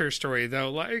feature story,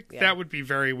 though. Like that would be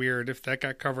very weird if that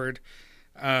got covered,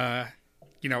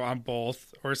 on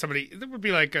both, or somebody. That would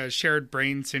be like a shared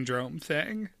brain syndrome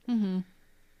thing. Mm-hmm.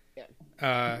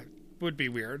 Would be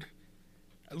weird.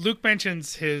 Luke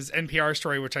mentions his NPR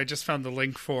story, which I just found the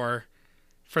link for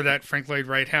that Frank Lloyd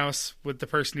Wright house with the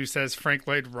person who says Frank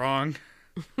Lloyd wrong.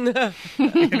 In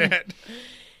it.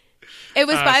 It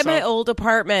was by my old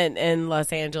apartment in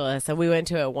Los Angeles, and we went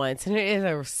to it once, and it is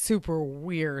a super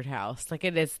weird house. Like,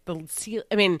 it is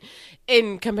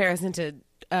in comparison to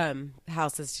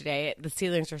houses today, the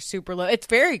ceilings are super low. It's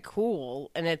very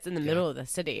cool, and it's in the middle of the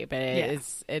city, but it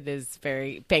is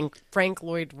very Frank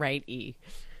Lloyd Wright-y.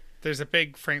 There's a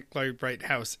big Frank Lloyd Wright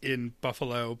house in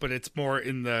Buffalo, but it's more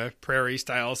in the prairie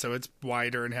style, so it's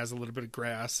wider and has a little bit of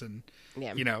grass, and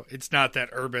it's not that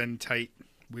urban, tight,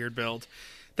 weird build.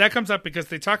 That comes up because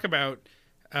they talk about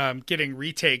getting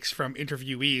retakes from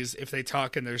interviewees if they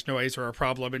talk and there's noise or a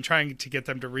problem, and trying to get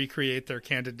them to recreate their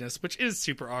candidness, which is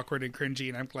super awkward and cringy,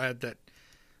 and I'm glad that,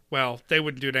 well, they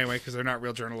wouldn't do it anyway because they're not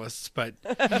real journalists, but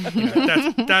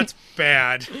that's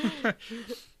bad.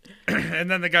 And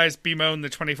then the guys bemoan the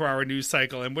 24-hour news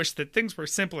cycle and wish that things were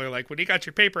simpler, like when you got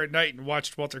your paper at night and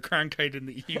watched Walter Cronkite in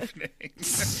the evening.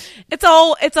 It's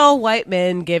all white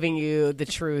men giving you the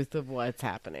truth of what's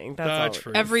happening. That's all.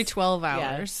 Truth. Every 12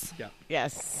 hours. Yeah.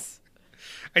 Yes.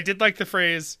 I did like the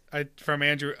phrase from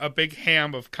Andrew, a big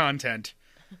ham of content.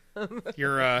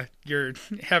 You're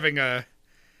having a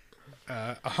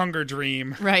hunger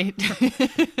dream. Right.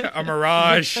 A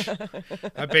mirage.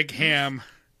 A big ham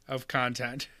of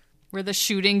content. Where the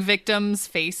shooting victim's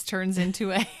face turns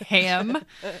into a ham.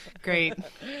 Great.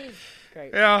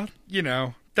 Yeah,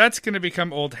 that's going to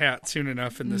become old hat soon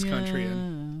enough in this country,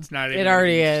 and it's not. It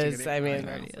already is. I mean, it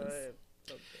already is.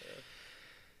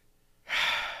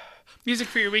 Music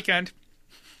for your weekend.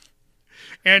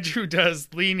 Andrew does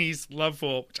Leanie's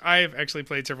Loveful, which I have actually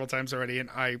played several times already, and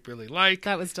I really like.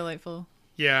 That was delightful.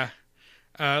 Yeah.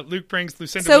 Luke brings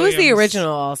Lucinda So Williams. is the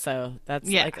original also. That's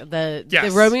like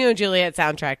the Romeo and Juliet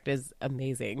soundtrack is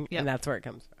amazing, and that's where it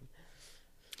comes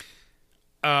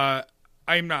from.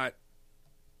 I'm not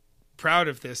proud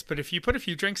of this, but if you put a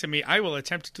few drinks in me, I will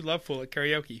attempt to do Loveful at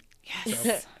karaoke. Yes.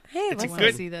 So, Hey, I want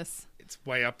to see this. It's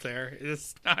way up there.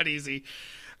 It's not easy.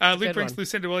 Luke brings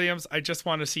Lucinda Williams, I Just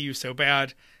Want to See You So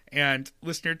Bad. And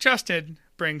listener Justin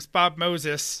brings Bob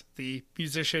Moses, the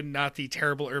musician, not the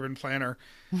terrible urban planner,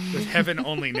 with Heaven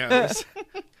Only Knows.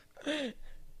 And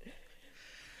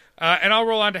I'll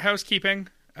roll on to housekeeping.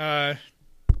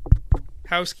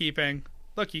 Housekeeping.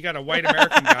 Look, you got a white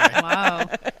American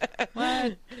guy.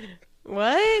 Wow.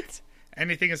 What?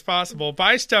 Anything is possible.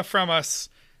 Buy stuff from us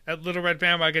at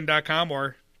littleredbandwagon.com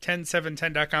or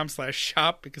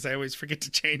 10710.com/shop, because I always forget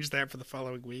to change that for the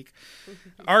following week.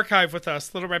 Archive with us,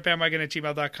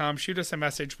 littleredbandwagon@gmail.com. Shoot us a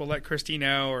message. We'll let Christy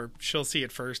know, or she'll see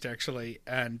it first, actually.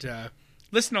 And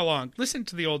listen along. Listen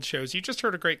to the old shows. You just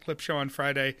heard a great clip show on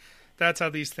Friday. That's how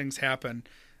these things happen.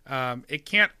 It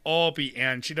can't all be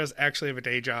Ann. She does actually have a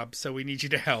day job, so we need you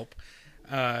to help.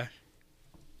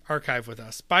 Archive with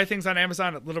us. Buy things on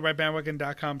Amazon at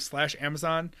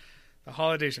littleredbandwagon.com/Amazon. The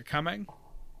holidays are coming.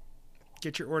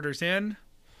 Get your orders in.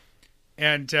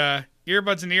 And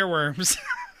earbuds and earworms.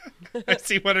 I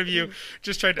see one of you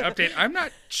just tried to update. I'm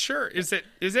not sure. Is it?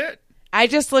 I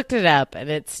just looked it up, and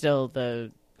it's still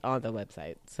on the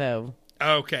website. So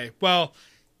okay. Well,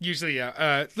 usually,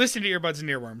 listen to earbuds and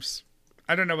earworms.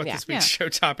 I don't know what this week's show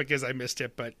topic is. I missed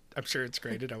it, but I'm sure it's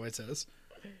great. It always is.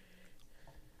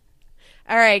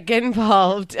 All right, get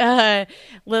involved.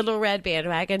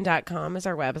 LittleRedBandwagon.com is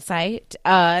our website.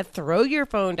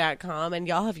 ThrowYourPhone.com, and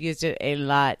y'all have used it a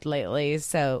lot lately,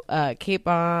 so keep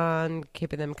on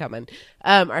keeping them coming.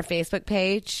 Our Facebook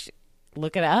page,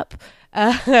 look it up.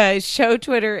 Show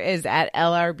Twitter is at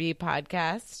LRB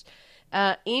Podcast.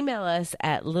 Email us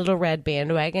at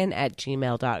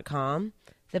littleredbandwagon@gmail.com.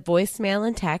 The voicemail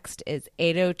and text is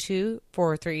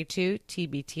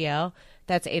 802-432-TBTL.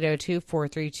 That's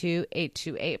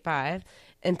 802-432-8285.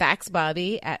 And fax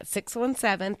Bobby at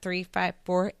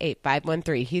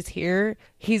 617-354-8513. He's here.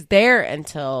 He's there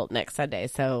until next Sunday,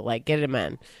 so get him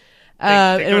in. They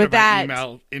and go with to my that,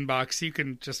 email inbox. You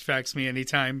can just fax me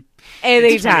anytime.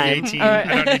 anytime. It's 2018.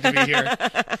 I don't need to be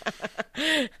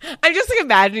here. I'm just like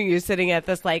imagining you sitting at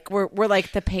this like we're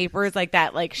like the paper is like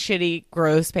that like shitty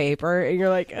gross paper, and you're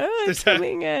like, oh, it's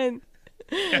coming in.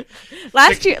 Yeah.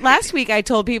 Last week I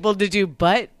told people to do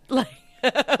butt like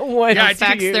one Yeah, I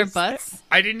Fax to their use. butts.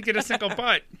 I didn't get a single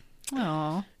butt.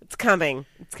 Oh, It's coming.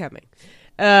 It's coming.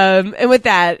 And with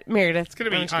that, Meredith, It's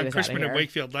going to be on Cushman and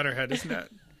Wakefield letterhead, isn't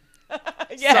it?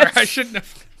 Yes. Sorry, I shouldn't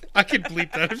have. I could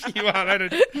bleep that if you want. I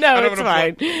don't It's wanna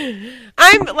fine.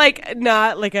 I'm like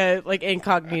not like a like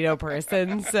incognito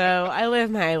person, so I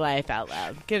live my life out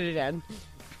loud. Get it in.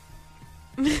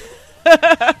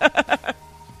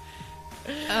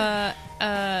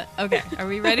 okay. Are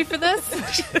we ready for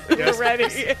this? We're ready.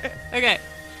 Okay.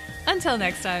 Until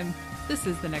next time, this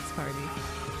is The Next Party.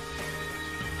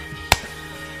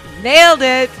 Nailed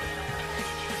it.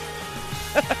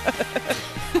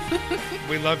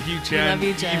 We love you, Jen. love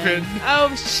you, Jen. Even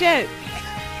Oh shit.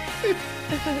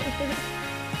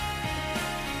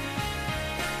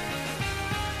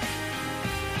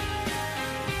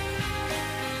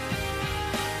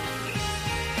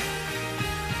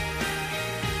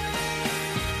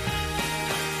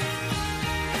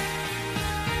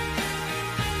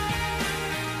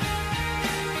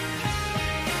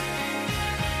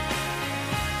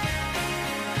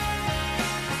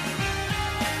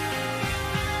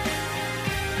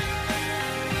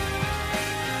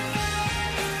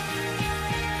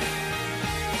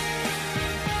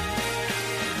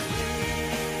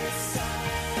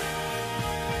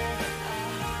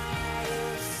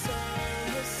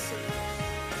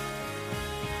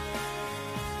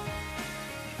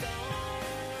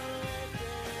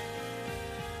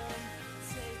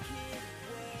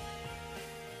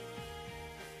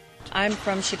 I'm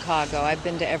from Chicago. I've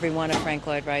been to every one of Frank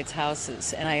Lloyd Wright's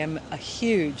houses, and I am a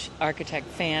huge architect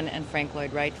fan and Frank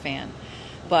Lloyd Wright fan.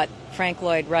 But Frank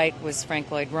Lloyd Wright was Frank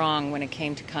Lloyd wrong when it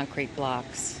came to concrete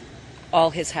blocks. All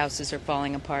his houses are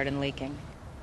falling apart and leaking.